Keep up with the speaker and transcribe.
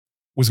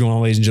What's going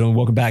on, ladies and gentlemen?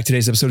 Welcome back.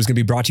 Today's episode is going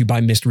to be brought to you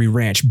by Mystery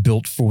Ranch,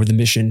 built for the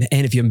mission.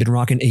 And if you haven't been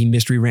rocking a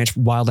Mystery Ranch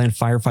wildland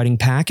firefighting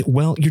pack,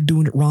 well, you're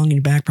doing it wrong and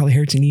your back probably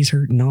hurts, your knees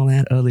hurt, and all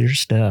that other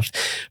stuff.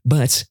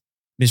 But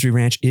Mystery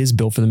Ranch is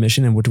built for the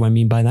mission. And what do I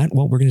mean by that?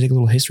 Well, we're going to take a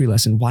little history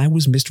lesson. Why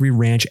was Mystery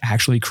Ranch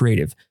actually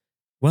creative?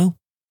 Well,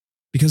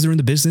 because they're in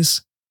the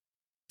business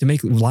to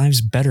make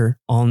lives better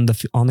on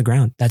the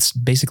ground. That's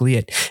basically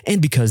it.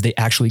 And because they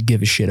actually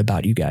give a shit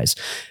about you guys.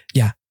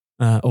 Yeah.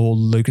 Old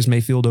Lucas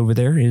Mayfield over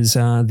there is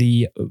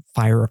the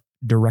fire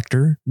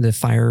director, the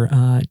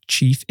fire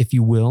chief, if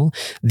you will,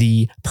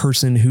 the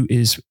person who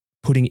is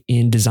putting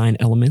in design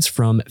elements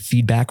from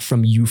feedback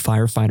from you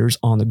firefighters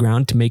on the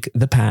ground to make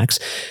the packs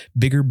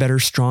bigger, better,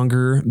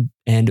 stronger,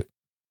 and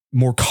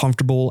more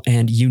comfortable,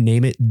 and you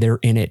name it, they're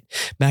in it.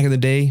 Back in the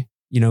day,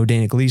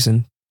 Dana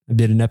Gleason, I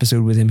did an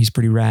episode with him. He's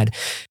pretty rad.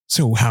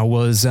 So how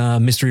was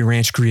Mystery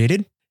Ranch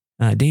created?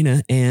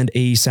 Dana and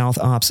a South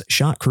Ops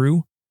shot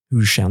crew,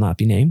 who shall not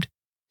be named,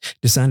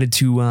 decided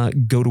to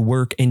go to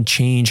work and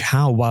change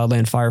how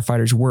wildland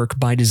firefighters work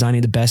by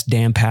designing the best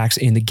damn packs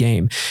in the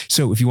game.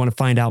 So if you want to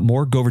find out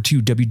more, go over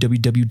to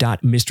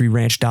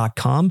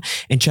www.mysteryranch.com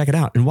and check it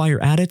out. And while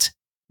you're at it,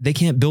 they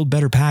can't build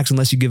better packs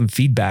unless you give them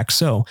feedback.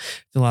 So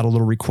fill out a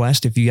little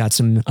request if you got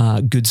some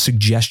good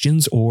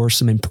suggestions or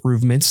some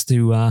improvements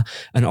to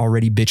an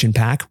already bitchin'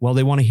 pack. Well,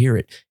 they want to hear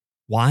it.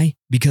 Why?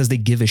 Because they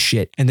give a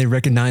shit and they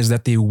recognize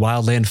that the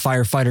wildland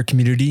firefighter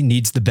community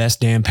needs the best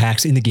damn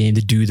packs in the game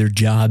to do their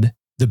job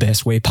the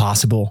best way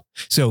possible.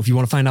 So if you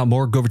want to find out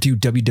more, go over to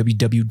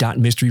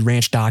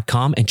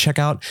www.mysteryranch.com and check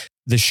out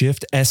the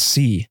Shift SC.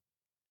 It's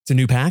a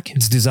new pack.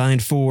 It's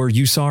designed for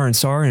USAR and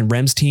SAR and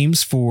REMS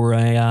teams for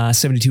a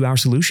 72-hour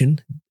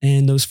solution.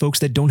 And those folks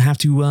that don't have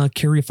to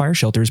carry a fire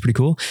shelter is pretty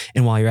cool.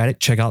 And while you're at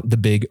it, check out the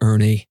Big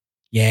Ernie.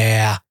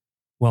 Yeah.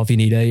 Well, if you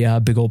need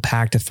a big old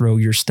pack to throw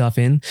your stuff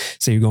in,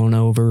 say you're going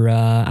over,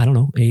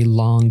 a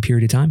long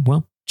period of time,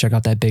 well, check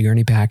out that Big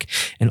Ernie pack.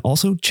 And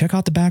also check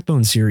out the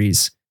Backbone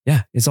series.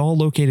 Yeah, it's all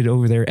located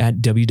over there at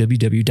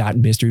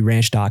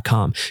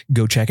www.mysteryranch.com.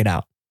 Go check it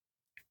out.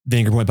 The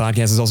Anchor Point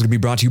Podcast is also going to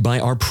be brought to you by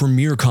our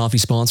premier coffee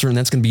sponsor, and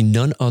that's going to be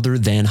none other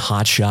than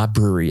Hot Shot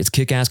Brewery. It's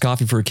kick-ass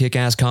coffee for a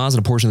kick-ass cause,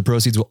 and a portion of the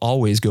proceeds will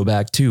always go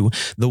back to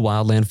the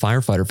Wildland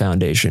Firefighter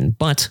Foundation.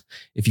 But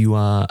if you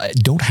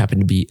don't happen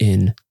to be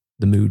in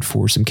the mood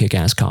for some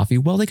kick-ass coffee,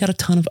 well, they got a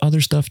ton of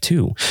other stuff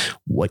too.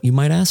 What, you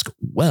might ask?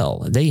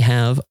 Well, they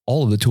have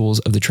all of the tools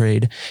of the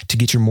trade to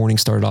get your morning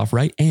started off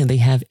right, and they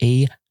have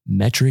a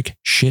metric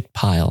shit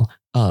pile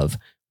of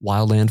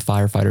wildland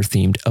firefighter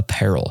themed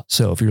apparel.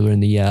 So if you're in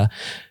the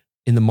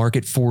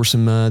market for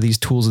some these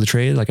tools of the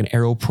trade, like an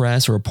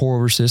AeroPress or a pour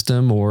over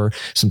system or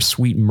some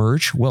sweet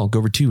merch, well, go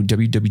over to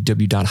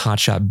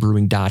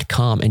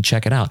www.hotshotbrewing.com and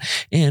check it out.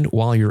 And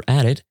while you're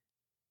at it,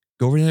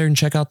 go over there and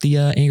check out the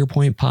Anchor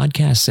Point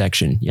podcast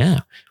section.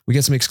 Yeah, we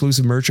got some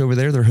exclusive merch over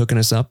there. They're hooking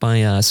us up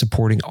by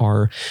supporting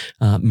our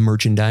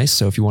merchandise.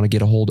 So if you want to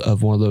get a hold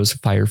of one of those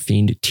Fire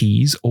Fiend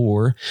tees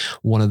or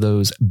one of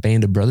those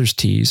Band of Brothers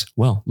tees,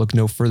 well, look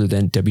no further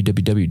than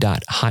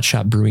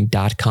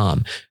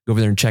www.hotshotbrewing.com. Go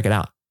over there and check it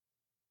out.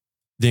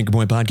 The Anchor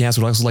Point Podcast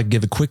would also like to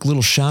give a quick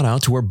little shout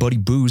out to our buddy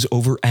Booze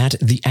over at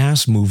the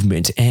Ass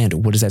Movement.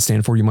 And what does that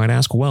stand for, you might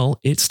ask? Well,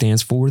 it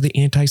stands for the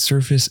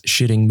Anti-Surface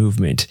Shitting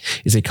Movement.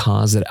 It's a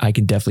cause that I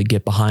can definitely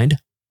get behind.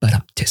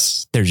 But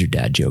there's your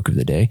dad joke of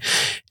the day.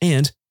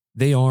 And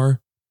they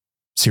are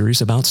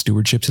serious about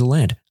stewardship to the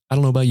land. I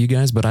don't know about you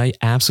guys, but I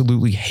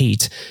absolutely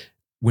hate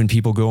when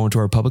people go into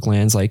our public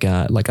lands like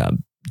a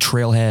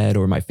trailhead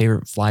or my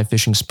favorite fly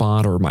fishing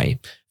spot or my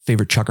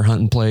favorite chucker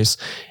hunting place,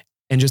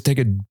 and just take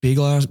a big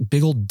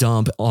old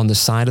dump on the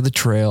side of the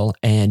trail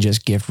and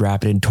just gift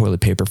wrap it in toilet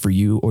paper for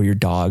you or your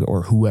dog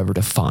or whoever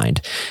to find.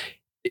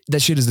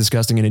 That shit is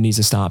disgusting and it needs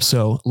to stop.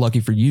 So lucky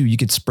for you, you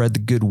can spread the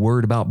good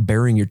word about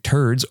burying your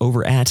turds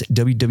over at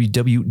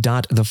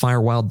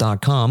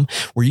www.thefirewild.com,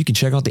 where you can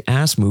check out the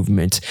Ass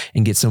Movement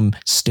and get some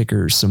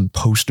stickers, some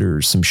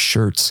posters, some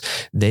shirts.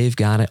 They've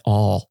got it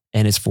all,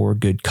 and it's for a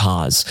good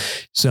cause.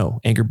 So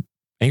Anchor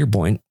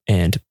Point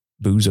and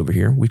Booze over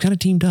here, we've kind of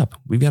teamed up.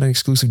 We've got an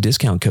exclusive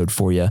discount code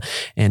for you,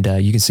 and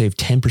you can save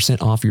 10%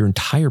 off your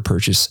entire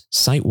purchase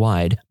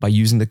site-wide by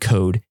using the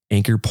code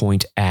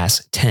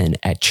AnchorPointAss10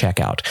 at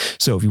checkout.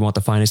 So if you want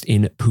the finest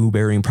in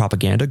poo-burying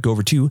propaganda, go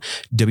over to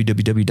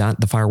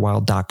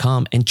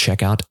www.thefirewild.com and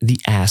check out the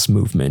Ass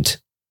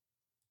Movement.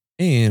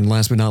 And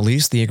last but not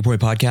least, the Anchor Point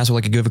Podcast would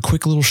like to give a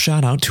quick little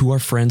shout out to our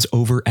friends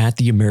over at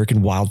the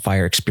American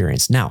Wildfire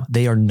Experience. Now,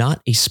 they are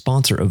not a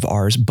sponsor of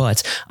ours,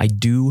 but I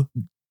do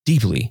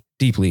deeply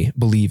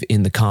believe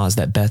in the cause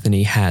that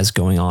Bethany has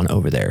going on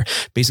over there.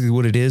 Basically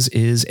what it is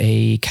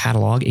a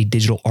catalog, a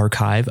digital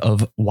archive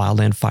of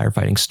wildland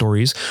firefighting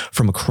stories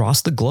from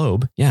across the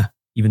globe. Yeah,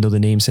 even though the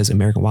name says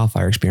American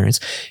Wildfire Experience,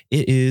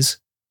 it is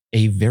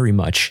a very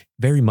much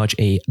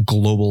a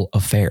global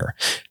affair.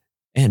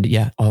 And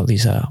yeah, all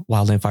these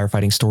wildland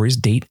firefighting stories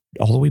date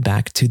all the way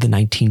back to the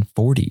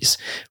 1940s,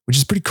 which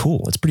is pretty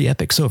cool. It's pretty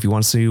epic. So if you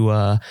want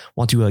to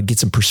get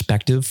some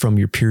perspective from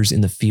your peers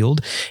in the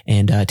field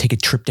and take a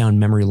trip down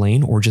memory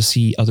lane or just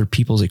see other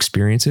people's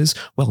experiences,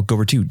 well, go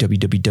over to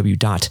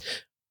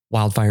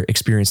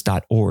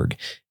www.wildfireexperience.org.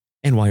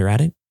 And while you're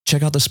at it,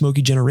 check out the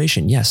Smoky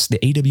Generation. Yes, the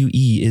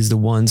AWE is the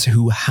ones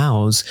who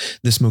house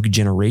the Smoky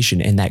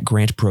Generation and that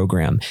grant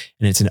program.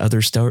 And it's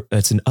another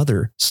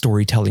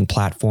storytelling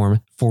platform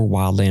for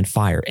wildland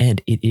fire.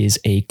 And it is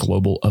a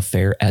global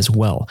affair as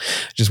well.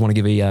 Just want to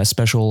give a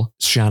special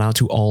shout out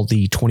to all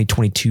the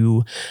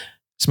 2022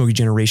 Smoky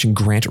Generation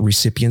grant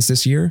recipients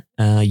this year.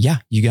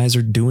 You guys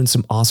are doing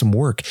some awesome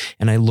work,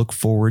 and I look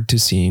forward to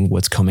seeing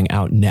what's coming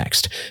out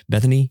next.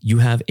 Bethany, you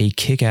have a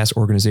kick-ass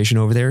organization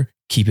over there.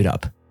 Keep it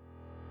up.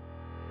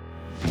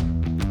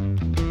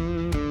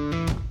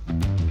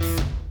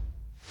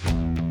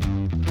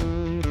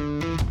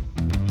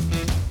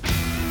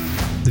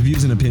 The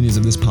views and opinions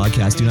of this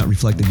podcast do not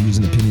reflect the views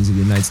and opinions of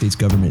the United States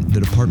government, the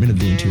Department of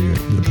the Interior,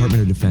 the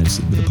Department of Defense,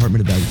 the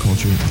Department of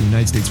Agriculture, the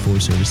United States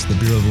Forest Service, the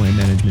Bureau of Land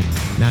Management,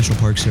 National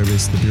Park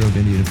Service, the Bureau of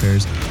Indian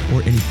Affairs,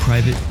 or any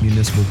private,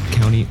 municipal,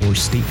 county, or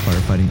state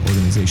firefighting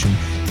organization,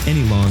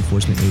 any law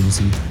enforcement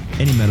agency,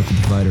 any medical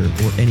provider,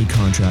 or any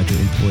contractor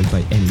employed by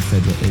any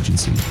federal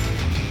agency.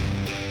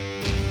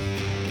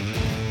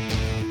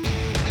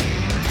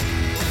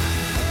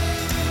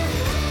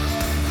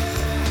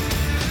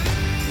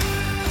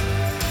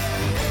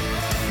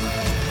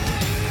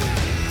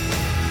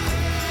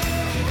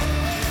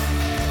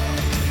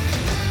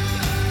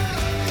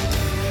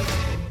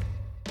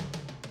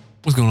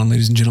 What's going on,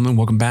 ladies and gentlemen?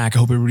 Welcome back. I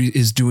hope everybody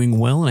is doing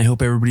well, and I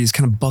hope everybody is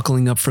kind of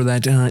buckling up for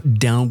that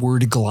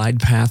downward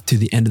glide path to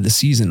the end of the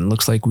season. It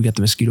looks like we got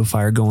the mosquito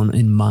fire going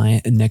in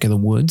my neck of the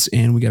woods,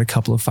 and we got a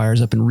couple of fires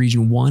up in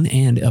Region 1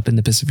 and up in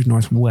the Pacific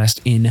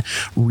Northwest in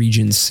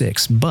Region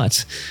 6.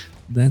 But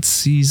the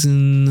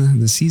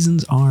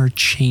seasons are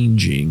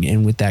changing,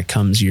 and with that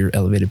comes your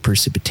elevated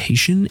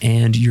precipitation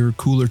and your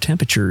cooler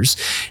temperatures,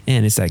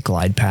 and it's that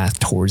glide path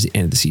towards the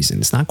end of the season.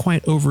 It's not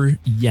quite over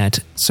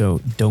yet,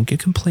 so don't get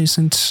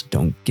complacent,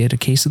 don't get a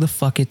case of the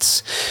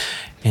fuckets,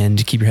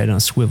 and keep your head on a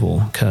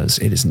swivel, because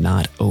it is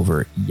not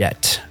over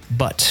yet.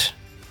 But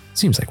it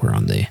seems like we're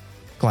on the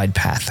glide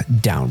path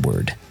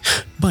downward.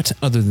 But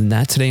other than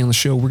that, today on the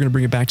show, we're going to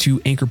bring it back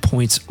to Anchor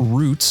Point's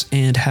roots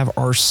and have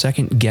our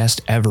second guest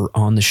ever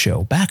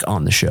back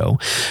on the show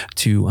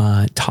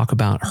to talk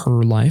about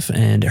her life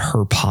and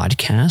her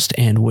podcast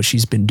and what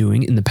she's been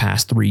doing in the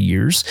past 3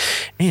 years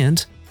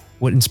and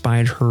what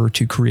inspired her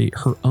to create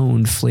her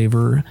own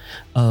flavor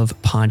of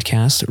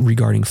podcast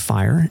regarding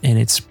fire. And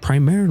it's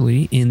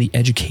primarily in the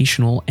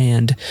educational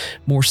and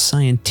more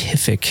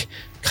scientific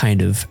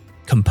kind of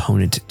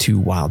component to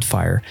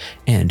wildfire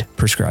and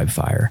prescribed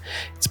fire.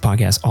 It's a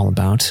podcast all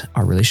about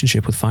our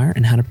relationship with fire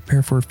and how to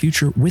prepare for a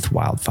future with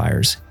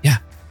wildfires. Yeah,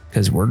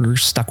 because we're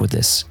stuck with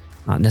this.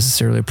 Not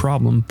necessarily a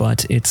problem,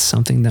 but it's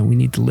something that we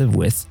need to live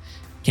with.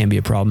 Can be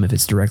a problem if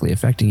it's directly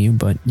affecting you,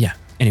 but yeah.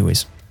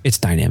 Anyways, it's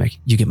dynamic.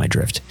 You get my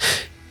drift.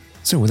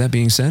 So with that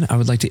being said, I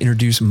would like to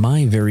introduce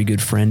my very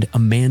good friend,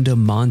 Amanda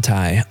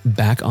Monthei,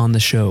 back on the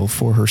show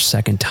for her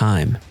second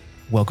time.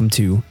 Welcome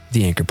to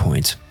the Anchor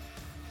Point.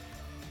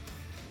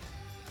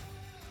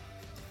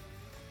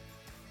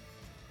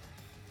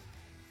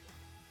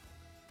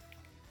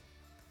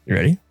 You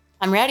ready?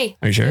 I'm ready.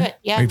 Are you sure?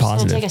 Yeah, I'm just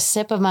going to take a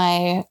sip of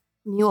my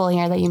mule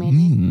here that you made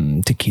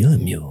me. Tequila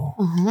mule.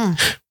 Mm-hmm.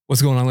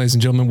 What's going on, ladies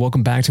and gentlemen?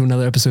 Welcome back to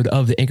another episode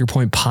of the Anchor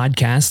Point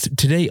podcast.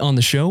 Today on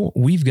the show,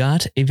 we've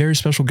got a very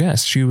special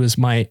guest. She was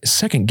my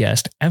second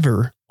guest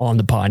ever on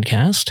the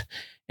podcast,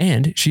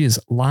 and she is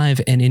live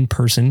and in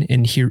person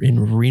here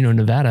in Reno,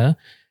 Nevada.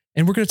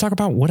 And we're going to talk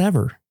about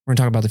whatever. We're going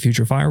to talk about the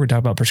future of fire. We're going to talk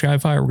about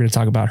prescribed fire. We're going to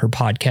talk about her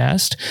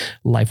podcast,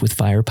 Life with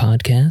Fire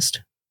podcast.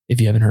 If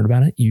you haven't heard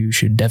about it, you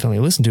should definitely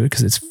listen to it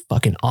because it's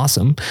fucking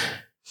awesome.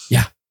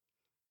 Yeah.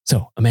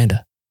 So,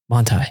 Amanda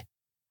Monthei,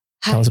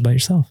 tell us about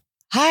yourself.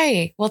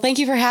 Hi. Well, thank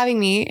you for having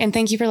me, and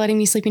thank you for letting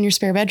me sleep in your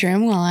spare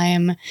bedroom while I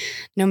am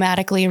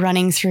nomadically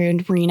running through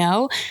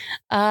Reno.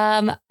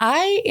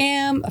 I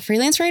am a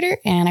freelance writer,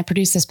 and I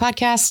produce this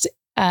podcast,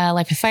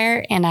 Life with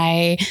Fire, and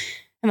I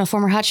am a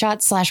former hotshot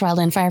 /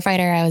 wildland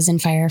firefighter. I was in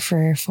fire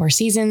for 4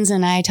 seasons,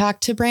 and I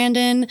talked to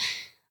Brandon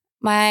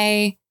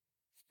my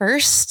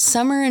first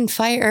summer in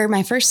fire, or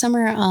my first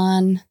summer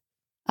on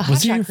a hotshot.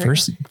 Was it your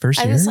first year?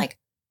 I was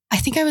I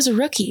think I was a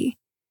rookie.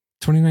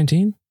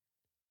 2019?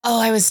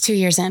 Oh, I was 2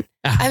 years in.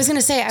 I was going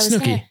to say,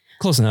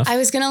 close enough. I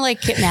was going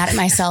to get mad at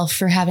myself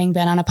for having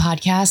been on a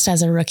podcast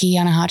as a rookie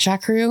on a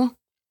hotshot crew.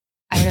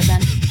 I would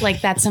have been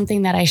that's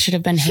something that I should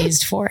have been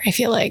hazed for, I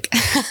feel like.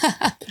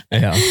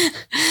 Yeah.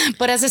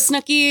 But as a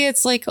Snooki,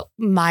 it's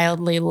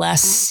mildly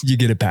less. You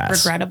get a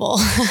pass. Regrettable.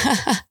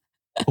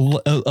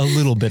 a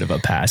little bit of a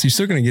pass. You're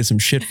still going to get some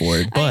shit for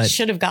it, but I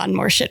should have gotten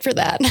more shit for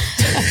that.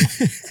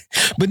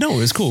 But no, it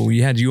was cool. We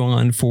had you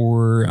on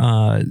for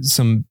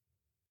some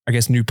I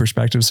guess, new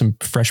perspectives, some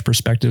fresh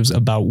perspectives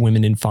about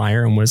women in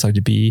fire and what it's like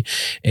to be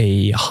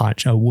a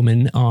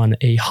woman on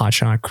a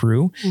hotshot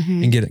crew,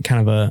 and get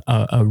kind of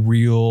a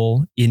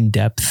real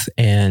in-depth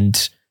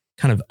and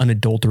kind of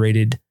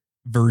unadulterated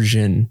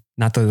version,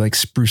 not the like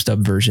spruced up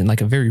version, like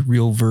a very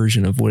real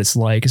version of what it's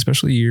like,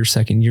 especially your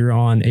second year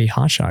on a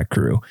hotshot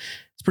crew.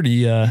 It's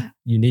pretty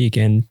unique.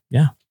 And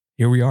yeah,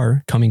 here we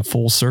are coming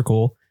full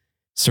circle,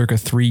 circa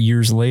 3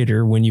 years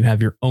later, when you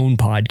have your own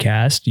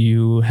podcast,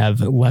 you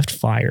have left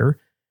fire.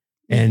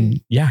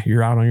 And yeah,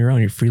 you're out on your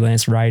own, you're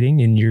freelance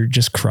writing and you're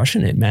just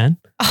crushing it, man.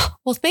 Oh,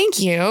 well, thank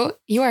you.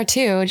 You are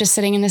too. Just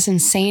sitting in this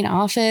insane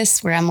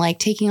office where I'm like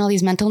taking all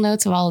these mental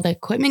notes of all of the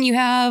equipment you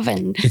have.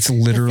 And it's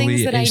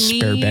literally a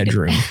spare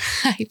bedroom.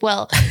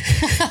 Well,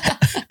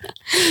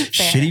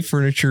 shitty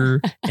furniture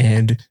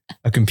and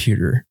a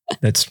computer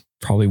that's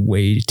probably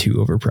way too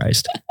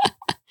overpriced.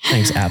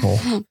 Thanks, Apple.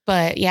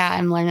 But yeah,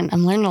 I'm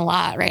learning a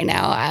lot right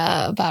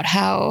now about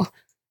how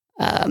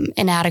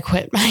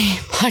inadequate my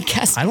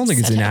podcast. I don't think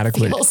it's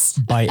inadequate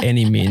by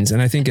any means.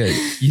 And I think,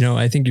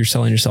 I think you're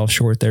selling yourself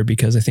short there,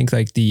 because I think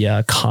like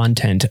the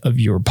content of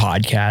your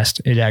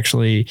podcast, it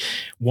actually,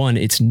 one,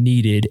 it's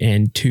needed,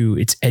 and two,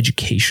 it's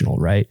educational,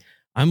 right?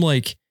 I'm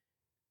like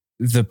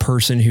the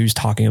person who's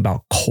talking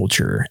about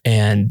culture,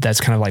 and that's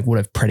kind of like what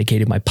I've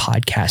predicated my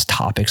podcast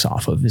topics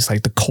off of, is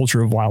like the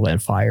culture of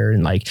wildland fire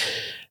and like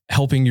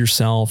helping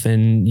yourself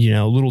and,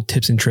 little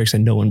tips and tricks that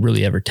no one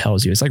really ever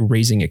tells you. It's like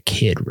raising a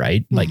kid,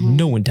 right? Like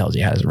no one tells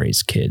you how to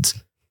raise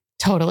kids.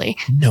 Totally.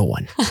 No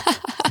one,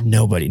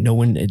 nobody, no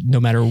one, no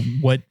matter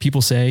what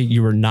people say,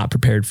 you are not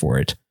prepared for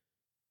it.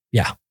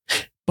 Yeah.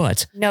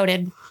 But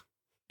noted.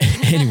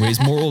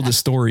 Anyways, moral of the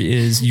story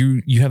is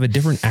you have a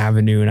different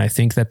avenue. And I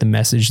think that the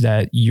message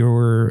that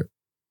you're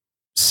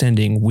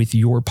sending with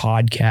your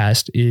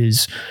podcast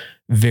is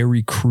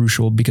very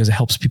crucial, because it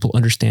helps people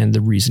understand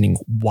the reasoning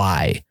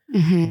why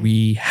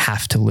we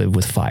have to live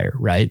with fire,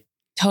 right?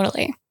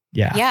 Totally.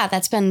 Yeah. Yeah.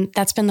 That's been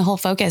the whole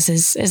focus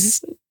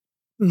is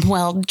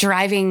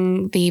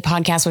driving the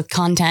podcast with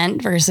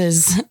content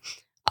versus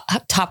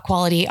top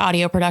quality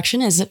audio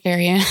production is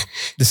very,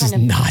 this is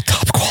not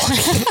top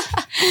quality.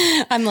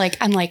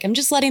 I'm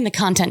just letting the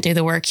content do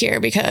the work here,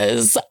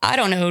 because I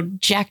don't know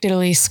jack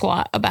diddly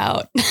squat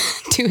about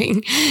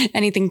doing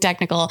anything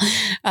technical.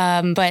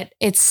 But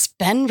it's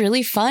been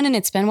really fun and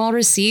it's been well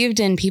received,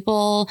 and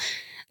people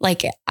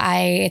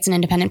it's an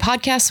independent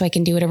podcast, so I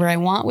can do whatever I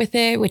want with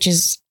it, which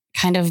is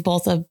kind of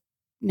both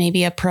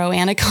maybe a pro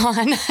and a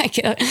con.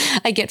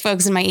 I get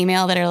folks in my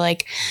email that are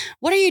like,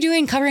 what are you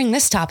doing covering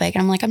this topic?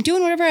 And I'm like, I'm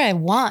doing whatever I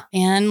want,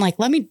 man. Like,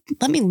 let me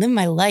live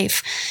my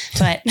life.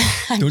 But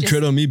don't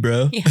tread on me,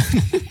 bro. Yeah.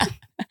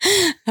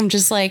 I'm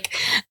just like,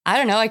 I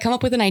don't know. I come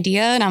up with an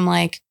idea and I'm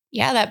like,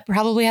 yeah, that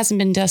probably hasn't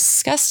been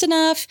discussed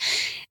enough.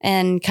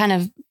 And kind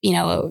of,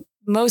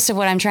 most of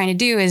what I'm trying to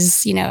do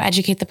is,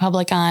 educate the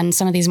public on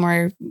some of these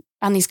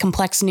on these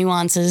complex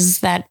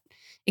nuances that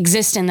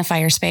exist in the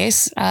fire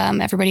space.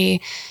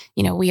 Everybody,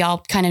 we all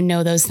kind of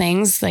know those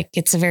things. Like,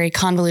 it's a very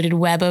convoluted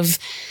web of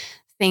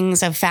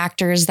things, of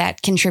factors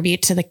that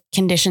contribute to the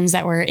conditions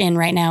that we're in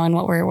right now and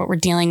what we're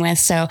dealing with.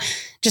 So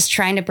just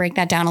trying to break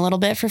that down a little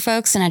bit for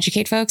folks and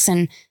educate folks.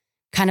 And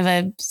kind of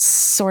a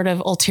sort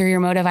of ulterior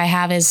motive I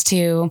have is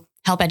to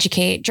help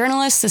educate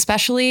journalists,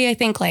 especially. I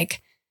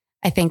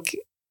think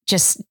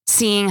just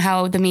seeing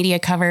how some media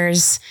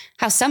covers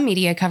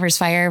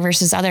fire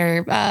versus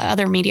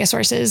other media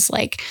sources.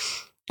 Like,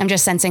 I'm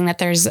just sensing that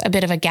there's a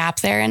bit of a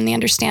gap there in the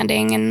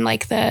understanding and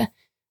like the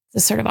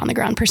sort of on the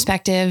ground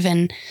perspective.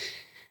 And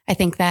I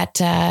think that,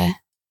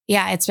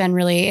 it's been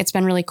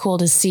really cool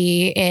to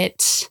see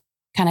it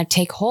kind of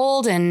take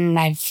hold. And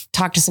I've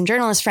talked to some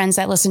journalist friends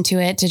that listen to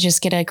it to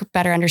just get a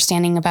better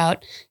understanding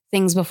about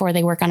things before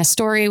they work on a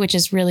story, which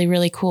is really,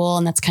 really cool.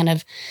 And that's kind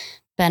of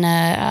been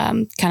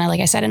like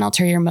I said, an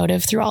ulterior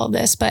motive through all of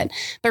this, but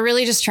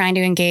really just trying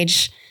to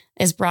engage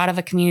as broad of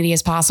a community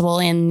as possible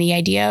in the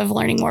idea of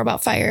learning more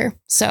about fire.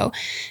 So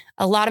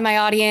a lot of my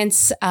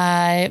audience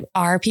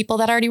are people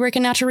that already work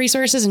in natural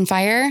resources and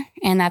fire,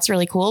 and that's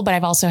really cool. But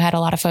I've also had a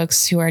lot of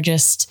folks who are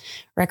just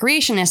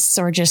recreationists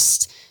or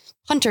just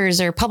hunters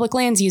or public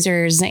lands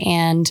users,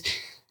 and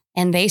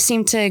they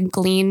seem to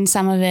glean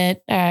some of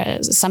it,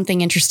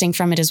 something interesting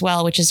from it as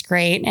well, which is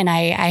great. And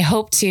I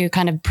hope to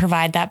kind of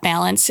provide that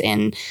balance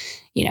in,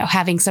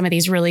 having some of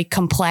these really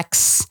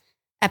complex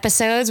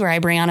episodes where I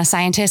bring on a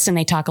scientist and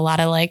they talk a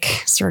lot of like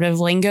sort of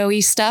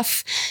lingo-y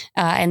stuff.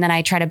 And then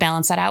I try to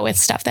balance that out with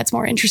stuff that's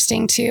more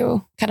interesting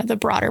to kind of the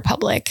broader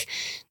public.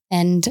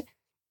 And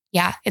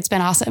yeah, it's been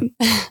awesome.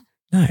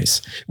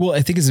 Nice. Well,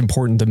 I think it's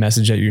important, the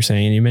message that you're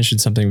saying, and you mentioned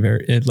something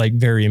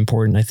very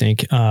important, I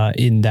think,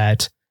 in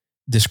that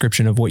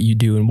description of what you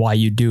do and why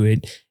you do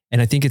it.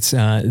 And I think it's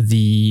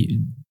the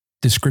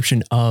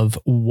description of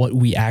what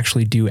we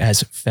actually do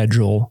as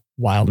federal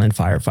wildland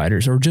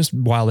firefighters, or just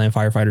wildland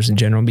firefighters in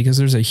general, because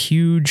there's a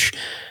huge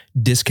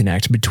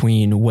disconnect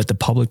between what the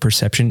public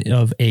perception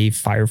of a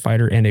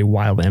firefighter and a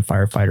wildland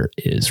firefighter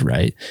is,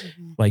 right?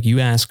 Mm-hmm. Like you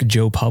ask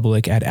Joe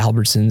Public at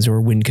Albertsons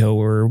or Winco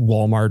or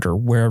Walmart or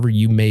wherever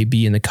you may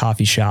be in the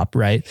coffee shop,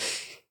 right?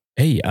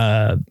 Hey,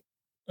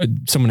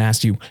 someone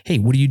asked you, hey,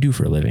 what do you do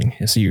for a living?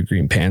 I see your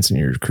green pants and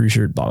your crew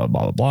shirt, blah, blah,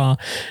 blah, blah, blah.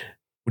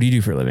 What do you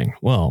do for a living?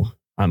 Well,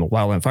 I'm a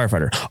wildland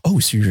firefighter. Oh,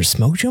 so you're a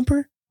smoke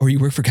jumper? Or you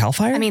work for CAL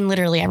FIRE? I mean,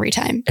 literally every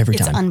time.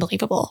 It's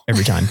unbelievable.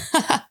 Every time.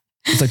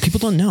 It's like people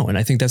don't know. And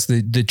I think that's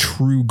the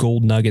true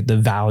gold nugget, the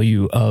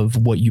value of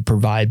what you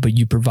provide, but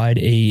you provide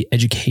a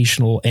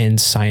educational and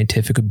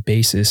scientific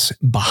basis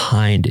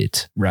behind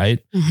it. Right.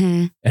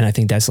 Mm-hmm. And I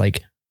think that's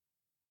like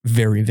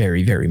very,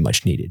 very, very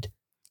much needed.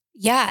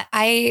 Yeah.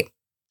 I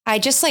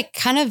just like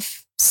kind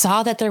of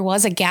saw that there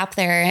was a gap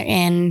there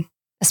in,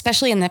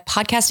 especially in the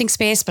podcasting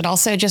space, but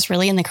also just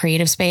really in the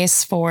creative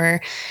space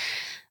for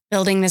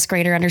building this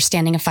greater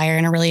understanding of fire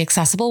in a really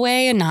accessible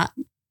way and not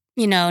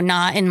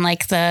in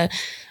like the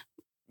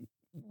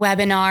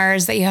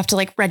webinars that you have to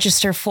like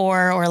register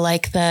for, or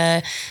like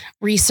the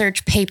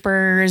research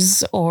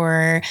papers,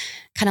 or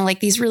kind of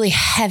like these really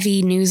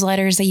heavy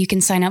newsletters that you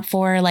can sign up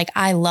for. Like,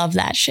 I love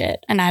that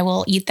shit and I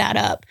will eat that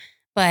up.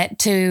 But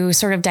to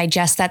sort of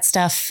digest that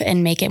stuff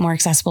and make it more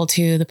accessible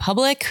to the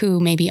public who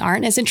maybe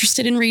aren't as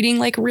interested in reading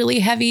like really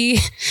heavy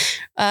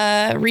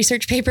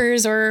research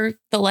papers or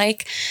the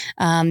like,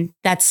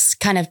 that's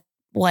kind of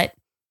what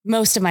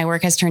most of my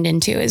work has turned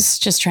into, is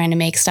just trying to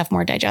make stuff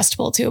more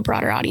digestible to a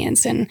broader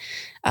audience. And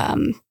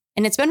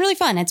it's been really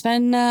fun. It's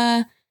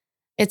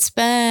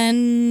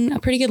been a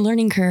pretty good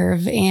learning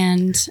curve,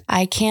 and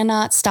I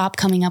cannot stop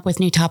coming up with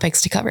new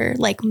topics to cover.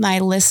 Like, my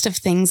list of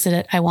things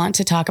that I want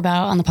to talk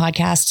about on the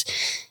podcast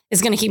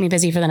is going to keep me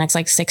busy for the next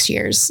like 6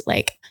 years.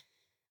 Like,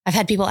 I've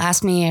had people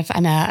ask me if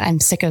I'm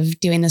sick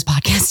of doing this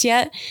podcast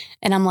yet.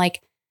 And I'm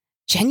like,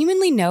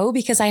 genuinely no,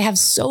 because I have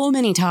so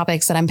many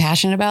topics that I'm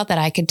passionate about that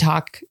I could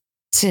talk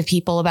to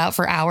people about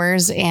for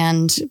hours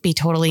and be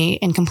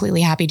totally and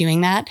completely happy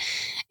doing that.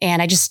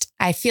 And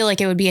I feel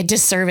like it would be a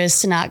disservice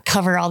to not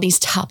cover all these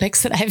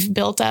topics that I've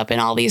built up and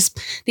all these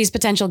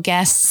potential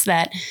guests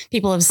that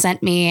people have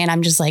sent me. And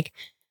I'm just like,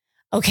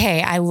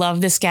 okay, I love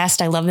this guest.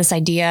 I love this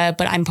idea,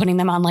 but I'm putting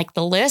them on like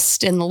the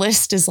list, and the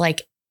list is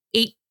like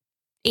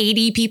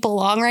 80 people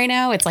long right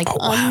now. It's like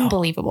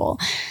unbelievable.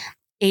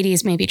 80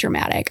 is maybe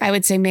dramatic. I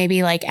would say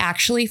maybe like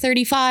actually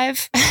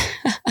 35.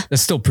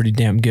 That's still pretty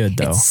damn good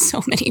though. It's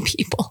so many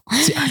people.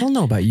 See, I don't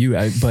know about you,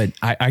 but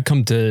I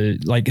come to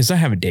like, cause I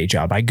have a day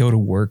job. I go to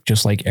work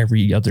just like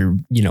every other,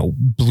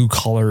 blue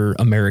collar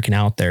American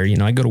out there.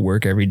 I go to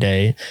work every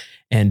day.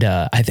 And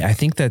I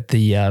think that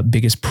the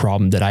biggest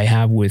problem that I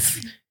have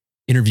with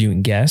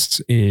interviewing guests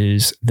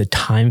is the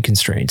time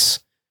constraints,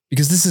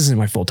 because this isn't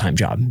my full-time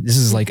job. This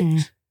is like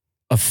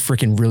a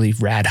freaking really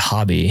rad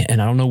hobby.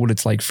 And I don't know what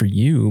it's like for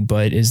you,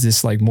 but is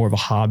this like more of a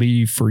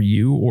hobby for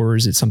you, or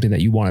is it something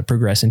that you want to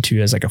progress into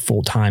as like a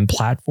full-time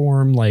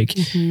platform? Like,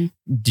 do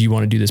you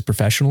want to do this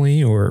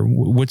professionally, or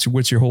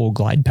what's your whole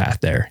glide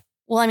path there?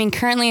 Well, I mean,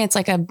 currently it's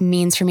like a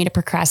means for me to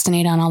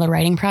procrastinate on all the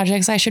writing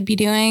projects I should be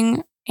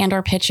doing and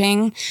or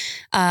pitching.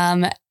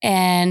 And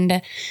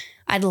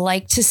I'd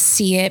like to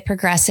see it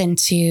progress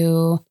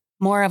into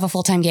more of a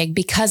full-time gig,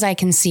 because I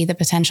can see the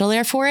potential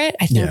there for it.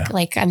 I think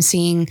like I'm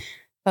seeing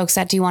folks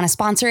that do want to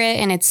sponsor it.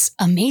 And it's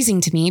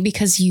amazing to me,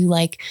 because you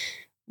like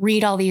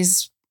read all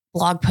these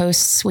blog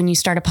posts when you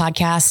start a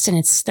podcast,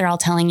 and they're all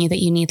telling you that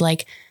you need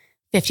like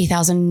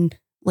 50,000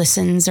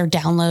 listens or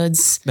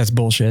downloads. That's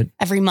bullshit.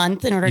 Every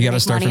month in order to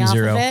make money off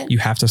of it. You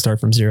have to start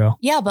from zero.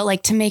 Yeah. But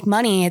like, to make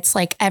money, it's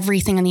like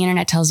everything on the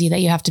internet tells you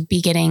that you have to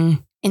be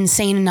getting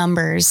insane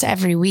numbers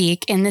every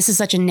week. And this is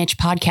such a niche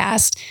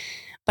podcast,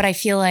 but I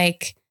feel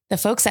like the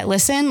folks that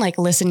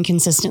listen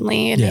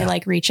consistently, and they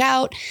like reach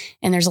out,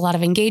 and there's a lot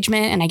of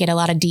engagement, and I get a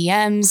lot of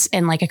DMs.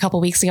 And like a couple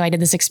of weeks ago, I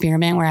did this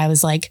experiment where I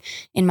was like,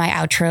 in my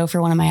outro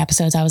for one of my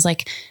episodes, I was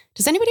like,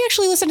 does anybody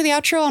actually listen to the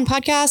outro on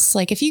podcasts?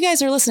 Like, if you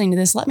guys are listening to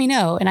this, let me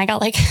know. And I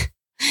got like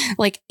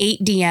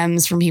 8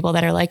 DMs from people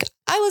that are like,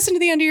 I listen to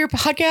the end of your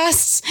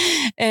podcasts.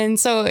 And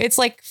so it's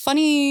like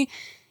funny.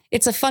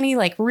 It's a funny,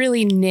 like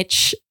really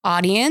niche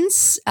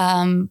audience.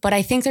 But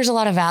I think there's a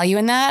lot of value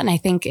in that. And I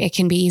think it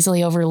can be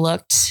easily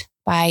overlooked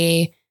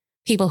by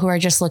people who are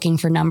just looking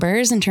for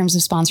numbers in terms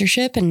of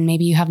sponsorship. And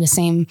maybe you have the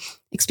same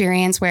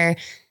experience where,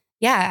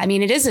 I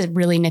mean, it is a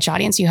really niche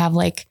audience. You have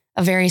like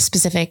a very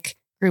specific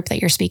group that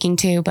you're speaking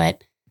to,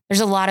 but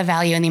there's a lot of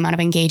value in the amount of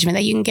engagement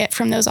that you can get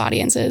from those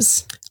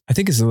audiences. I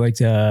think it's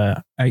like,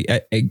 I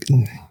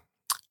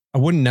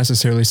wouldn't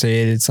necessarily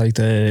say it's like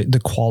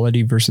the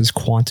quality versus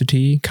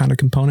quantity kind of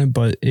component,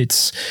 but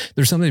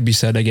there's something to be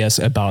said, I guess,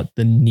 about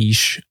the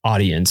niche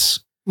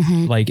audience.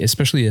 Like,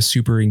 especially a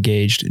super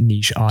engaged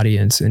niche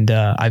audience. And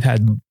I've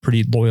had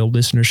pretty loyal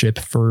listenership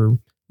for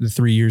the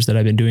 3 years that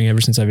I've been doing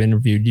ever since I've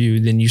interviewed you.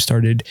 Then you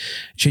started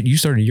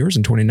yours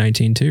in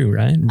 2019 too,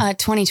 right?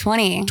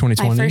 2020.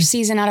 My first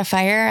season out of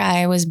Fire,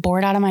 I was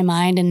bored out of my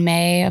mind in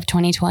May of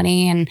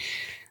 2020, and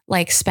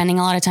like spending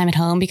a lot of time at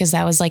home, because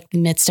that was like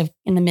in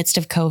the midst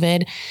of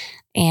COVID.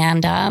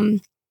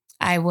 And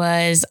I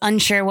was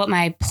unsure what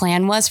my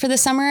plan was for the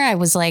summer. I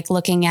was like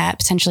looking at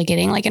potentially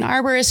getting like an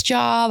arborist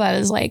job. I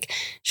was like,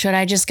 should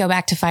I just go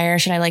back to fire?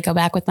 Should I like go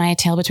back with my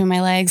tail between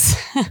my legs?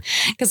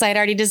 Because I'd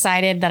already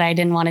decided that I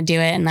didn't want to do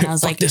it. And then I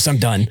was like, this, I'm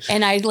done.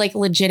 And I like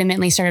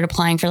legitimately started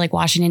applying for like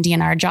Washington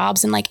DNR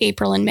jobs in like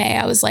April and May.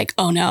 I was like,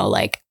 oh no,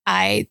 like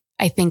I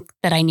think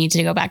that I need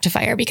to go back to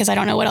fire because I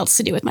don't know what else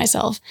to do with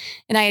myself.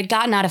 And I had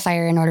gotten out of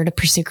fire in order to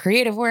pursue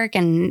creative work.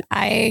 And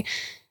I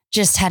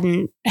just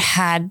hadn't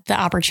had the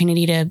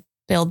opportunity to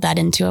build that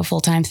into a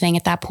full-time thing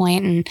at that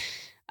point.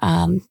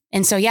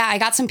 And so, yeah, I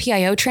got some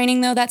PIO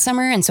training though that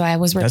summer. And so I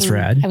was working, That's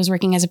rad. I was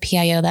working as a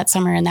PIO that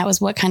summer, and that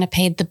was what kind of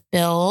paid the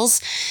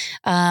bills.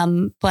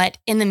 But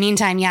in the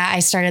meantime, yeah, I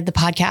started the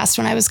podcast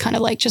when I was kind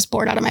of like just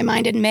bored out of my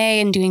mind in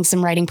May and doing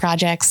some writing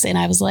projects. And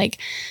I was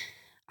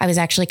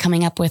actually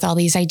coming up with all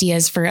these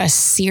ideas for a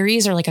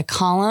series or like a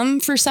column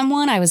for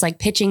someone. I was like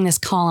pitching this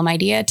column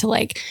idea to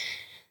like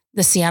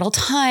the Seattle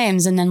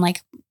Times and then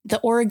like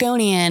the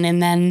Oregonian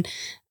and then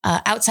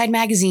Outside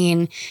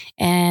Magazine,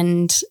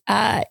 and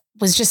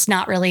was just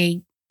not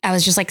really, I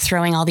was just like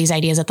throwing all these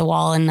ideas at the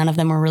wall and none of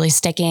them were really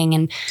sticking.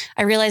 And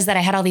I realized that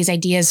I had all these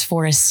ideas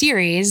for a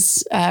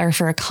series or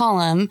for a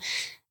column.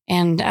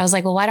 And I was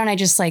like, well, why don't I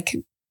just like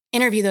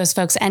interview those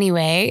folks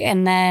anyway,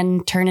 and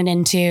then turn it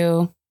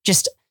into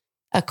just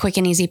a quick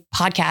and easy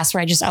podcast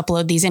where I just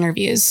upload these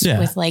interviews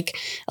with like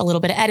a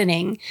little bit of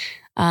editing.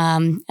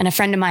 And a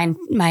friend of mine,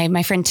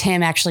 my friend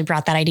Tim, actually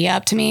brought that idea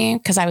up to me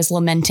because I was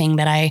lamenting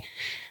that I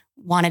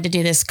wanted to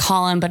do this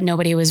column, but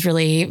nobody was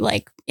really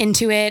like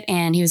into it.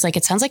 And he was like,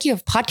 it sounds like you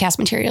have podcast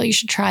material. You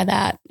should try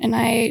that. And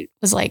I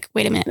was like,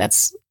 wait a minute,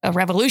 that's a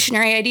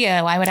revolutionary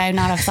idea. Why would I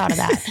not have thought of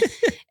that?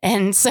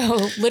 And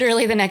so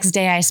literally the next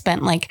day I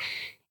spent like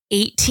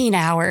 18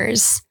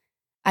 hours.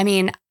 I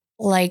mean,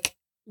 like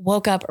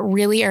woke up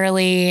really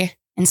early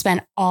and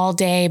spent all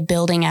day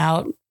building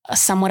out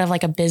somewhat of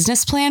like a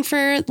business plan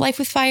for Life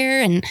with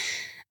Fire, and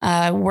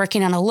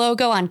working on a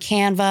logo on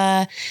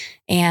Canva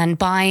and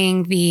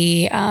buying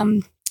the,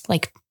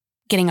 like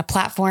getting a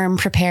platform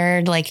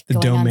prepared, like the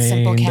going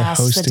domain, on Simplecast, the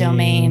hosting,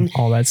 domain,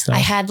 all that stuff. I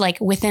had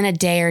like within a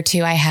day or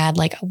two, I had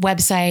like a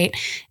website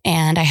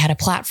and I had a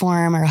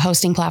platform or a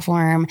hosting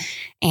platform.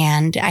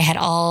 And I had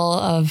all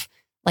of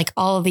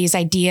these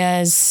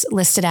ideas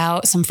listed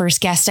out, some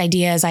first guest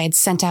ideas. I had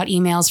sent out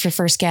emails for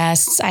first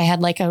guests. I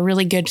had like a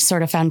really good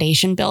sort of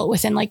foundation built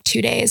within like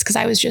 2 days because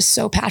I was just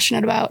so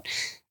passionate about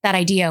that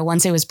idea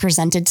once it was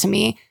presented to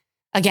me.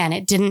 Again,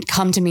 it didn't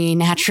come to me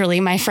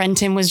naturally. My friend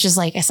Tim was just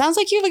like, it sounds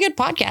like you have a good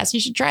podcast. You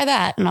should try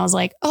that. And I was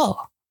like,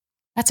 oh,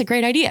 that's a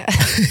great idea.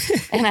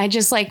 And I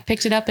just like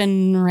picked it up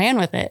and ran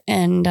with it.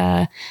 And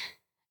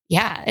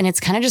yeah, and it's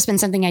kind of just been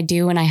something I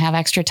do when I have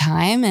extra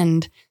time.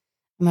 And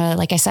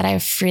like I said, I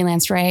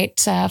freelance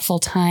write full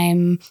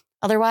time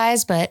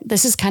otherwise, but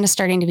this is kind of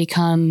starting to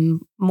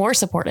become more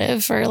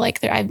supportive, or like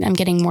I'm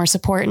getting more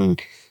support,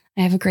 and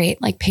I have a great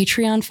like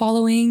Patreon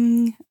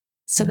following.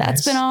 So Nice.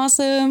 That's been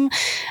awesome.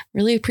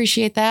 Really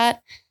appreciate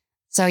that.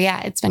 So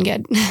yeah, it's been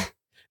good.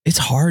 It's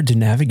hard to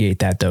navigate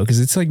that though, because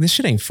it's like this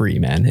shit ain't free,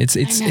 man. It's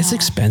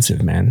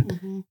expensive, man.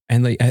 Mm-hmm.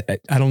 And like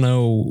I don't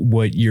know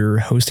what your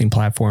hosting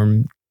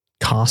platform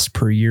costs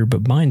per year,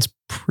 but mine's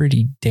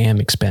pretty damn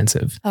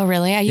expensive. Oh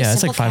really? I use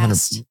it's like 500.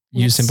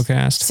 You use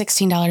Simplecast?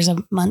 $16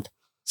 a month.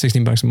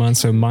 $16 a month.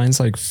 So mine's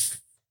like,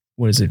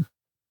 what is it?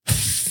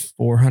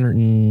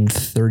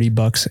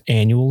 $430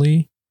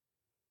 annually.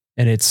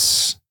 And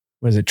it's,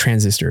 what is it?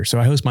 Transistor. So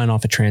I host mine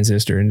off a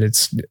Transistor, and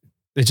it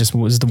just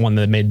was the one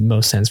that made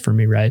most sense for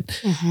me. Right.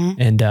 Mm-hmm.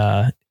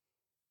 And,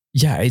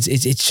 yeah,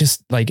 it's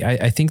just like,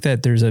 I think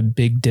that there's a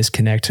big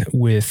disconnect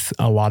with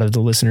a lot of the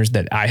listeners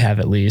that I have,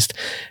 at least,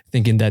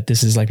 thinking that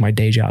this is like my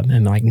day job. And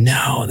I'm like,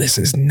 no, this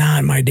is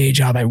not my day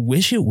job. I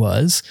wish it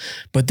was,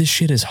 but this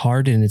shit is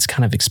hard and it's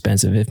kind of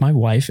expensive. If my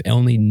wife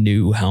only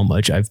knew how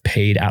much I've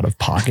paid out of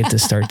pocket to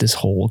start this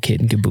whole kit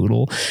and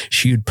caboodle,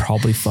 she would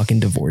probably fucking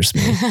divorce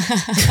me.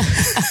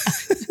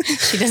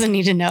 She doesn't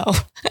need to know.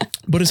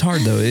 But it's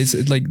hard though.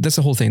 It's like, that's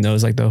the whole thing though.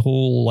 Is like the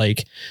whole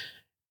like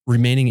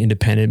remaining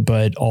independent,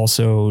 but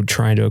also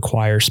trying to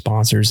acquire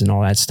sponsors and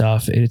all that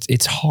stuff.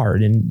 It's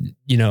hard. And,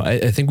 you know,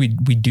 I think we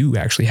do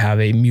actually have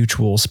a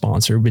mutual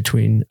sponsor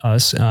between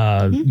us,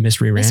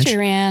 Mystery Ranch. Mystery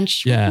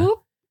Ranch. Yeah.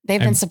 Whoop.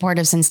 They've been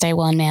supportive since day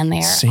one, man. They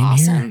are same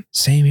awesome.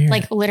 Same here.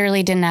 Like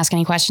literally didn't ask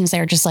any questions. They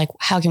were just like,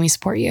 how can we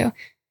support you?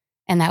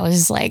 And that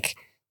was like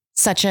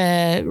such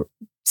an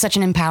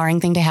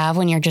empowering thing to have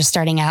when you're just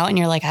starting out and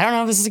you're like, I don't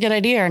know if this is a good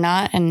idea or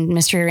not. And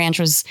Mystery Ranch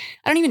was,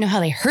 I don't even know how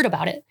they heard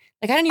about it.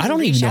 Like, I don't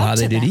even know how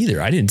they did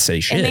either. I didn't say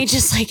shit. And they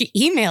just like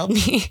emailed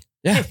me,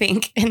 I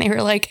think. And they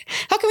were like,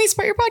 how can we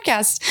support your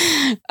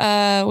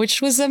podcast?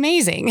 Which was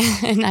amazing.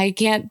 And I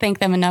can't thank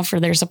them enough for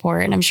their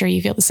support. And I'm sure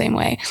you feel the same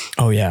way.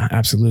 Oh yeah,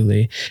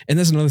 absolutely. And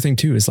that's another thing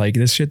too, is like,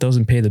 this shit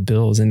doesn't pay the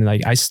bills. And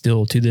like, I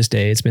still, to this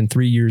day, it's been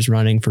 3 years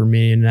running for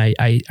me. And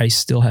I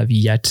still have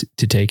yet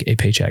to take a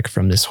paycheck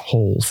from this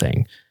whole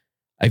thing.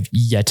 I've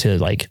yet to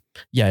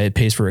it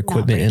pays for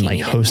equipment and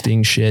like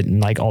hosting shit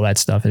and like all that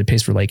stuff. And it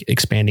pays for like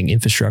expanding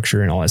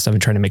infrastructure and all that stuff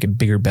and trying to make it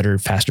bigger, better,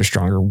 faster,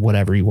 stronger,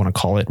 whatever you want to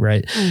call it.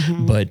 Right.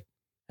 Mm-hmm. But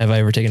have I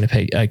ever taken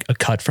a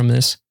cut from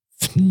this?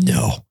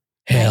 No,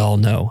 hell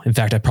no. In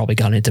fact, I've probably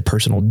gotten into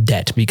personal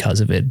debt because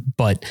of it,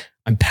 but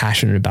I'm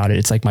passionate about it.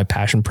 It's like my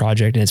passion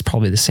project, and it's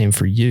probably the same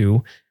for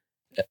you,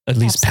 at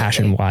least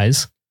passion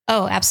wise.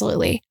 Oh,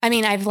 absolutely. I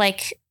mean, I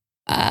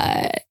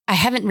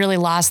haven't really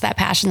lost that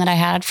passion that I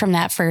had from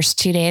that first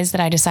 2 days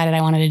that I decided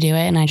I wanted to do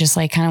it. And I just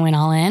like kind of went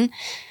all in.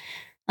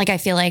 Like, I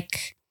feel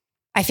like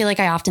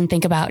I often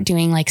think about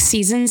doing like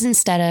seasons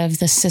instead of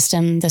the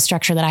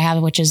structure that I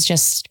have, which is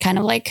just kind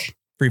of like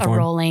a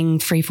rolling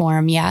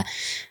freeform. Yeah.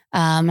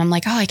 I'm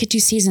like, I could do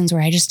seasons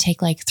where I just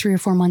take like 3 or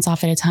 4 months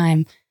off at a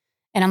time.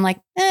 And I'm like,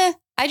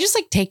 I just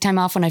like take time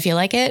off when I feel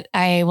like it.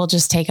 I will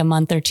just take a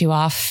month or 2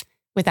 off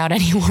without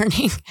any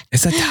warning.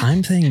 It's a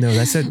time thing though.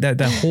 That's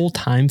that whole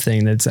time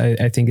thing. That's,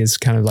 I think is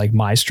kind of like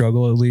my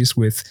struggle, at least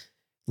with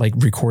like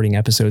recording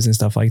episodes and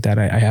stuff like that.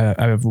 I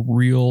have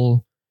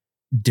real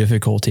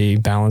difficulty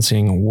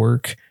balancing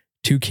work,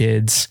 2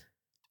 kids,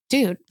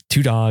 dude,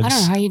 2 dogs, I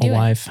don't know how you do a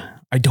wife.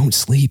 I don't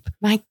sleep.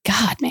 My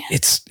God, man.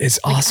 It's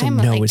awesome.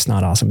 No, it's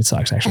not awesome. It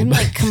sucks actually. I'm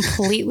like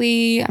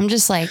completely, I'm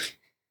just like,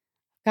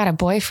 got a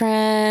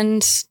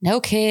boyfriend, no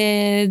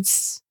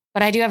kids,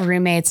 but I do have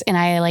roommates, and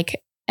I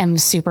like am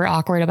super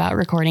awkward about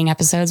recording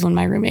episodes when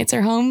my roommates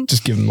are home.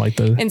 Just give them like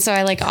and so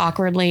I like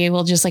awkwardly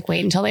will just like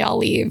wait until they all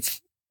leave,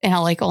 and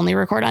I'll like only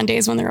record on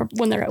days when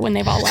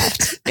they've all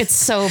left. It's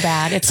so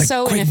bad. It's like,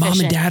 so inefficient. Mom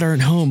and dad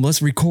aren't home.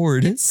 Let's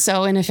record. It's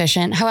so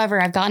inefficient. However,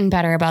 I've gotten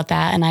better about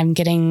that, and I'm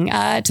getting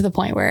to the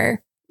point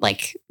where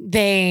like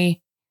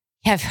they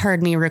have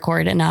heard me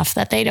record enough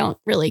that they don't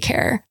really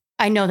care.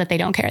 I know that they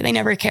don't care. They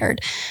never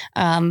cared.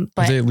 But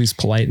are they at least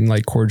polite and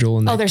like cordial?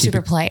 And they're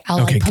super polite. I'll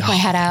like put my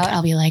head out.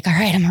 I'll be like, all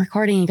right, I'm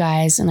recording you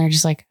guys. And they're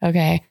just like,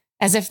 okay.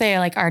 As if they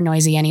like are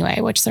noisy anyway,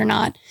 which they're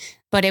not.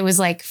 But it was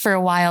like for a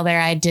while there,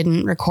 I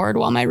didn't record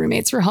while my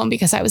roommates were home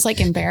because I was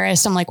like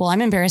embarrassed. I'm like, well,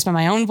 I'm embarrassed by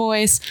my own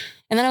voice.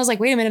 And then I was like,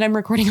 wait a minute, I'm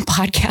recording a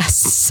podcast.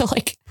 So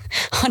like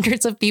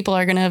hundreds of people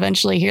are going to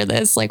eventually hear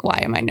this. Like,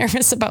 why am I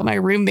nervous about my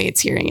roommates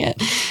hearing it?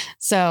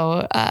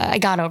 So I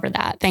got over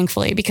that,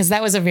 thankfully, because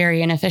that was a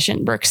very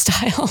inefficient work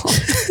style,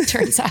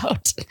 turns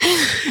out.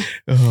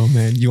 Oh,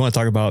 man. You want to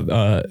talk about,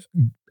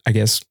 I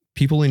guess,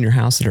 people in your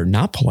house that are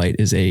not polite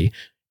is a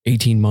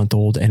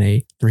 18-month-old and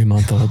a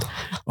 3-month-old.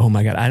 Oh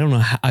my God. I don't know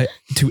how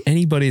to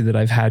anybody that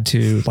I've had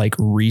to like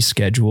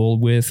reschedule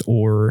with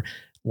or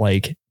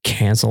like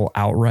cancel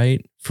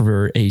outright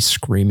for a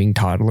screaming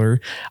toddler.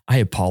 I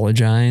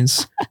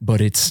apologize,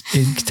 but it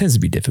tends to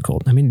be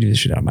difficult. I mean, I do this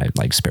shit out of my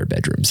like spare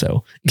bedroom.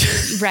 So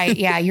right.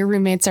 Yeah. Your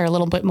roommates are a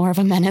little bit more of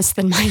a menace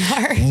than mine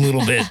are. A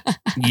little bit.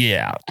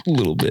 Yeah. A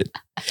little bit.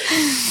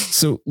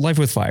 So Life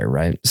with Fire,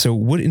 right? So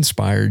what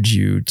inspired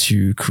you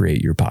to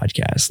create your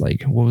podcast?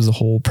 Like what was the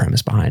whole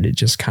premise behind it?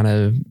 Just kind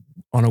of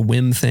on a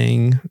whim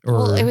thing? Or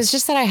well, it was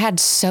just that I had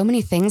so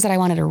many things that I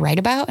wanted to write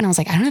about. And I was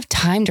like, I don't have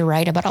time to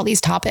write about all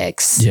these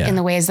topics in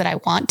the ways that I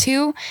want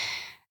to.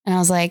 And I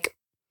was like,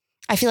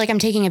 I feel like I'm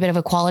taking a bit of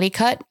a quality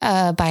cut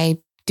by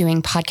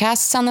doing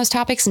podcasts on those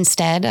topics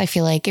instead. I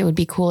feel like it would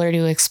be cooler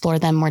to explore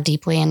them more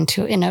deeply in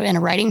a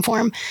writing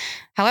form.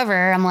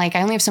 However, I'm like,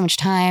 I only have so much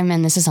time,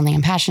 and this is something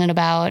I'm passionate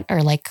about,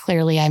 or like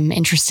clearly I'm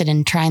interested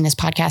in trying this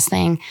podcast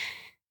thing.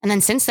 And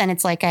then since then,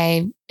 it's like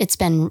it's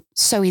been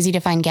so easy to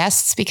find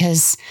guests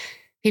because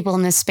people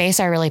in this space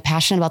are really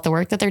passionate about the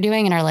work that they're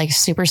doing and are like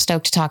super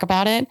stoked to talk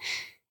about it.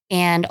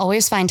 And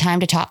always find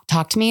time to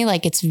talk to me.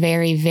 Like it's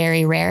very,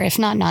 very rare, if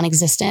not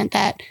non-existent,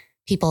 that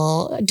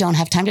people don't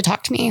have time to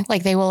talk to me.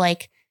 Like they will I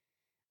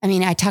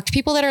talk to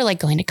people that are like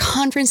going to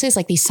conferences,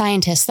 like these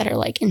scientists that are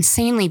like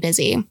insanely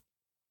busy,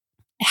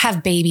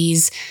 have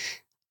babies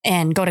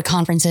and go to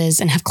conferences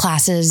and have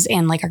classes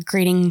and like are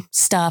grading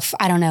stuff.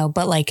 I don't know,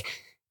 but like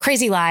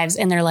crazy lives.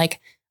 And they're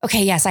like,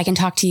 okay, yes, I can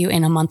talk to you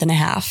in a month and a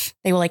half.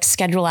 They will like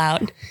schedule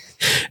out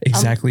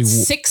exactly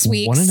 6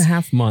 weeks,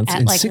 1.5 months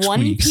at like 1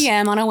 weeks.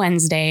 PM on a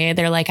Wednesday.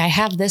 They're like, I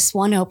have this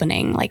one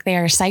opening. Like they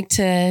are psyched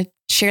to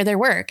share their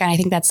work. And I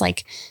think that's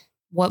like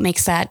what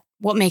makes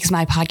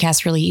my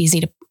podcast really easy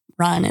to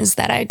run, is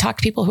that I talk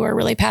to people who are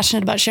really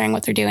passionate about sharing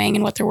what they're doing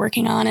and what they're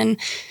working on.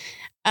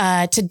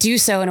 And to do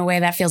so in a way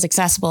that feels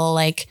accessible.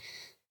 Like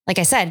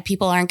I said,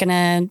 people aren't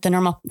going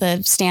to,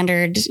 the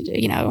standard,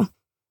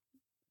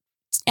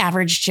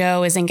 average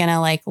Joe isn't going to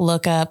like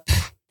look up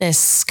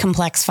this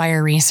complex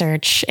fire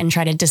research and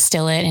try to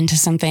distill it into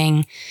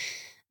something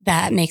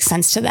that makes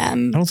sense to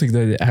them. I don't think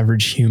the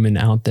average human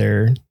out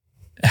there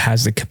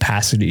has the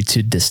capacity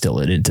to distill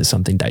it into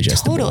something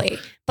digestible. Totally.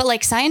 But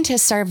like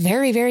scientists are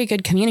very, very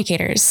good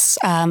communicators.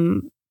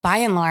 By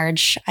and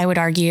large, I would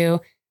argue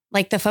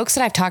like the folks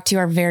that I've talked to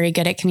are very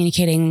good at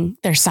communicating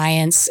their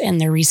science and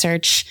their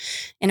research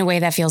in a way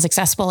that feels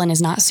accessible and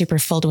is not super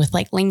filled with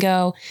like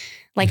lingo.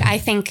 Like mm-hmm.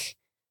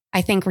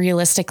 I think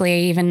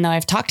realistically, even though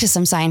I've talked to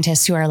some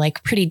scientists who are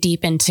like pretty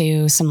deep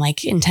into some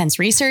like intense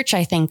research,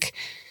 I think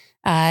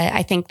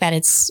I think that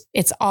it's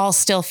all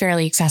still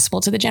fairly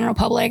accessible to the general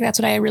public. That's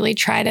what I really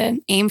try to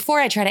aim for.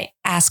 I try to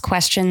ask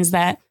questions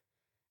that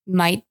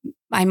I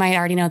might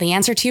already know the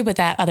answer to, but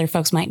that other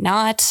folks might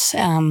not.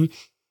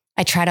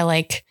 I try to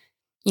like,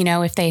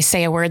 if they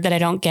say a word that I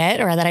don't get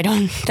or that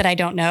I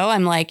don't know,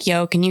 I'm like,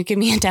 yo, can you give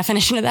me a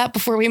definition of that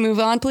before we move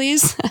on,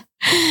 please?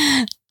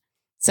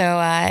 So,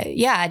 I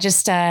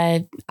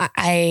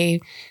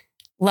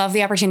love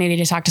the opportunity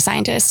to talk to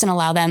scientists and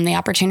allow them the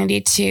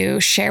opportunity to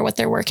share what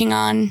they're working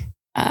on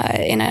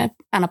on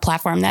a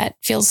platform that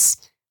feels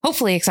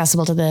hopefully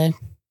accessible to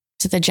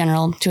a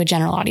general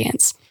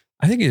audience.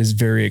 I think it is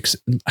very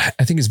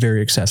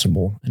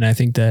accessible. And I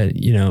think that,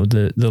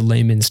 the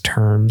layman's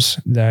terms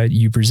that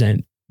you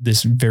present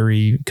this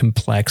very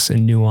complex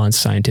and nuanced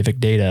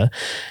scientific data,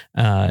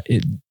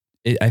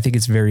 I think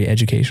it's very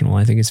educational.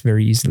 I think it's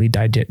very easily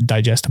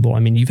digestible. I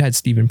mean, you've had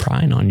Stephen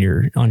Prine on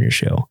your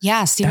show.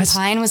 Yeah. Stephen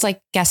Prine was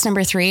like guest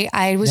number 3.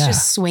 I was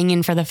just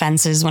swinging for the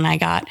fences when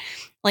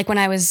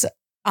I was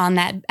on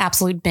that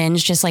absolute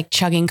binge, just like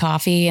chugging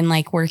coffee and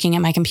like working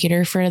at my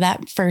computer for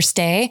that first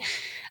day.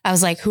 I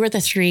was like, who are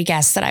the 3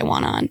 guests that I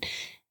want on?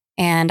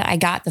 And I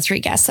got the 3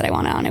 guests that I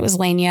want on. It was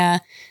Lania,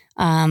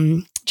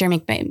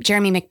 Jeremy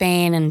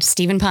McBain, and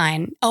Stephen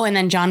Prine. Oh, and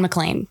then John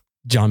McClane.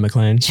 John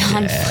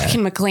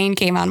fucking McClane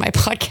came on my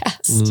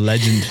podcast.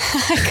 Legend.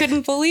 I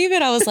couldn't believe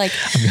it. I was like,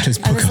 I've got his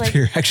book up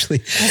here,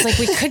 actually. I was like,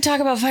 we could talk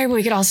about fire, but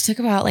we could also talk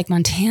about like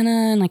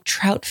Montana and like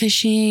trout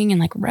fishing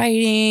and like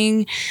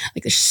writing.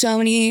 Like there's so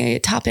many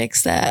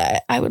topics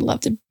that I would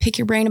love to pick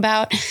your brain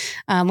about.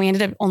 We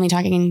ended up only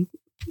talking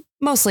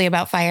mostly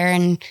about fire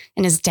and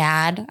his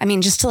dad. I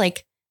mean, just to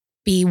like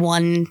be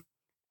one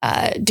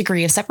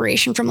degree of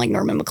separation from like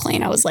Norman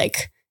McLean, I was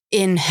like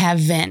in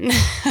heaven.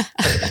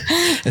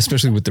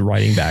 Especially with the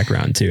writing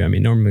background too. I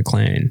mean, Norman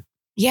McLean.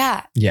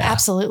 Yeah,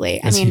 absolutely.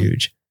 That's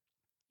huge.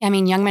 I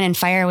mean, Young Men in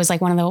Fire was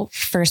like one of the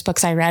first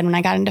books I read when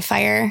I got into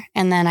fire.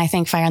 And then I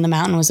think Fire on the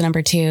Mountain was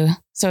number 2.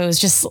 So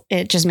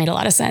it just made a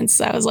lot of sense.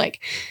 I was like,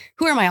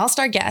 who are my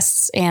all-star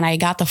guests? And I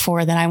got the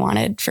 4 that I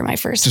wanted for my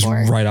first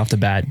 4. Right off the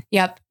bat.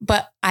 Yep.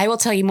 But I will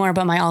tell you more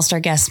about my all-star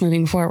guests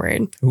moving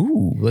forward.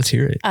 Ooh, let's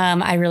hear it.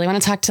 I really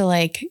want to talk to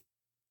like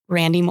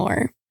Randy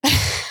Moore.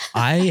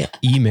 I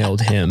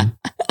emailed him.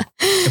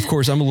 Of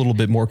course, I'm a little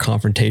bit more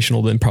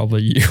confrontational than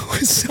probably you.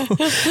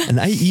 And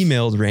I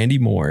emailed Randy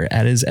Moore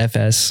at his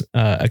FS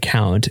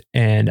account,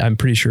 and I'm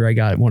pretty sure I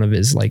got one of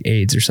his like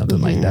aides or something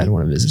like that.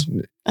 One of his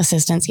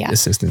assistants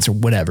or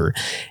whatever.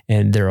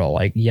 And they're all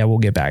like, yeah, we'll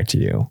get back to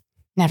you.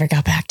 Never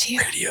got back to you.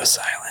 Radio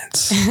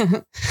silence.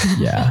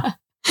 Yeah.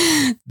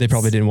 They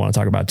probably didn't want to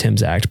talk about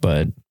Tim's Act,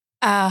 but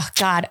oh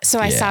God. So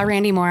I saw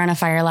Randy Moore on a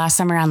fire last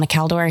summer on the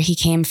Caldor. He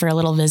came for a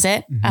little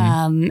visit.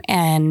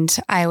 And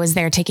I was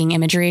there taking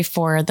imagery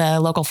for the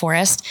local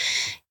forest.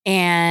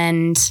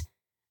 And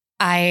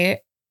I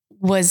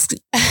was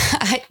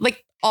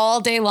like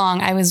all day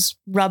long, I was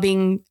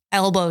rubbing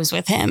elbows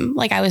with him.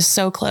 Like I was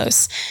so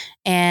close,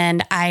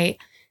 and I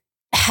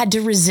had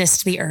to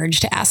resist the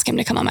urge to ask him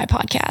to come on my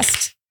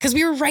podcast because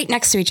we were right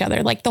next to each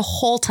other, like the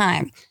whole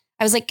time.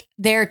 I was like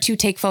there to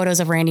take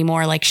photos of Randy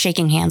Moore, like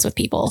shaking hands with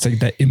people. It's like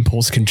that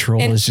impulse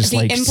control is just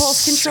like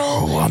impulse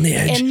control so on the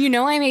edge. And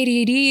I'm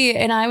ADD,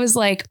 and I was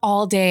like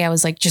all day, I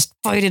was like, just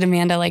fight it,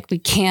 Amanda. Like we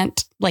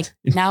can't, like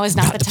now is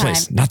not the time.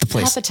 Not the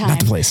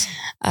place.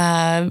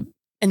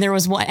 And there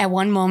was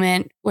one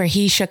moment where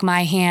he shook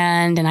my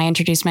hand and I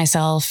introduced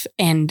myself,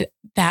 and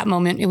that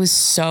moment, it was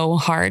so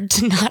hard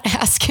to not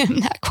ask him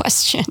that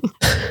question.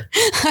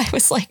 I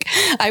was like,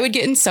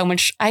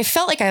 I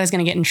felt like I was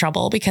going to get in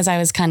trouble because I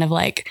was kind of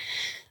like,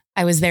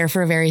 I was there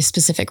for a very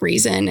specific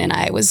reason, and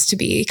I was to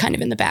be kind of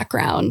in the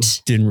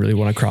background. Didn't really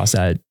want to cross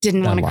that.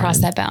 Didn't want to cross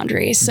that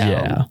boundary.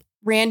 So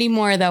Randy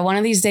Moore, though, one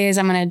of these days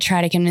I'm going to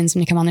try to convince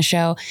him to come on the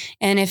show.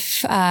 And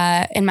if,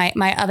 and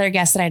my other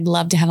guest that I'd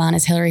love to have on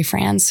is Hillary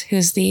Franz,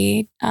 who's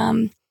she's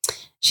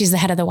the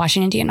head of the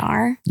Washington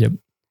DNR. Yep.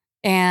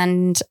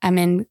 And I'm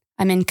in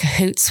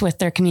cahoots with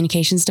their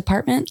communications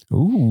department.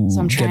 Ooh, so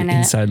I'm trying to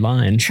inside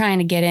line, trying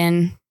to get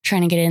in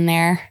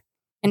there.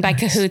 And by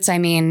cahoots, I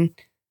mean,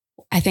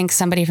 I think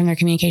somebody from their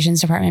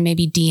communications department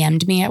maybe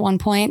DM'd me at one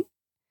point,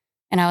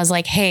 and I was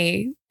like,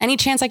 hey, any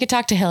chance I could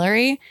talk to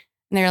Hillary?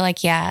 And they were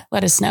like, yeah,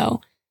 let us know.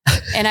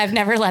 And I've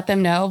never let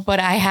them know, but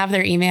I have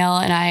their email,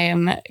 and I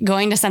am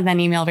going to send that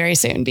email very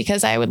soon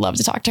because I would love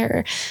to talk to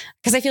her,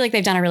 because I feel like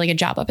they've done a really good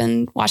job up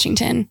in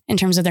Washington in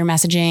terms of their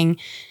messaging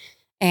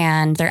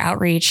and their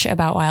outreach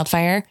about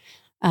wildfire.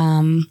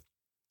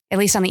 At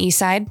least on the east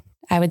side,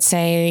 I would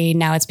say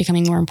now it's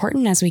becoming more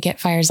important as we get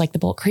fires like the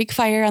Bolt Creek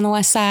fire on the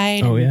west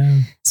side. Oh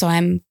yeah. So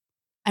I'm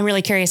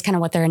really curious kind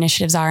of what their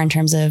initiatives are in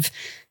terms of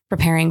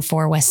preparing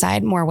for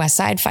more west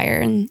side fire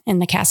in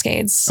the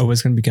Cascades. Oh,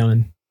 it's going to be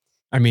coming.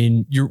 I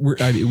mean,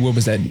 what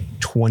was that?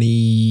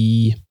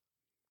 2020?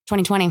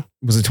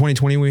 Was it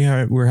 2020? We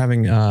were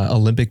having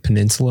Olympic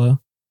Peninsula,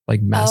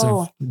 like massive.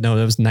 Oh, no,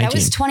 that was 19. That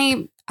was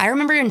 20. I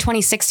remember in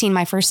 2016,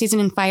 my first season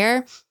in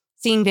fire,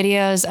 seeing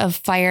videos of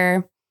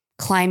fire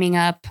climbing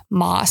up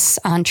moss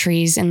on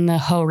trees in the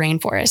Hoh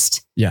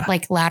rainforest. Yeah.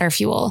 Like ladder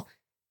fuel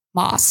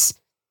moss.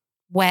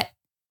 wet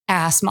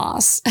ass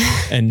moss.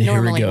 And here it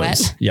Normally goes.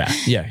 wet. Yeah.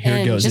 Here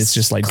it goes. It's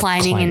just like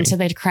climbing into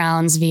the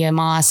crowns via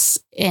moss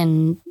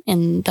in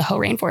the Hoh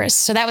rainforest.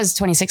 So that was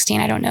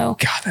 2016. I don't know.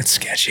 God, that's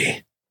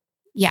sketchy.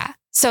 Yeah.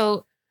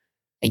 So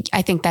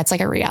I think that's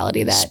like a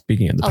reality that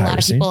Speaking of the a lot of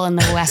piracy, people in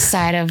the west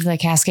side of the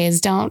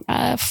Cascades don't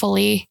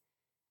fully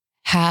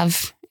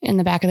have in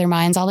the back of their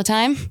minds all the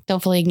time.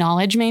 Don't fully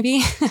acknowledge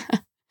maybe.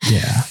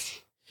 Yeah.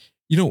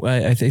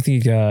 I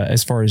think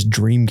as far as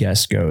dream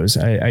guest goes,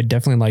 I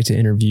definitely like to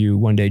interview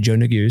one day Joe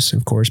Neguse,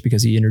 of course,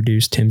 because he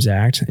introduced Tim's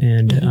Act.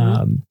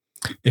 And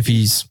if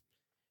he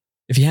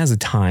has the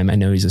time, I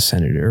know he's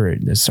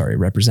a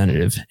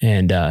representative,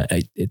 and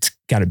it's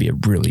got to be a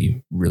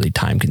really, really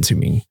time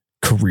consuming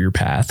career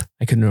path.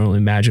 I couldn't only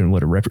imagine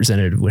what a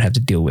representative would have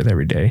to deal with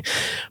every day.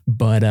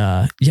 But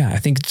I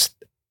think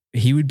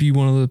he would be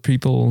one of the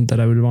people that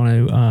I would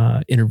want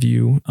to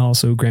interview.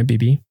 Also, Grant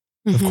Beebe.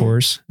 Of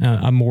course,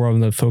 I'm more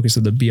on the focus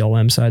of the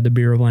BLM side, the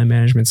Bureau of Land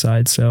Management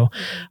side. So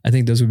I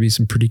think those would be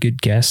some pretty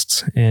good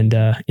guests. And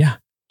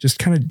just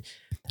kind of,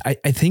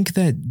 I think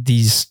that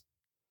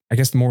I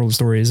guess the moral of the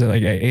story is that,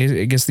 like,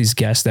 I guess these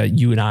guests that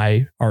you and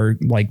I are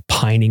like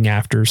pining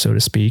after, so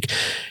to speak,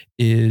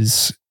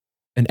 is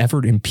an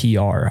effort in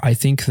PR. I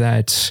think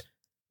that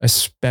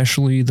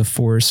especially the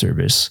Forest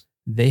Service,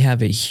 they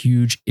have a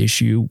huge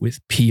issue with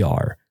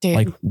PR. Dude.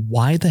 Like,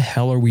 why the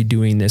hell are we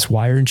doing this?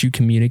 Why aren't you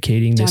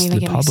communicating this to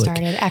the public?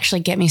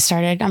 Actually, get me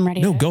started. I'm ready.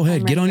 No, go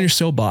ahead. Get on your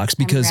soapbox,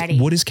 because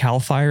what is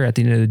CAL FIRE at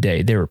the end of the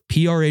day? They're a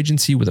PR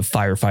agency with a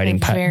firefighting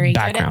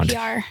background. Good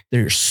at PR.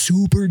 They're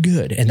super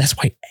good. And that's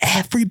why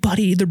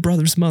everybody, their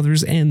brothers,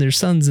 mothers, and their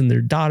sons and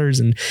their daughters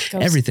and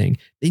everything,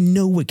 they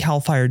know what CAL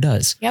FIRE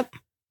does. Yep.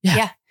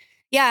 Yeah.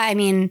 I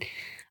mean,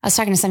 I was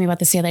talking to somebody about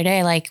this the other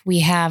day. Like, we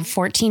have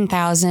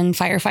 14,000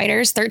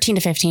 firefighters, 13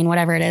 to 15,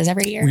 whatever it is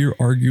every year. We are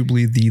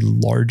arguably the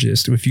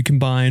largest. If you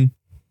combine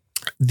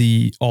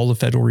all the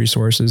federal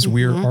resources,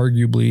 we are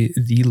arguably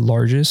the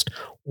largest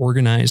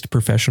organized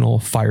professional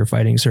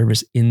firefighting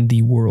service in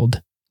the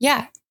world.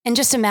 Yeah. And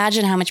just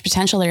imagine how much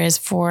potential there is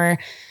for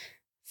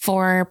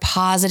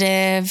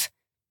positive,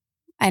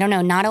 I don't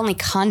know, not only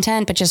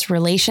content, but just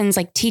relations,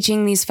 like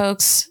teaching these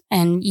folks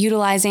and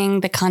utilizing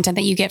the content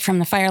that you get from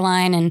the fire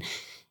line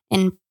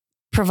and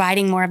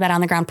providing more of that on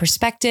the ground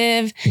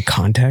perspective and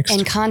context.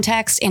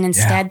 And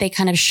instead they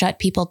kind of shut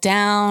people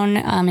down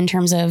in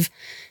terms of,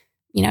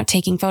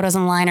 taking photos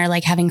online or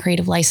like having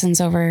creative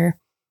license over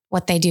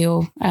what they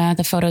do,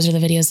 the photos or the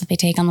videos that they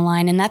take on the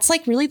line. And that's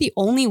like really the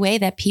only way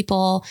that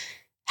people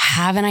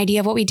have an idea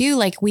of what we do.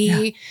 Like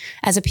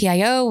as a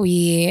PIO,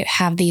 we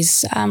have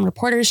these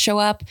reporters show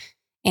up,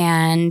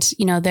 and,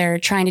 they're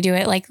trying to do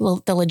it like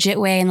the legit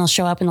way, and they'll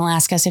show up and they'll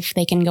ask us if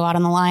they can go out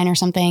on the line or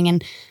something.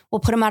 And we'll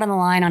put them out on the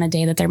line on a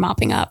day that they're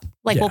mopping up.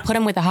 Like we'll put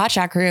them with the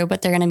hotshot crew,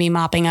 but they're going to be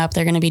mopping up.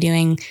 They're going to be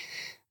doing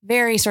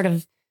very sort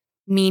of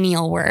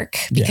menial work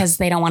because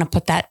they don't want to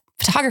put that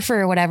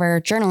photographer or whatever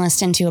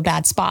journalist into a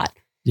bad spot.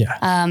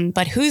 Yeah.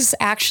 But who's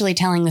actually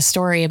telling the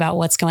story about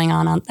what's going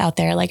on out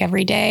there like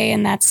every day?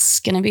 And that's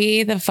going to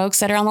be the folks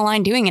that are on the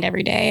line doing it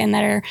every day and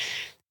that are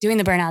doing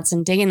the burnouts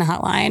and digging the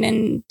hotline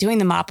and doing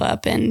the mop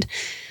up and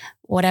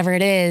whatever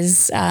it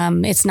is.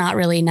 It's not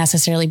really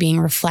necessarily being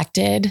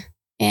reflected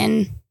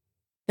in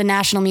the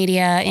national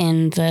media,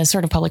 in the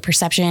sort of public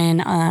perception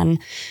on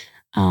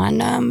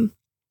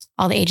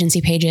all the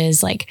agency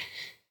pages. Like,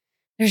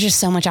 there's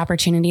just so much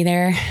opportunity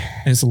there.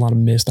 And it's a lot of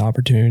missed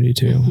opportunity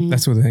too.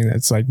 That's one thing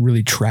that's like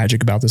really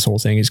tragic about this whole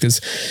thing, is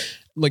because,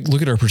 like,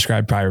 look at our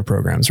prescribed fire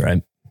programs,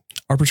 right?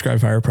 Our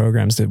prescribed fire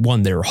programs they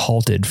were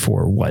halted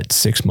for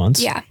 6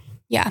 months?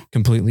 Yeah.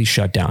 Completely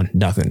shut down.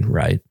 Nothing.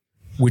 Right.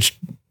 Which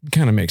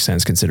kind of makes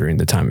sense considering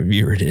the time of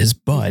year it is.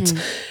 But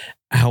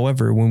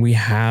however, when we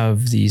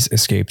have these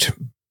escaped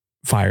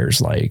fires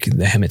like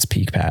the Hermit's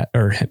Peak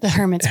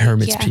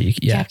Hermit's Peak.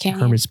 Yeah.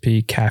 Hermit's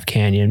Peak, Calf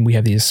Canyon. We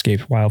have these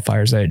escaped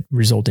wildfires that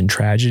result in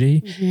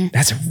tragedy.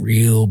 That's a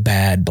real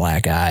bad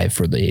black eye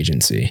for the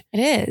agency. It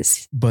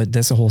is. But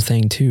that's the whole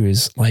thing too,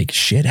 is like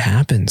shit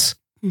happens.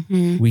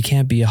 We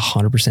can't be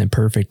 100%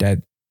 perfect at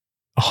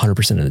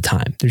 100% of the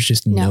time. There's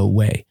just no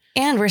way.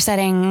 And we're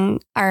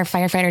setting our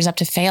firefighters up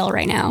to fail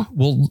right now.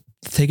 Well,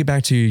 take it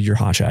back to your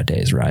hotshot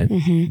days, right?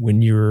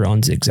 When you were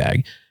on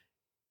Zigzag.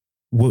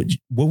 What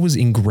was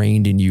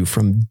ingrained in you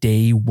from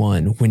day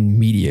one when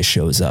media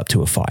shows up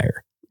to a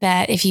fire?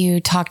 That if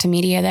you talk to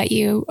media, that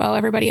you owe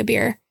everybody a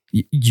beer.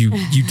 You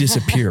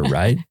disappear,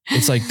 right?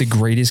 It's like the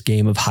greatest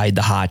game of hide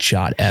the hot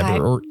shot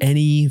ever, or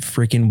any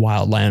freaking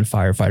wildland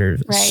firefighter.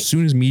 Right. As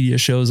soon as media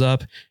shows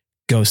up,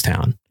 ghost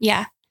town.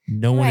 Yeah.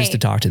 No one is to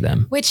talk to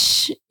them.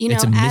 Which,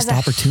 it's a missed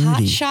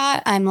opportunity. Hot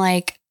shot, I'm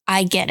like,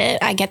 I get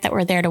it. I get that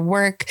we're there to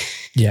work.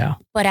 Yeah.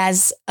 But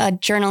as a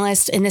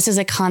journalist, and this is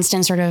a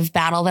constant sort of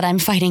battle that I'm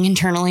fighting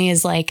internally,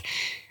 is like,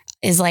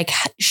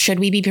 should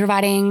we be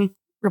providing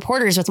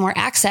reporters with more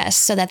access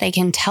so that they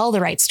can tell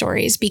the right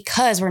stories,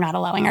 because we're not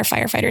allowing our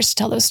firefighters to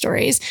tell those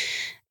stories?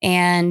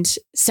 And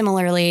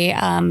similarly,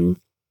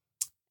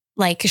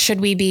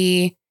 should we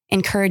be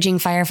encouraging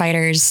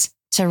firefighters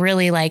to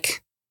really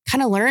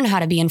kind of learn how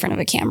to be in front of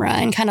a camera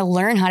and kind of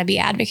learn how to be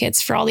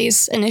advocates for all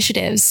these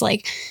initiatives.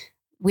 Like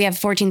we have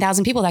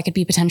 14,000 people that could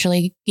be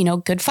potentially,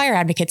 good fire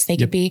advocates. They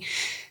could be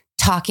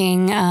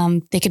talking,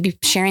 they could be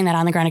sharing that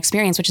on the ground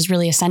experience, which is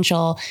really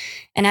essential.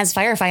 And as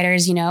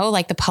firefighters,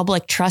 like the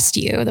public trust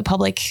you, the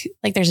public,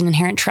 like there's an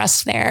inherent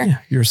trust there. Yeah,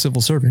 you're a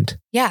civil servant.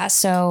 Yeah.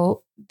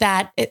 So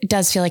that it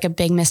does feel like a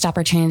big missed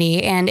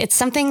opportunity. And it's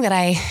something that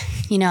I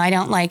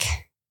don't like.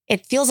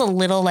 It feels a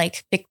little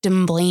like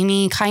victim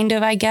blamey kind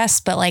of, I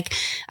guess, but like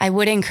I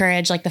would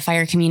encourage like the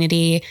fire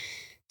community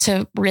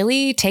to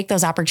really take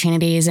those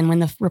opportunities. And when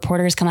the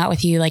reporters come out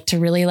with you, like to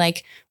really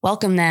like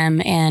welcome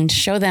them and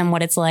show them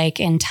what it's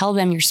like and tell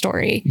them your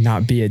story.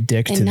 Not be a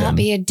dick to them. And not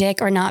be a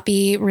dick or not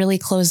be really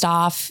closed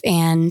off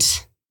and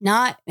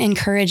not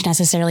encourage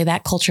necessarily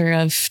that culture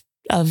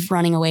of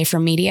running away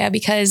from media,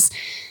 because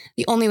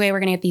the only way we're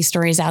going to get these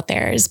stories out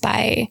there is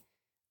by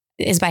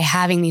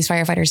having these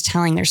firefighters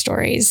telling their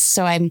stories.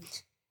 So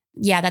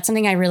that's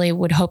something I really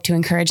would hope to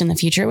encourage in the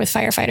future with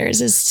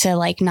firefighters, is to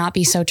like not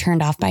be so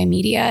turned off by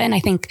media. And I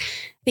think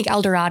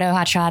El Dorado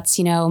Hotshots,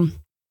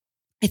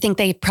 I think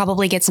they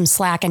probably get some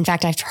slack. In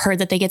fact, I've heard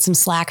that they get some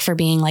slack for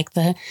being like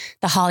the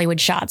Hollywood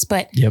shots,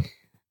 but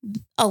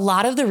a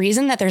lot of the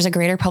reason that there's a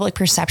greater public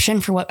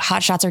perception for what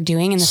hotshots are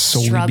doing and the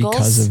struggles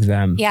because of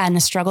them. Yeah. And the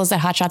struggles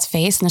that hotshots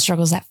face and the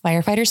struggles that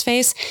firefighters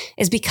face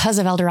is because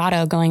of El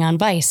Dorado going on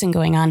Vice and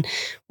going on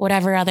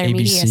whatever other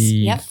ABC,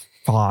 media.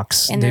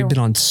 Fox. And they've been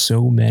on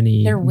so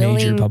many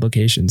major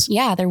publications.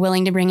 Yeah. They're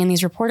willing to bring in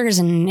these reporters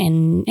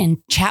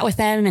and chat with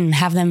them and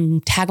have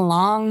them tag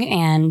along.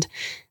 And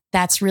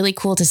that's really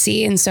cool to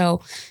see. And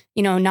so,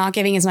 not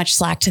giving as much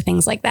slack to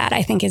things like that,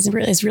 I think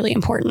is really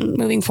important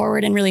moving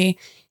forward, and really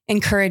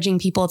encouraging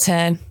people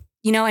to,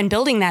 and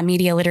building that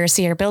media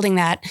literacy or building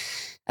that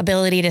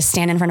ability to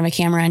stand in front of a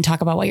camera and talk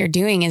about what you're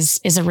doing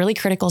is a really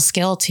critical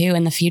skill too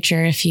in the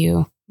future. If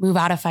you move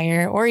out of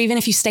fire, or even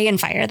if you stay in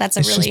fire, that's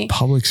a really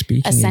public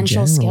speaking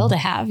essential skill to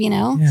have,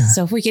 Yeah.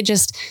 So if we could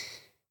just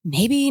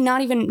maybe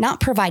not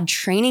provide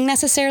training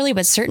necessarily,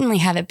 but certainly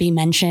have it be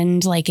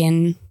mentioned, like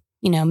in,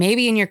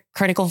 maybe in your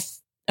critical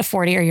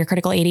 40 or your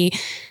critical 80,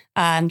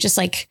 just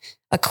like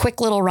a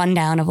quick little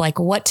rundown of like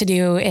what to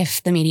do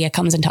if the media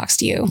comes and talks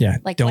to you. Yeah.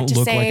 Like don't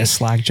look like a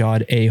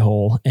slack-jawed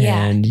a-hole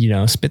and,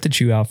 spit the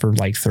chew out for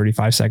like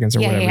 35 seconds or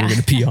whatever you're going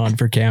to pee on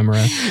for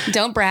camera.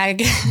 Don't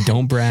brag.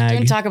 Don't brag.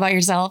 Don't talk about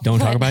yourself. Don't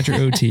talk about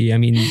your OT. I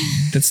mean,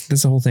 that's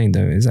the whole thing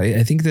though, is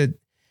I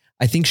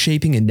think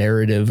shaping a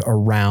narrative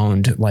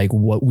around like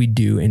what we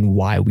do and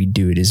why we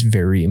do it is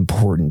very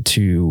important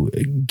to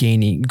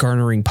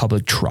garnering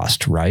public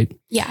trust, right?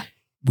 Yeah.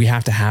 We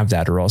have to have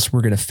that, or else we're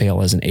going to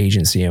fail as an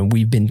agency. And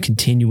we've been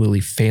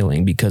continually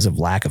failing because of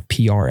lack of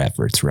PR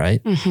efforts,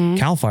 right? Mm-hmm.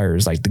 CAL FIRE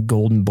is like the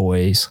golden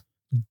boys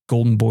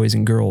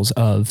and girls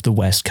of the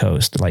West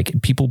Coast.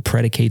 Like people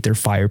predicate their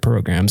fire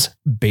programs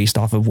based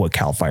off of what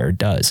CAL FIRE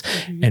does.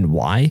 Mm-hmm. And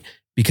why?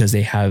 Because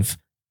they have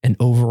an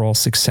overall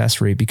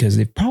success rate, because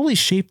they've probably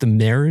shaped the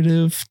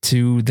narrative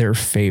to their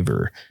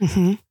favor.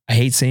 Mm-hmm. I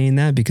hate saying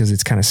that because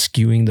it's kind of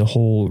skewing the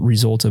whole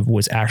result of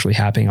what's actually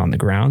happening on the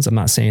grounds. I'm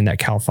not saying that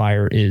CAL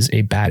FIRE is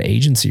a bad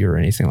agency or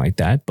anything like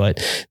that,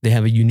 but they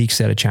have a unique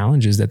set of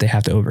challenges that they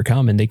have to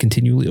overcome, and they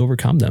continually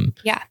overcome them.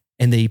 Yeah.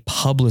 And they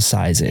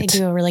publicize it. They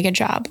do a really good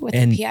job with the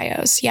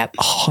PIOs. Yep.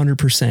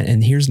 100%.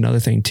 And here's another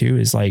thing too,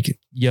 is like,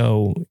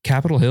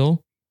 Capitol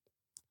Hill,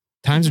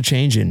 times are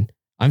changing.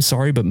 I'm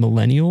sorry, but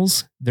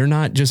millennials, they're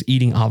not just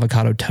eating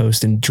avocado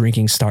toast and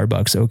drinking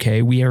Starbucks.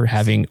 Okay. We are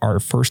having our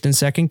first and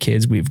second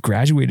kids. We've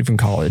graduated from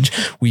college.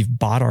 We've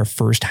bought our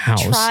first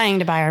house. Trying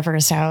to buy our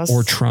first house.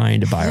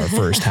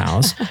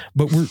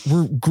 But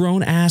we're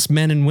grown ass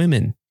men and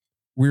women.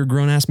 We're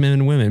grown ass men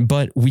and women,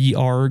 but we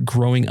are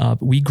growing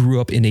up. We grew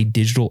up in a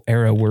digital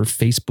era where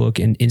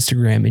Facebook and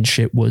Instagram and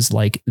shit was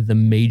like the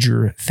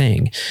major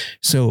thing.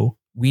 So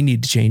we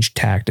need to change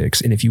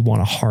tactics. And if you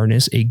want to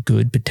harness a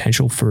good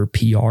potential for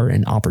PR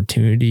and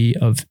opportunity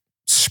of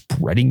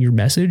spreading your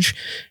message,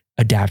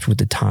 adapt with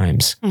the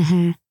times.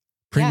 Mm-hmm.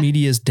 Print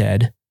media is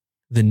dead.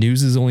 The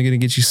news is only going to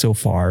get you so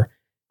far.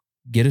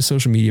 Get a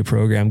social media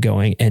program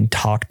going and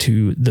talk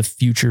to the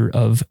future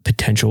of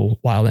potential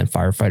wildland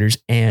firefighters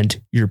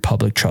and your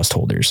public trust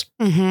holders.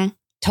 Mm-hmm.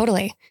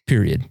 Totally.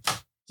 Period.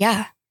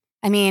 Yeah.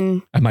 I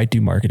mean, I might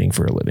do marketing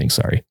for a living.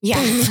 Sorry. Yeah.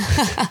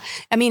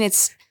 I mean,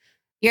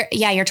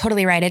 you're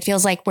totally right. It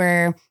feels like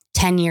we're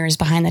 10 years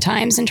behind the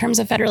times in terms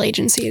of federal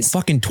agencies.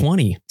 Fucking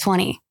 20.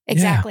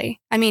 Exactly.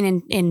 Yeah. I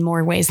mean, in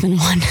more ways than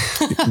one.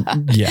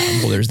 Yeah.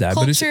 Well, there's that,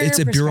 Culture, but it's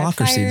a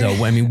bureaucracy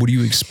though. I mean, what do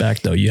you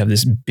expect though? You have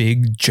this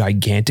big,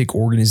 gigantic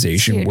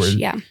organization where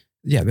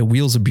the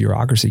wheels of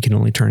bureaucracy can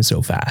only turn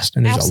so fast.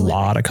 And there's a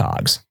lot of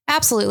cogs.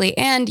 Absolutely.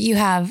 And you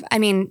have, I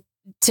mean,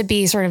 to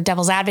be sort of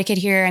devil's advocate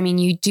here, I mean,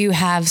 you do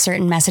have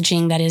certain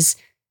messaging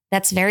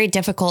that's very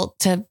difficult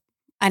to,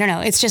 I don't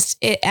know. It's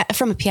just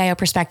from a PIO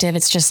perspective,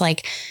 it's just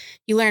like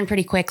you learn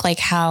pretty quick, like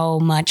how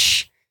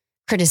much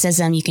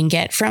criticism you can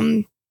get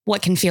from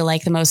what can feel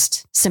like the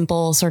most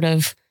simple sort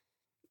of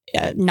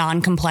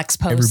non-complex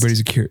post. Everybody's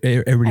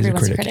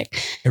a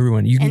critic.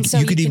 Everyone. You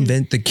could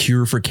invent the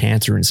cure for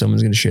cancer and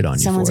someone's going to shit on you.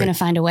 Someone's going to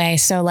find a way.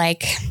 So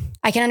like,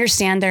 I can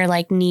understand their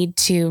like need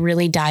to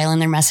really dial in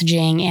their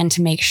messaging and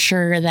to make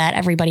sure that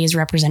everybody is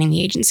representing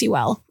the agency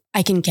well.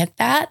 I can get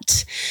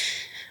that,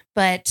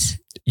 but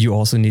you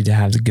also need to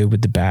have the good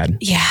with the bad.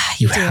 Yeah,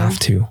 you have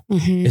to.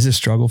 Mm-hmm. It's a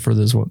struggle for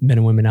those men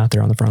and women out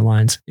there on the front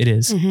lines. It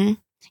is. Mm-hmm. And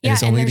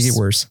it's only going to get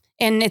worse.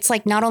 And it's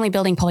like not only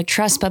building public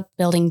trust, but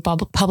building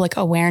public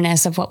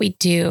awareness of what we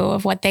do,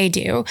 of what they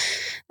do.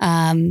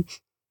 And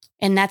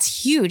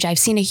that's huge. I've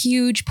seen a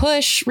huge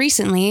push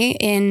recently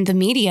in the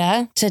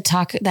media to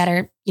talk that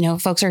are,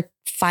 folks are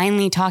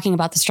finally talking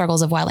about the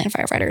struggles of wildland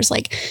firefighters.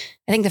 Like,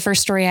 I think the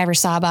first story I ever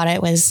saw about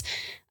it was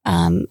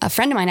a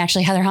friend of mine,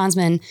 actually, Heather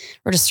Hansman,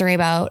 wrote a story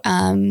about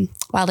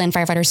wildland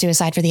firefighter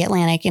suicide for the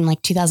Atlantic in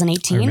like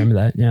 2018. I remember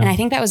that. Yeah. And I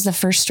think that was the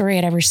first story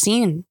I'd ever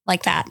seen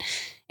like that.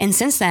 And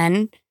since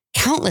then,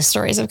 countless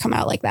stories have come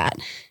out like that.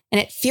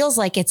 And it feels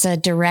like it's a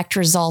direct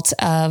result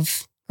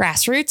of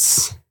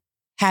grassroots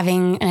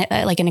having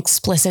an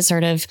explicit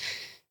sort of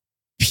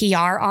PR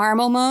arm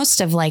almost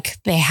of like,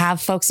 they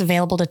have folks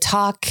available to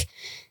talk.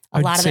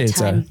 A lot of the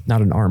time, it's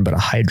not an arm, but a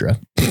hydra.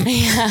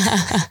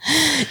 Yeah.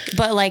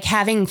 But like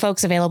having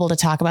folks available to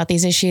talk about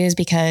these issues,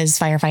 because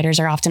firefighters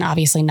are often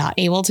obviously not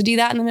able to do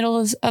that in the middle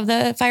of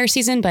the fire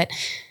season. But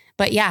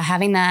yeah,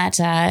 having that,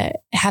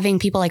 having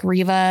people like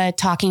Riva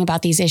talking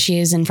about these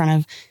issues in front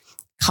of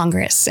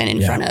Congress and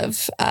in front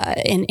of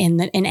in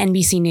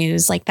NBC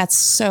News, like that's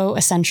so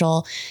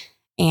essential.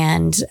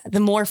 And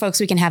the more folks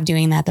we can have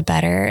doing that, the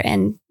better.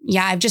 And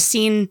yeah, I've just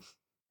seen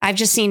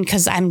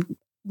because I'm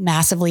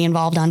massively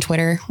involved on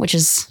Twitter, which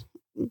is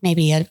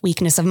maybe a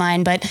weakness of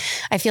mine, but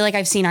I feel like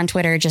I've seen on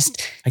Twitter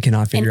I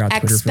cannot figure out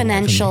Twitter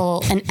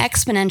an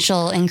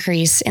exponential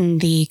increase in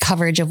the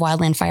coverage of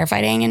wildland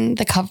firefighting and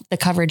the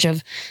coverage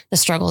of the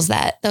struggles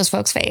that those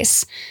folks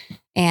face.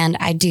 And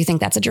I do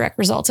think that's a direct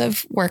result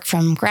of work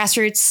from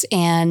grassroots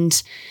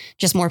and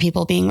just more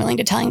people being willing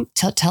to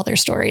tell their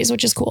stories,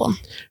 which is cool.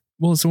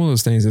 Well, it's one of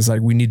those things. It's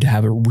like, we need to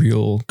have a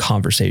real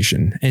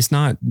conversation. It's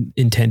not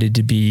intended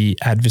to be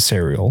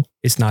adversarial.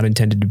 It's not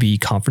intended to be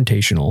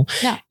confrontational.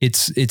 No.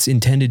 It's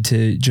intended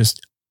to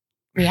just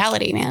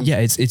reality, man. Yeah.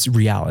 It's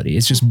reality.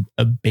 It's just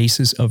a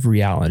basis of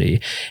reality.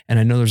 And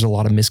I know there's a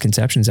lot of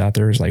misconceptions out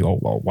there. It's like, oh,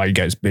 well, why are you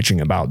guys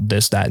bitching about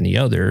this, that, and the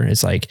other?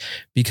 It's like,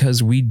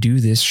 because we do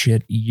this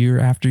shit year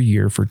after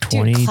year for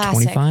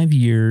 25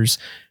 years.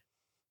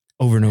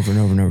 Over and over and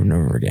over and over and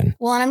over again.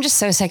 Well, and I'm just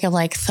so sick of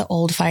like the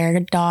old fire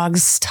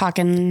dogs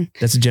talking.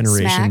 That's a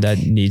generation that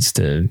needs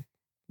to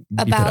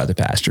be put out of the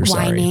pasture.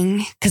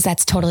 Whining, because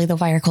that's totally the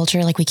fire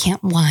culture. Like, we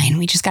can't whine.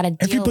 We just got to deal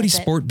Everybody with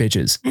sport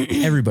bitches.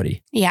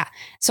 Everybody. Yeah.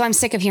 So I'm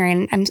sick of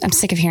hearing. I'm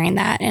sick of hearing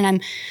that.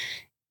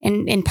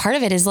 And part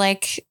of it is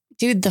like,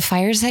 dude, the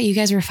fires that you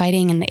guys were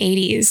fighting in the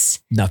 80s.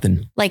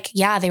 Nothing. Like,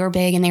 yeah, they were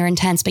big and they were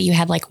intense, but you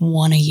had like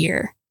one a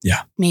year.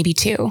 Yeah. Maybe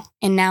two.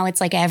 And now it's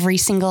like every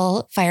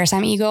single fire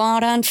assignment you go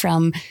out on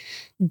from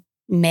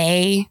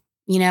May,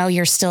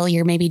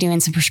 you're maybe doing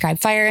some prescribed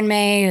fire in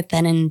May, but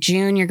then in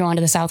June, you're going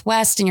to the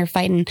Southwest and you're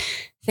fighting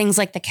things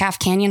like the Calf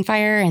Canyon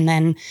fire. And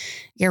then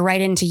you're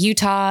right into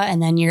Utah,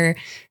 and then you're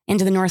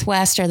into the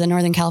Northwest or the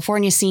Northern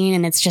California scene.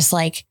 And it's just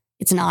like,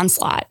 it's an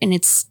onslaught, and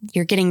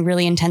you're getting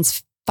really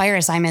intense fire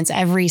assignments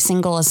every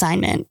single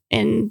assignment,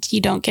 and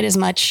you don't get as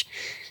much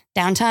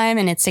downtime,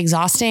 and it's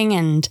exhausting,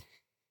 and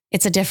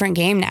it's a different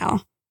game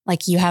now.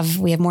 Like, we have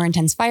more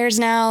intense fires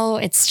now.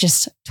 It's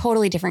just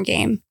totally different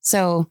game.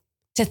 So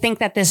to think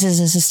that this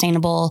is a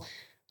sustainable,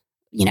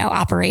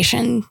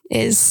 operation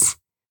is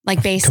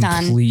like based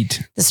on the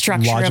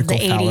structure of the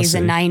 80s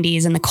and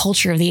 90s and the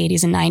culture of the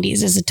 80s and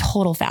 90s is a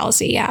total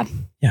fallacy. Yeah.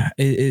 Yeah,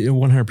 it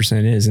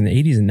 100% is. In the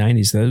 80s and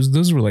 90s,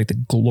 those were like the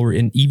glory,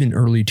 and even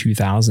early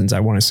 2000s, I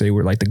want to say,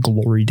 were like the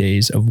glory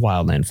days of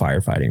wildland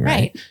firefighting,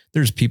 right?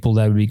 There's people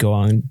that would be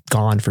gone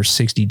for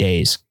 60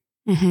 days.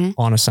 Mm-hmm.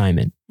 On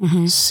assignment,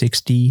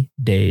 60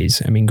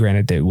 days. I mean,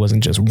 granted, it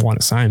wasn't just one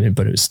assignment,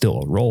 but it was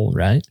still a role,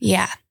 right?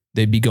 Yeah.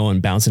 They'd be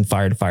going bouncing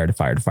fire to fire to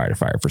fire to fire to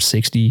fire for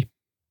 60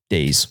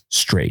 days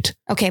straight.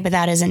 Okay, but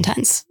that is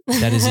intense.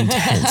 That is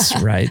intense,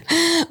 right?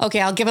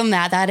 Okay, I'll give them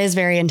that. That is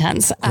very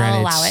intense.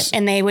 I'll allow it.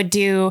 And they would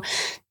do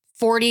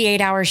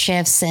 48-hour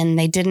shifts, and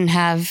they didn't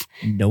have...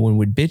 No one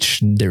would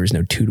bitch. There was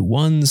no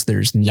 2-to-1s.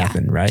 There's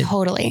nothing, right?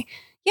 Totally.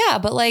 Yeah,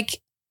 but like,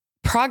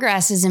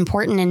 progress is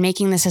important, and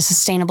making this a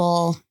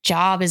sustainable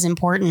job is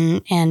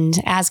important.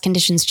 And as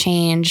conditions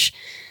change,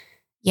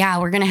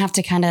 we're going to have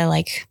to kind of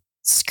like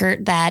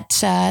skirt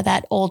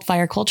that old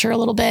fire culture a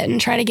little bit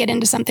and try to get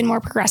into something more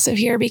progressive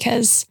here,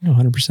 because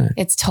 100%.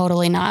 It's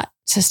totally not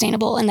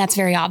sustainable. And that's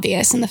very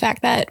obvious in the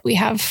fact that we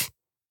have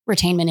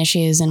retainment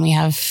issues and we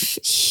have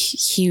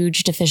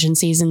huge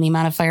deficiencies in the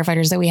amount of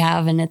firefighters that we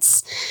have. And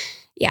it's,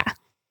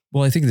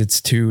 Well, I think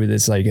that's too,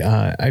 that's like,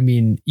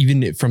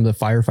 even from the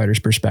firefighter's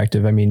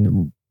perspective,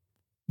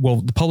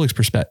 the public's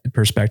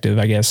perspective,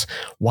 I guess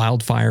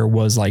wildfire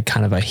was like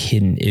kind of a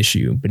hidden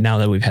issue, but now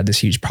that we've had this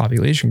huge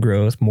population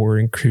growth, more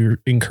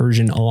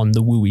incursion on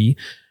the WUI,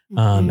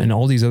 and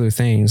all these other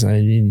things.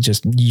 I mean,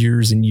 just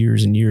years and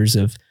years and years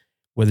of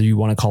whether you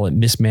want to call it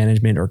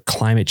mismanagement or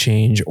climate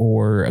change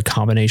or a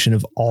combination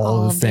of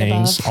all of the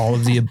things, all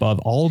of the above,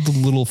 all of the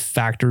little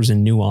factors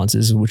and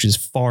nuances, which is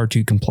far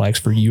too complex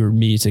for you or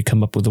me to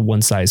come up with a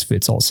one size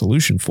fits all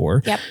solution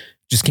for. Yep.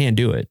 Just can't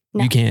do it.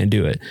 No. You can't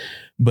do it.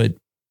 But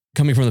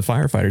coming from the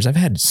firefighters, I've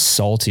had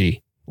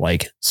salty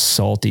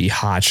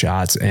hot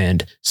shots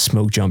and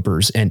smoke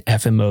jumpers and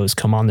FMOs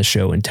come on the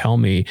show and tell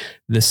me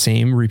the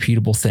same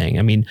repeatable thing.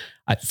 I mean,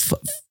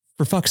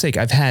 for fuck's sake,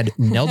 I've had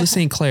Nelda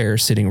St. Clair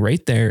sitting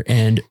right there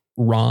and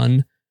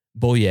Ron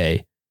Boyer,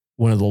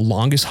 one of the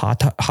longest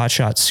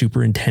hotshot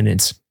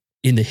superintendents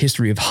in the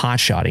history of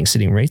hotshotting,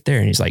 sitting right there.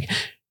 And he's like,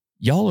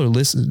 y'all are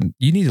listening.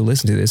 You need to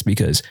listen to this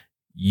because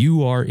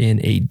you are in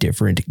a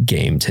different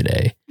game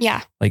today.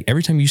 Yeah. Like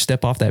every time you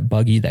step off that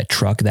buggy, that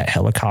truck, that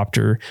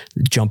helicopter,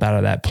 jump out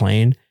of that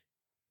plane,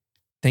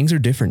 things are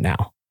different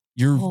now.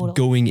 You're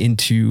going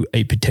into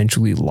a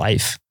potentially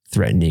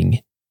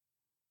life-threatening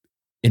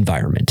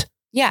environment.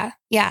 Yeah.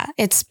 Yeah.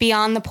 It's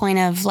beyond the point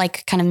of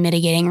like kind of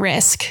mitigating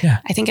risk. Yeah.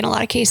 I think in a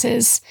lot of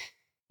cases,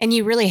 and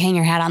you really hang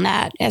your hat on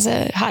that as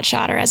a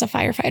hotshot or as a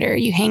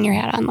firefighter, you hang your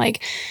hat on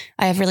like,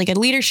 I have really good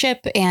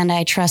leadership and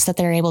I trust that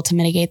they're able to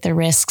mitigate the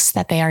risks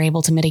that they are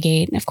able to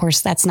mitigate. And of course,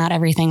 that's not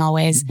everything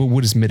always. But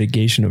what is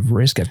mitigation of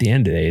risk at the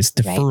end of the day? It's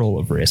deferral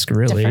of risk,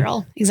 really.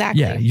 Deferral.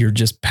 Exactly. Yeah. You're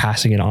just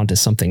passing it on to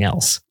something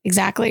else.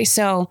 Exactly.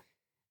 So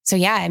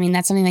yeah, I mean,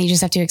 that's something that you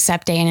just have to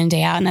accept day in and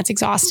day out, and that's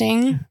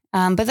exhausting.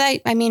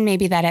 But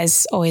maybe that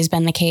has always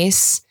been the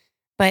case,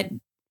 but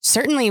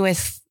certainly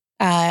with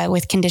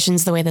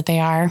conditions the way that they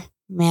are,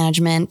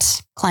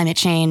 management, climate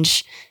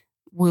change,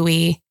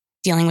 WUI,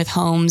 dealing with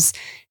homes,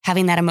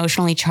 having that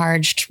emotionally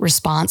charged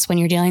response when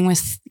you're dealing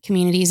with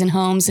communities and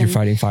homes. You're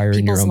fighting fire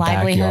in your own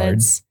backyard.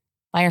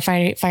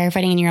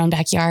 Firefighting in your own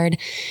backyard.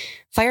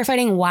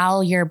 Firefighting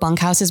while your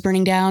bunkhouse is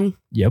burning down.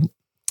 Yep.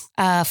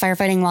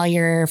 Firefighting while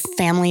your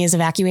family is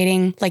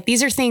evacuating. Like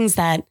these are things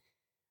that,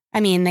 I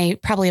mean, they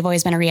probably have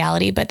always been a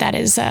reality, but that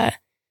is a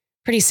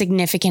pretty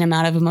significant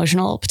amount of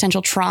emotional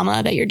potential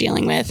trauma that you're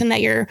dealing with and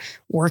that you're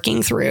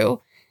working through.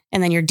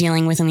 And then you're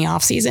dealing with in the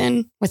off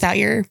season without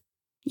your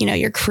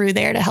crew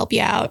there to help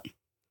you out.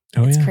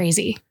 It's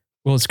crazy.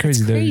 Well, it's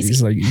crazy though.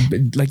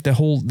 It's like the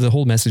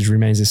whole message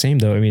remains the same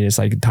though. I mean, it's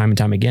like time and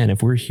time again,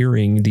 if we're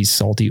hearing these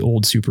salty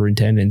old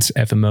superintendents,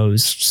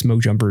 FMOs,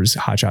 smoke jumpers,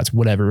 hotshots,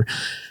 whatever,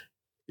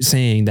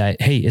 saying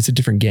that, hey, it's a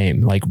different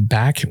game. Like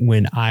back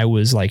when I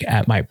was like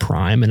at my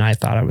prime and I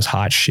thought I was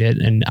hot shit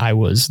and I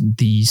was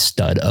the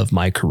stud of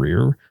my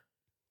career,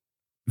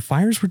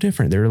 fires were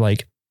different. They were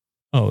like,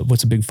 oh,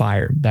 what's a big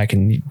fire back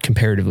in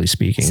comparatively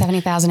speaking?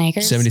 70,000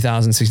 acres.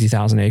 70,000,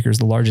 60,000 acres.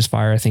 The largest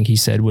fire I think he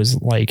said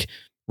was like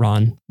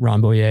Ron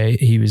Boyer.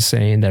 He was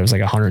saying that it was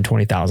like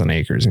 120,000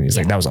 acres. And he's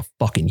like, that was a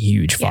fucking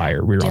huge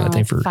fire. We were on that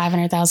thing for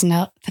 500,000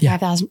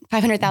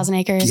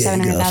 acres,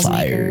 700,000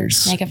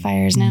 acres, mega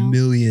fires now.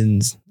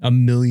 A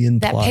million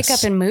that plus. Pick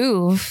up and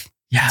move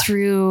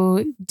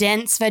through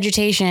dense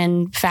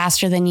vegetation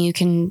faster than you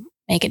can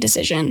make a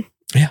decision.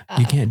 Yeah.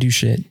 You can't do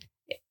shit.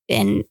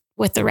 And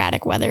with the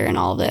erratic weather and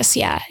all of this.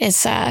 Yeah.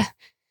 It's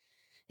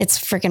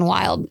freaking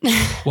wild.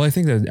 Well, I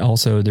think that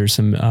also there's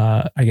some,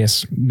 I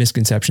guess,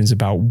 misconceptions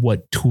about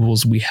what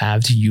tools we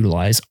have to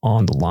utilize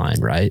on the line,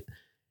 right?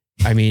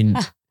 I mean,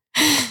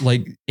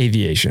 like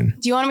aviation.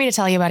 Do you want me to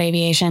tell you about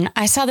aviation?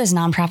 I saw this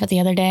nonprofit the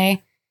other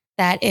day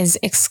that is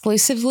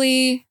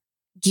exclusively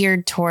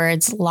geared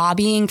towards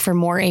lobbying for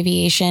more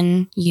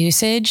aviation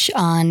usage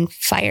on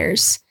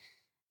fires.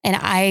 And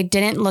I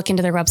didn't look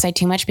into their website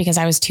too much because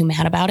I was too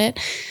mad about it.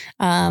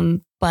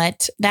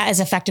 But that is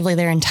effectively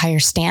their entire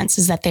stance,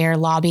 is that they're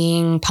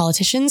lobbying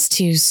politicians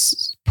to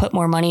put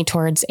more money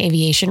towards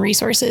aviation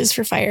resources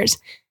for fires.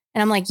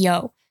 And I'm like,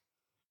 yo,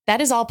 that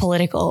is all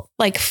political.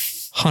 Like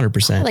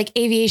 100%. Like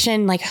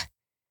aviation, like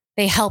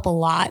they help a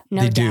lot.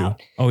 No doubt.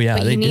 Do. Oh yeah.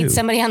 But you need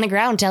somebody on the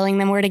ground telling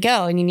them where to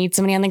go. And you need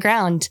somebody on the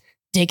ground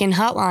digging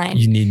hotline.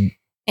 You need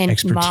and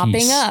expertise.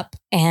 Mopping up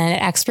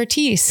and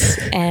expertise.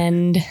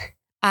 And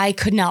I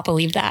could not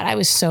believe that. I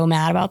was so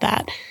mad about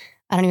that.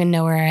 I don't even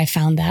know where I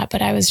found that,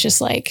 but I was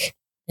just like,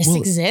 this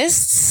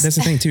exists. That's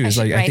the thing too. Is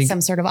I think some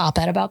sort of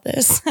op-ed about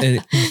this.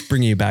 And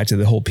bringing you back to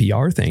the whole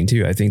PR thing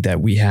too. I think that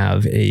we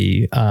have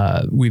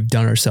we've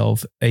done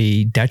ourselves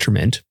a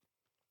detriment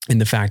in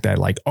the fact that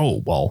like,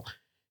 oh, well,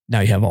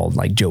 now you have all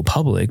like Joe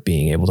Public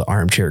being able to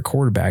armchair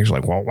quarterbacks.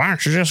 Like, well, why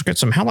don't you just get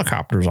some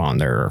helicopters on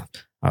there?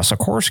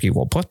 Sikorsky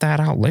will put that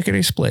out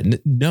lickety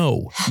split.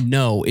 No,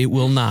 it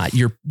will not.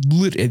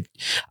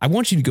 I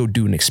want you to go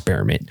do an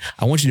experiment.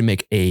 I want you to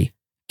make a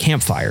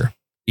campfire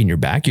in your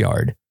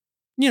backyard,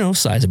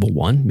 sizable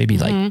one, maybe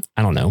like,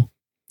 I don't know,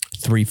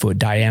 3 foot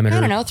diameter. I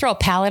don't know. Throw a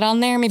pallet on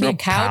there, maybe a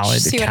couch,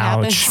 see what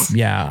happens.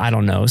 Yeah. I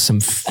don't know. Some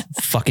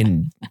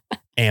fucking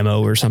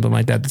ammo or something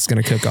like that that's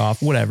going to cook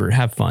off, whatever.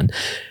 Have fun.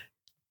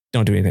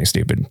 Don't do anything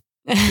stupid.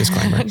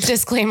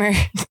 Disclaimer.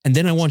 And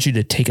then I want you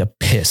to take a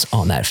piss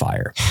on that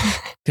fire,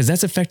 because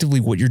that's effectively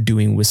what you're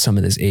doing with some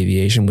of this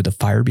aviation, with the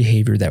fire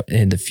behavior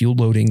and the fuel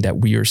loading that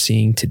we are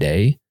seeing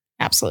today.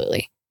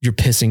 Absolutely. you're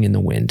pissing in the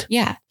wind.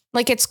 Yeah.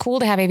 Like it's cool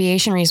to have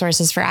aviation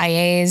resources for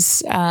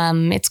IAs.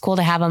 It's cool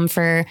to have them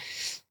for,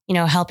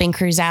 helping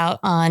crews out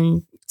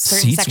on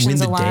certain Seats sections win of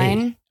the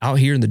line. day. Out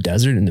here in the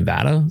desert in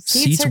Nevada,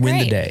 seats win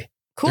the day.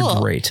 Cool.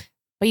 They're great.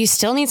 But you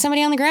still need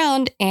somebody on the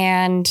ground,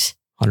 and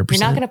 100%. you're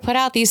not going to put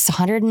out these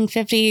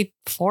 150,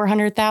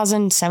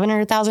 400,000,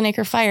 700,000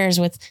 acre fires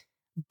with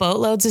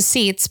boatloads of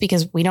seats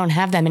because we don't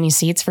have that many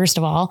seats, first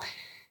of all.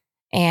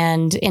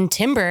 And in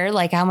timber,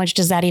 like how much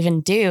does that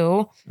even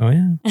do? Oh,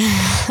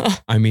 yeah.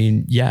 I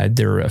mean, yeah,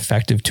 they're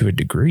effective to a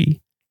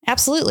degree.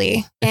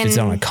 Absolutely. If it's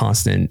on a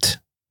constant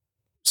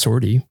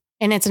sortie.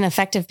 And it's an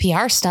effective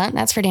PR stunt.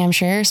 That's for damn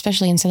sure,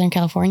 especially in Southern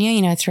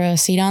California. Throw a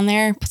seat on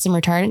there, put some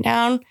retardant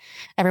down.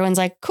 Everyone's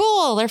like,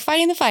 cool, they're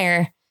fighting the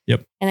fire.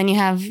 Yep. And then you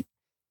have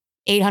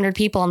 800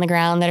 people on the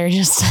ground that are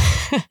just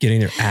getting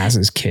their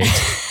asses kicked.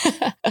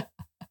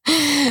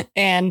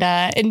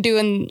 and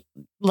doing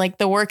like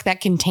the work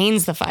that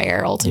contains the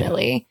fire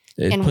ultimately,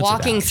 and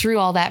walking through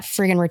all that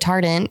friggin'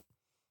 retardant,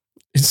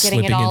 it's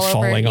getting it all and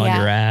falling on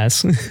your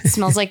ass. It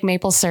smells like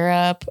maple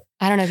syrup.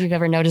 I don't know if you've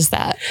ever noticed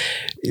that.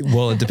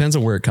 Well, it depends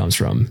on where it comes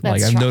from.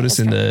 Like I've noticed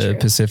in the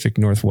Pacific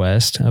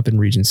Northwest, up in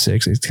Region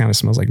 6, it kind of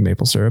smells like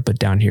maple syrup, but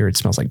down here it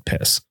smells like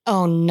piss.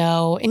 Oh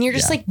no. And you're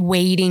just like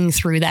wading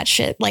through that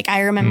shit. Like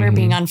I remember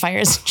being on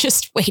fires,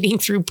 just wading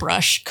through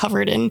brush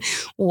covered in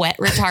wet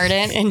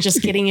retardant and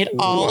just getting it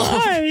all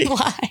Why?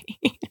 Why?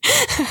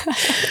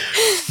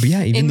 But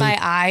yeah, even in my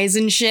eyes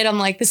and shit, I'm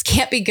like, this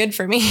can't be good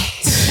for me.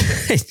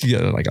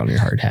 Like on your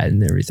hard hat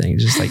and everything,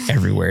 just like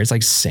everywhere. It's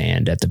like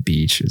sand at the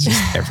beach. It's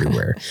just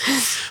everywhere.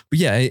 But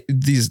yeah,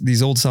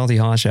 these old salty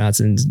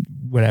hotshots and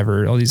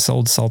whatever, all these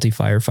old salty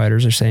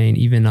firefighters are saying,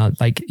 even on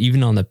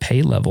the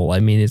pay level, I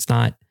mean, it's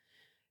not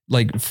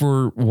like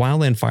for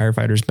wildland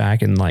firefighters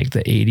back in like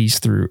the 80s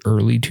through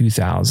early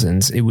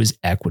 2000s, it was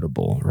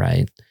equitable,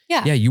 right?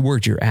 Yeah. Yeah. You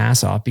worked your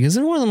ass off because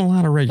there wasn't a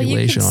lot of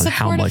regulation on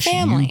how much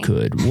you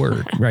could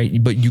work,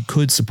 right? But you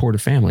could support a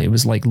family. It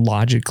was like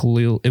logical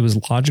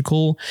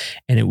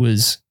and it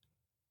was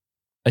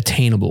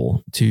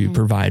attainable to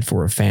provide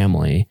for a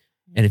family.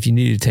 And if you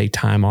needed to take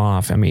time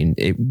off, I mean,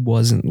 it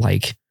wasn't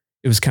like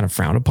it was kind of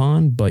frowned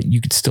upon, but you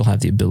could still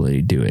have the ability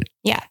to do it.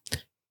 Yeah.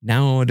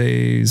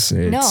 Nowadays,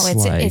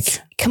 it's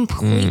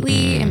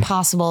completely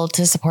impossible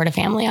to support a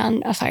family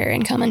on a fire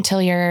income until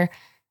you're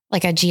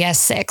like a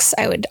GS6,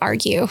 I would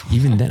argue.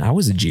 Even then, I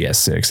was a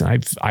GS6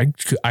 and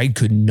I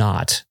could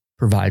not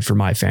provide for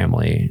my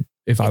family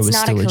if I was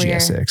still a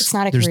GS6. It's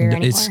not a career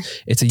anymore.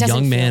 It's a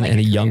young man and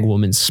a young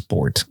woman's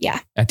sport. Yeah.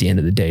 At the end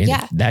of the day. And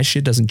if that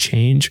shit doesn't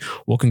change,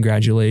 well,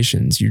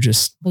 congratulations. You're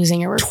just losing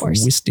your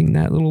workforce. Twisting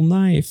that little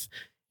knife.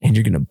 And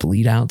you're going to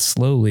bleed out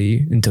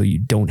slowly until you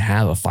don't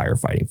have a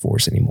firefighting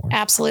force anymore.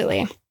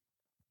 Absolutely.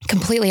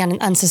 Completely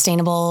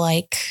unsustainable.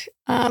 Like,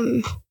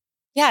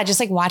 just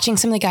like watching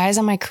some of the guys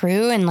on my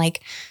crew and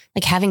like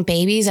having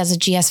babies as a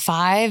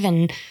GS5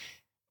 and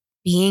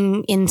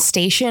being in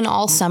station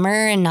all summer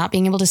and not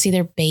being able to see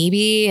their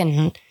baby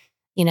and,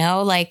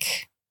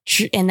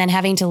 and then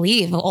having to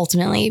leave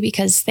ultimately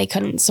because they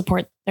couldn't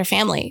support their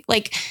family.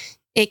 Like,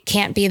 it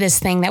can't be this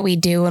thing that we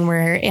do when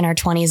we're in our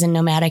 20s and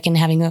nomadic and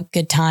having a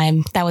good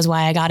time. That was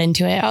why I got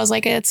into it. I was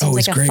like, it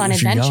seems like a fun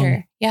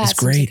adventure. Yeah, it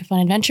seems like a fun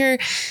adventure.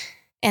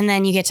 And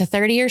then you get to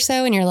 30 or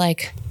so and you're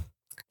like,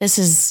 this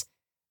is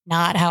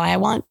not how I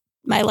want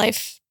my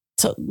life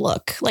to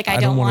look. Like, I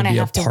don't want to be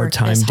a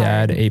part-time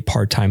dad, a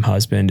part-time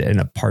husband, and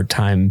a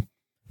part-time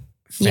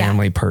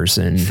family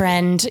person.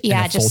 Friend.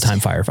 Yeah. And a full-time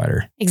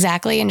firefighter.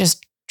 Exactly. And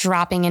just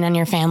dropping in on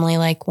your family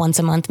like once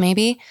a month,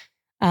 maybe.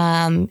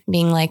 Being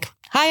like,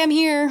 hi, I'm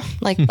here.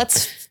 Like,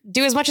 let's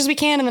do as much as we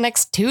can in the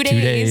next 2 days.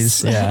 2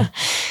 days. Yeah.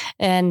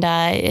 And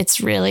it's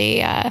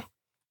really, it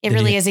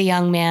really is a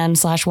young man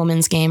 /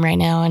 woman's game right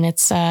now. And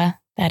it's, that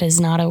is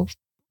not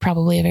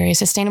probably a very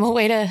sustainable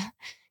way to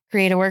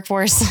create a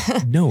workforce.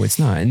 No, it's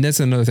not. And that's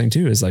another thing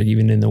too, is like,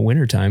 even in the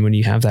wintertime, when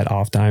you have that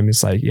off time,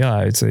 it's like,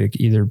 it's like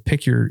either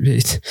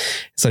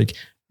it's like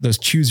those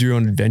choose your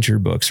own adventure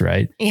books,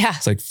 right? Yeah.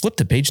 It's like flip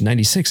to page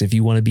 96 if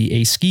you want to be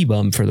a ski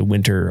bum for the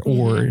winter,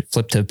 or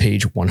flip to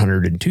page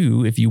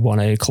 102 if you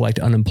want to collect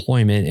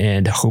unemployment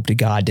and hope to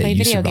God that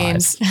you survive.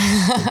 Games.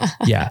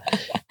 Yeah.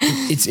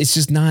 It's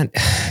just not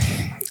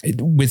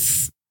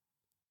with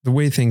the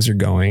way things are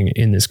going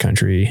in this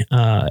country,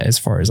 as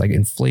far as like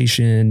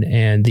inflation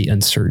and the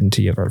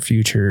uncertainty of our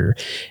future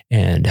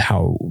and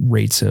how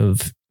rates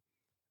of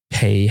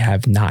pay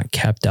have not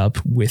kept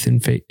up with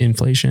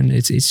inflation.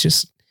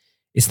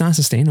 It's not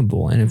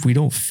sustainable. And if we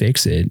don't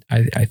fix it,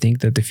 I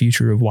think that the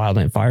future of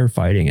wildland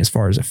firefighting, as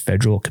far as a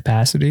federal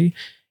capacity,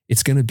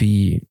 it's going to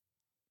be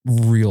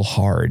real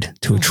hard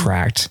to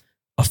attract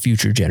a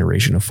future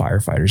generation of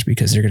firefighters,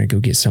 because they're going to go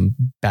get some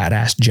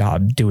badass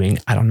job doing,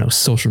 I don't know,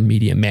 social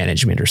media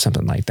management or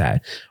something like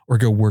that, or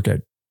go work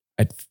at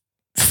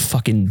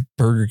fucking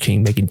Burger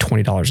King making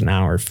 $20 an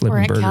hour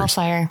flipping burgers.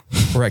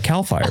 Or at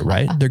Cal Fire,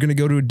 right? They're going to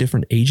go to a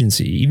different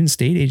agency, even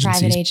state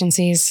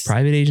agencies,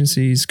 private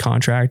agencies,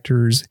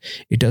 contractors.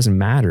 It doesn't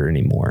matter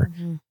anymore.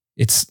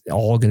 It's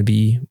all going to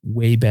be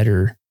way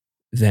better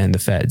than the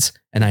feds.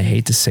 And I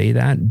hate to say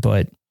that,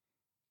 but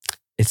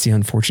it's the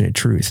unfortunate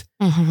truth.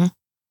 Mm-hmm.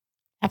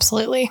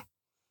 Absolutely.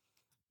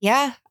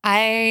 Yeah.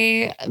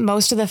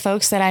 Most of the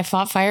folks that I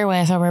fought fire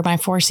with over my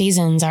 4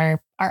 seasons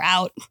are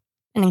out,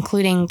 and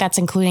including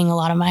a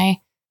lot of my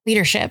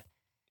leadership.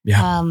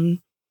 Yeah.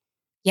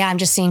 I'm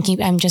just seeing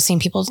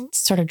people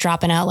sort of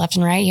dropping out left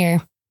and right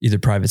here. Either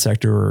private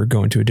sector or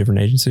going to a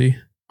different agency.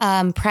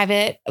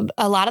 Private.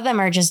 A lot of them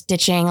are just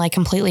ditching, like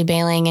completely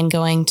bailing and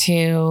going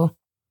to,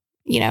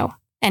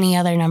 any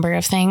other number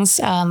of things,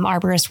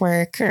 arborist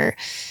work or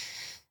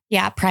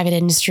private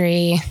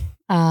industry,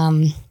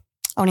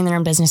 owning their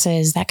own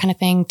businesses, that kind of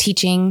thing.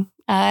 Teaching.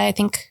 I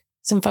think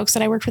some folks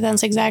that I worked with on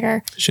Zigzag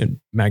are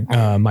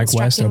Mike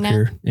West up now.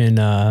 here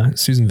in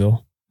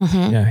Susanville.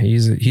 Mm-hmm. Yeah,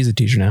 he's a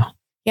teacher now.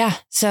 Yeah.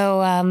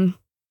 So,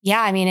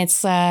 I mean,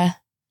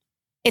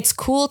 it's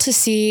cool to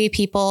see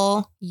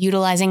people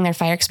utilizing their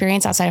fire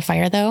experience outside of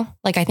fire, though.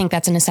 Like, I think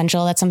that's an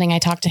essential. That's something I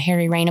talked to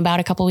Harry Rain about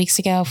a couple weeks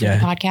ago for the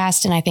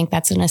podcast. And I think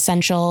that's an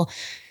essential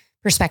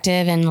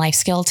perspective and life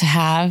skill to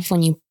have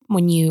when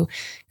you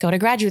go to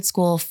graduate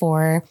school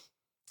for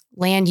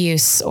land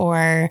use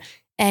or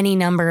any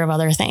number of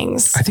other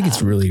things. I think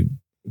it's really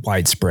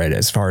widespread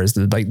as far as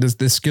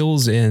the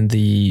skills and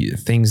the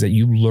things that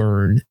you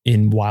learn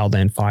in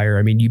wildland fire.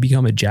 I mean, you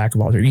become a jack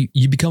of all trades.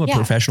 You become a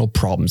professional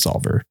problem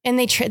solver, and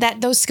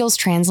those skills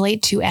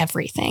translate to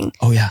everything.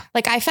 Oh yeah.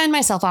 Like, I find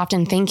myself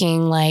often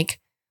thinking, like,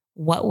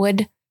 what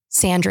would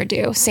Sandra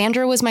do?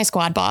 Sandra was my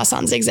squad boss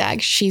on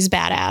Zigzag. She's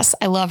badass.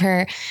 I love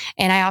her.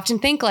 And I often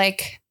think,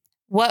 like,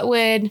 what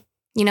would,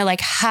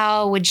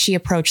 how would she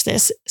approach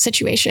this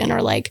situation?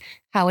 Or like,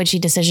 how would she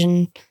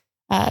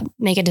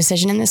make a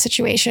decision in this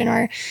situation?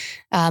 Or,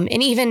 and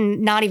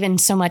even not even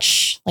so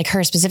much like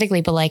her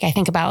specifically, but like, I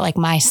think about like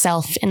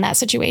myself in that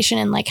situation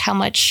and like how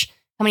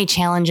many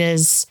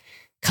challenges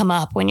come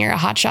up when you're a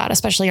hotshot,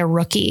 especially a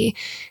rookie.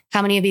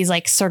 How many of these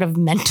like sort of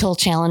mental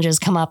challenges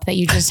come up that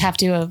you just have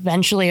to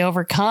eventually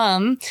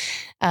overcome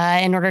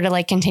in order to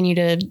like continue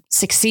to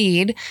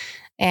succeed.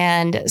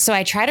 And so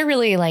I try to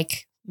really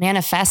like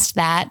manifest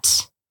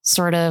that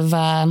sort of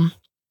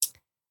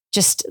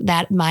just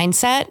that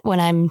mindset when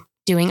I'm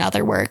doing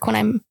other work, when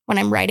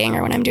I'm writing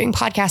or when I'm doing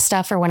podcast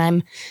stuff or when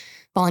I'm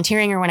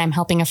volunteering or when I'm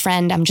helping a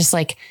friend. I'm just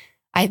like,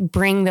 I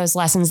bring those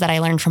lessons that I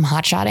learned from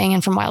hotshotting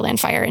and from wildland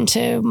fire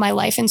into my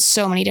life in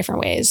so many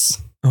different ways.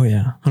 Oh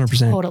yeah.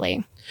 100%.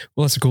 Totally.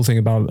 Well, that's the cool thing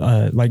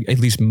about like at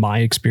least my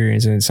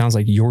experience, and it sounds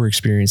like your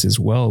experience as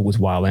well with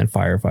wildland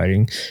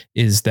firefighting,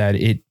 is that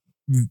it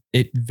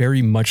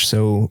very much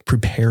so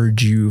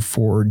prepared you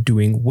for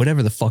doing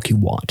whatever the fuck you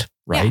want.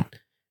 Right. Yeah.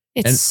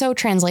 It's so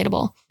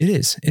translatable. It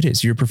is.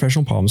 You're a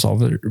professional problem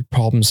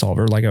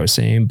solver, like I was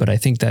saying, but I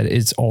think that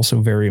it's also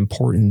very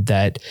important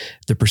that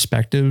the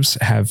perspectives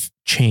have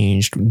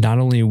changed, not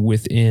only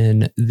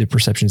within the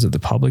perceptions of the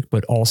public,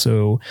 but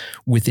also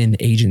within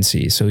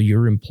agencies. So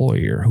your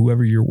employer,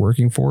 whoever you're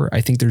working for,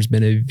 I think there's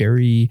been a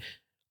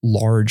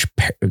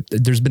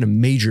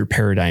major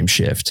paradigm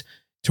shift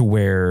to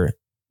where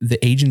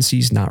the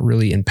agency's not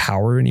really in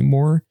power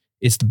anymore.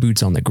 It's the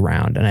boots on the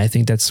ground. And I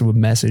think that's a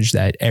message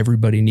that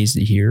everybody needs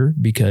to hear,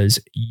 because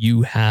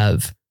you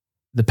have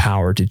the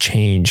power to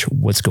change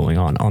what's going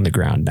on the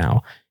ground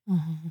now.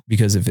 Mm-hmm.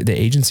 Because if the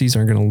agencies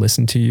aren't going to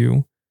listen to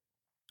you,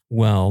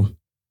 well,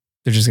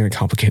 they're just going to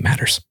complicate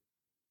matters.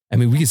 I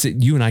mean,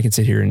 you and I can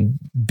sit here and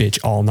bitch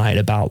all night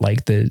about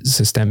like the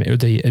systemic or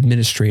the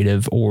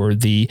administrative or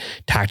the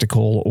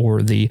tactical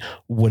or the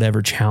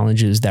whatever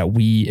challenges that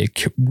we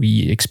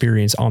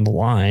experience on the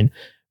line.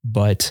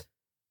 But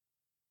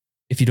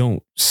if you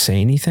don't say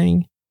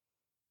anything,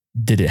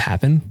 did it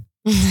happen?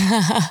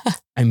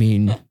 I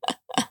mean,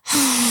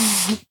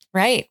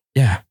 right.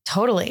 Yeah,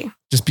 totally.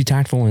 Just be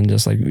tactful and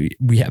just like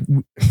we have,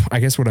 I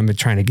guess what I'm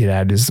trying to get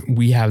at is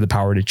we have the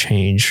power to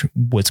change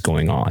what's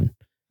going on.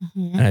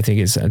 Mm-hmm. And I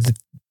think it's the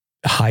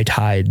high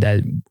tide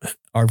that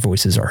our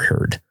voices are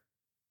heard.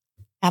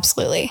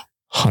 Absolutely.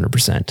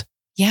 100%.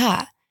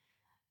 Yeah.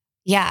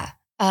 Yeah.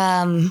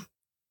 And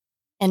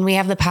we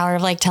have the power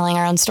of like telling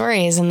our own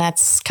stories, and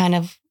that's kind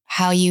of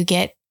how you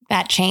get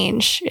that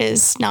change,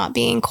 is not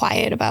being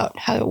quiet about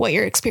what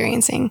you're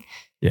experiencing.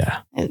 Yeah.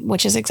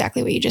 Which is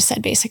exactly what you just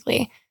said,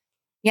 basically.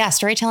 Yeah.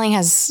 Storytelling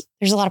there's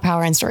a lot of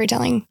power in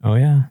storytelling. Oh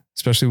yeah.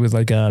 Especially with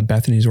like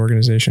Bethany's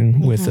organization,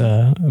 mm-hmm. with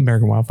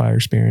American Wildfire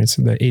Experience,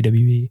 the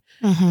AWE,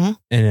 mm-hmm.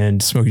 and then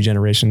Smoky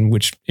Generation,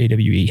 which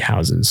AWE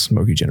houses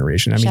Smoky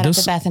Generation. I mean, shout out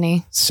to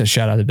Bethany. So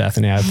shout out to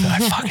Bethany. I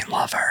fucking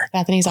love her.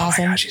 Bethany's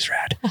awesome. Oh my gosh, she's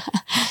rad.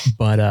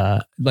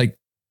 But like,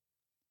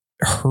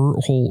 her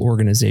whole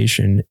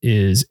organization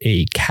is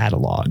a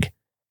catalog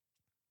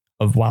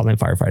of wildland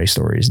firefighting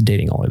stories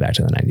dating all the way back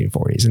to the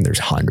 1940s. And there's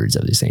hundreds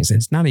of these things. And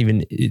it's not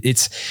even,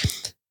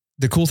 it's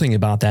the cool thing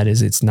about that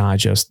is it's not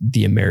just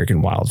the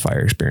American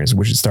wildfire experience,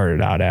 which it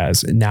started out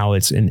as. Now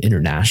it's an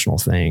international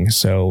thing.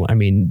 So, I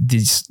mean,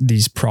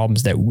 these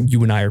problems that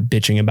you and I are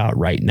bitching about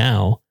right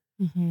now,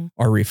 mm-hmm.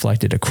 are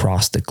reflected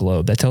across the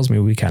globe. That tells me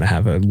we kind of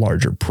have a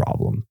larger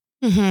problem.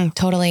 Mm-hmm,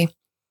 totally.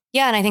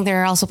 Yeah. And I think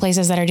there are also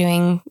places that are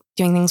doing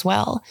things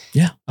well.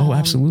 Yeah. Oh,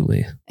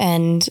 absolutely.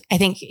 And I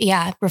think,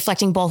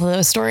 reflecting both of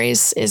those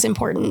stories is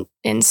important.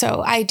 And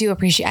so I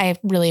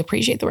really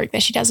appreciate the work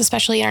that she does,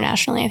 especially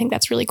internationally. I think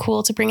that's really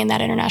cool to bring in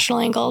that international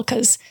angle,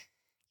 because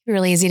it's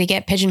really easy to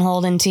get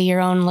pigeonholed into your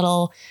own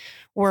little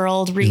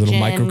world, region,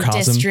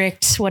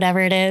 district, whatever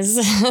it is.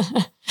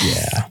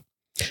 Yeah.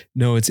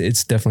 No,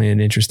 it's definitely an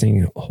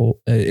interesting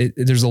whole,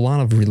 there's a lot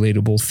of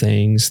relatable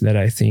things that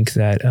I think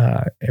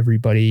that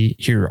everybody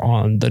here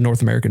on the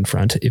North American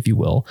front, if you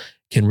will,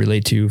 can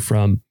relate to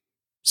from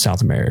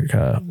South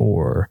America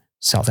or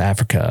South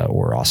Africa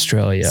or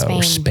Australia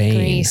or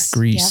Spain,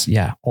 Greece. Yep.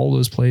 Yeah. All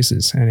those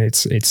places. And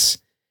it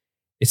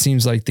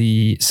seems like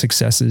the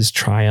successes,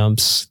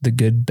 triumphs, the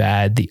good,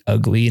 bad, the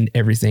ugly, and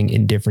everything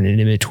indifferent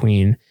and in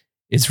between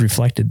is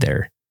reflected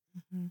there.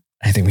 Mm-hmm.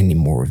 I think we need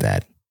more of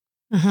that.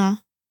 Mm-hmm.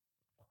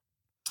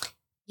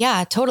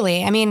 Yeah,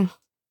 totally. I mean,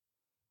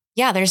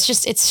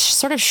 it's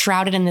sort of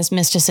shrouded in this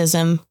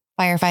mysticism,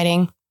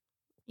 firefighting,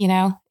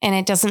 and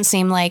it doesn't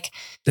seem like.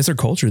 That's our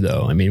culture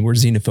though. I mean, we're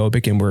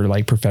xenophobic and we're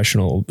like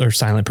professional or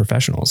silent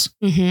professionals,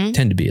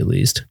 tend to be at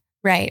least.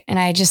 Right. And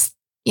I just,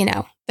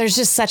 there's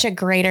just such a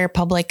greater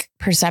public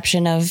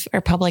perception of,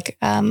 or public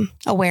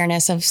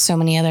awareness of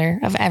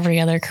every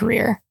other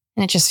career.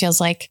 And it just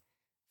feels like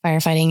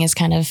firefighting is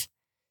kind of,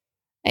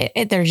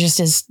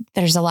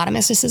 there's a lot of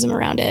mysticism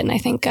around it. And I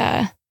think,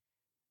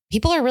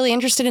 people are really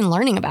interested in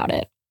learning about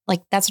it.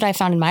 Like that's what I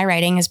found in my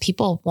writing is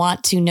people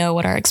want to know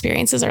what our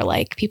experiences are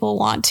like. People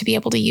want to be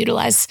able to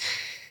utilize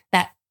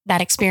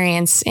that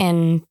experience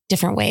in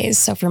different ways.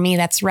 So for me,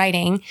 that's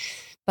writing,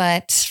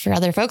 but for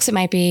other folks, it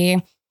might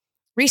be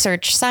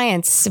research,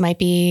 science. It might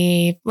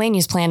be land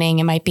use planning.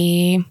 It might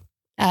be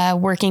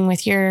working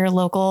with your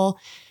local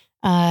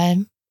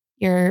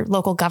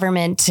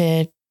government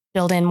to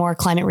build in more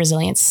climate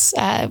resilience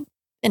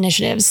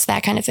initiatives,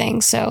 that kind of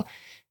thing. So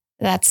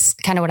that's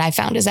kind of what I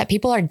found is that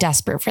people are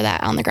desperate for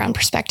that on the ground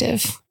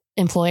perspective.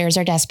 Employers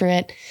are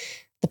desperate.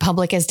 The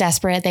public is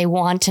desperate. They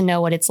want to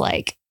know what it's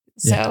like.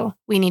 So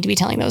we need to be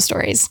telling those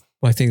stories.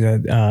 Well, I think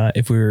that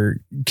if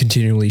we're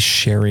continually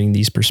sharing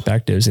these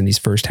perspectives and these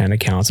firsthand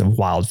accounts of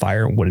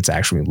wildfire and what it's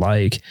actually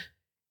like,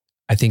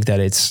 I think that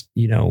it's,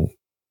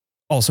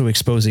 also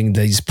exposing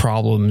these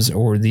problems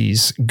or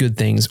these good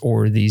things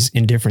or these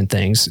indifferent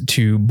things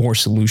to more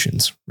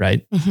solutions,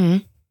 right?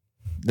 Mm-hmm.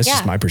 That's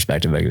just my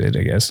perspective, I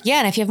guess. Yeah.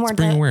 And if you have more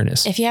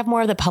awareness, if you have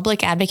more of the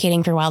public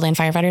advocating for wildland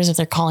firefighters, if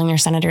they're calling their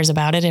senators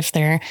about it, if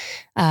they're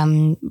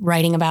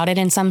writing about it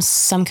in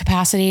some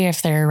capacity,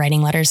 if they're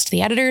writing letters to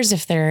the editors,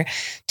 if they're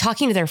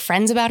talking to their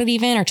friends about it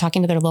even, or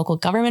talking to their local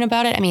government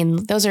about it. I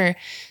mean, those are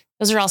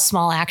all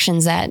small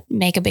actions that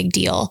make a big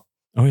deal,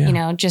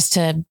 just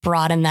to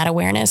broaden that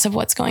awareness of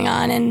what's going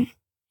on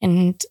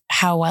and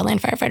how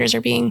wildland firefighters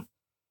are being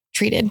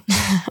treated.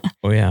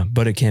 Oh yeah.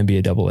 But it can be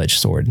a double-edged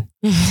sword.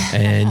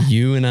 And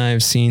you and I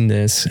have seen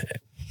this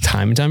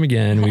time and time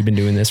again. We've been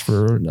doing this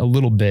for a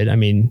little bit. I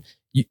mean,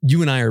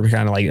 you and I are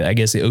kind of like, I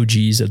guess, the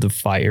OGs of the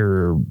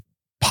fire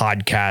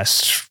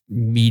podcast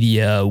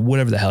media,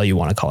 whatever the hell you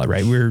want to call it.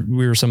 Right.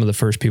 We're some of the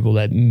first people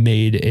that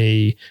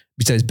made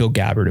besides Bill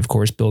Gabbard, of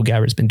course. Bill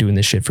Gabbard's been doing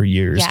this shit for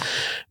years,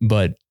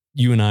 but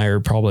you and I are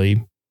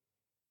probably,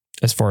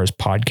 as far as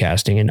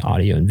podcasting and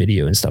audio and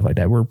video and stuff like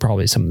that, we're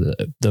probably some of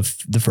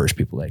the first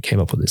people that came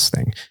up with this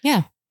thing.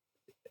 Yeah.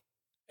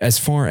 As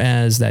far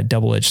as that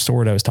double-edged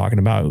sword I was talking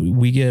about,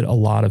 we get a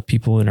lot of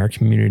people in our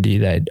community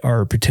that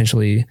are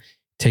potentially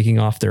taking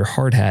off their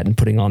hard hat and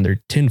putting on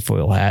their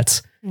tinfoil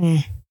hats.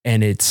 Mm.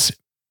 And it's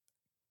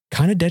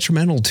kind of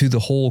detrimental to the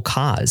whole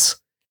cause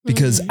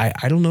because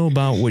I don't know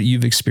about what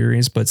you've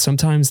experienced, but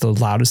sometimes the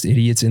loudest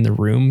idiots in the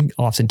room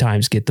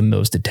oftentimes get the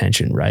most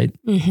attention, right?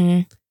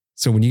 Mm-hmm.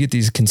 So when you get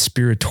these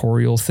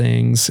conspiratorial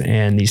things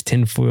and these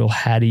tinfoil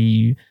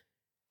hatty,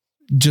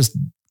 just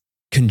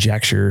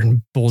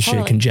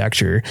bullshit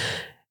conjecture,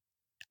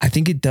 I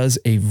think it does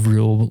a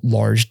real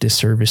large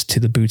disservice to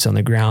the boots on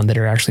the ground that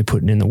are actually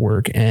putting in the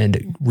work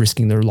and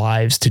risking their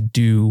lives to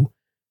do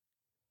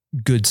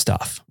good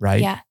stuff,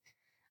 right? Yeah.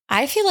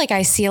 I feel like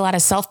I see a lot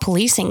of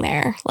self-policing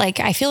there. Like,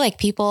 I feel like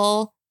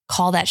people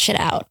call that shit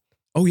out.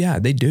 Oh yeah,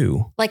 they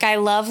do. Like, I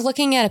love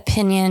looking at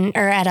opinion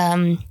or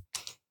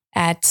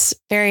at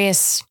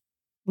various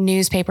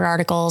newspaper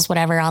articles,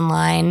 whatever,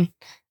 online.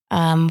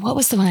 What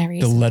was the one I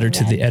read? The letter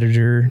to the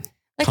editor.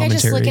 Like commentary.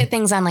 I just look at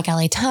things on like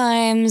LA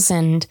Times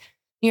and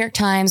New York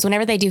Times.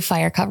 Whenever they do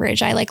fire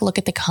coverage, I like look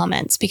at the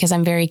comments because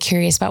I'm very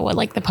curious about what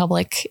like the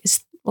public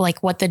is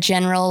like, what the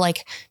general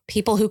like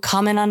people who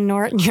comment on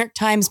New York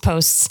Times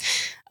posts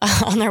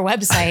on their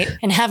website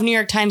and have New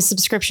York Times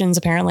subscriptions,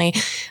 apparently,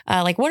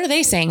 like what are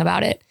they saying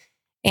about it?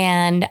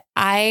 And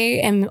I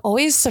am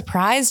always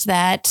surprised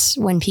that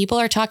when people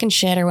are talking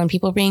shit or when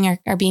people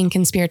are being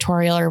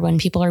conspiratorial or when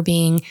people are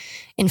being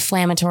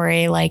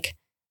inflammatory, like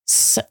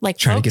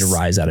trying to get a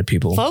rise out of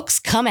people, folks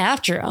come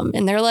after them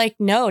and they're like,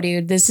 no,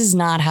 dude, that's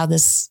not how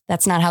this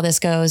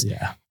goes.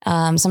 Yeah.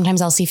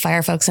 Sometimes I'll see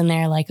fire folks in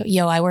there like,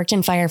 yo, I worked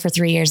in fire for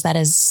 3 years. That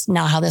is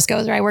not how this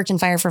goes. Or I worked in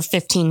fire for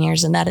 15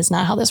 years and that is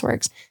not how this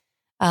works.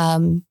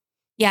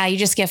 yeah, you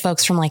just get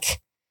folks from like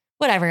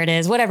whatever it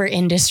is, whatever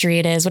industry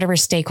it is, whatever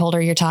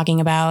stakeholder you're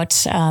talking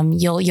about,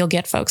 you'll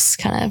get folks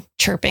kind of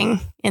chirping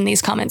in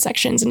these comment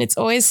sections. And it's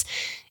always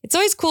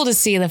cool to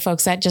see the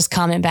folks that just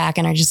comment back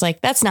and are just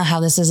like, that's not how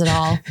this is at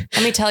all.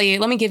 Let me tell you,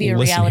 let me give you a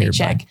reality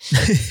check.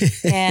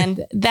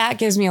 And that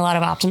gives me a lot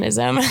of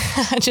optimism.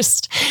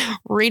 Just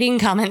reading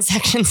comment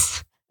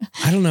sections.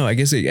 I don't know. I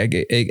guess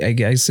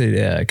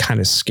it kind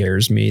of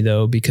scares me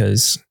though,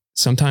 because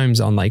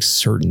sometimes on like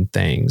certain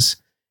things,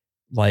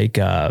 like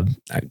I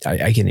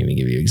can't even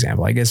give you an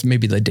example. I guess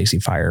maybe the Dixie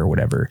Fire or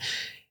whatever.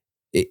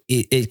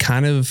 It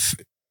kind of,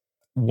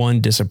 one,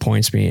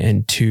 disappoints me,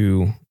 and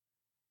two,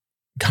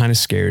 kind of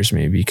scares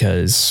me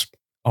because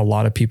a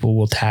lot of people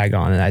will tag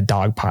on, and that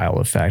dog pile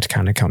effect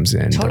kind of comes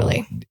in.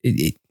 Totally.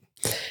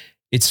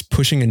 It's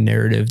pushing a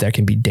narrative that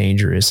can be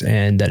dangerous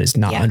and that is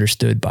not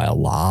understood by a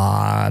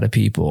lot of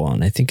people.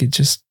 And I think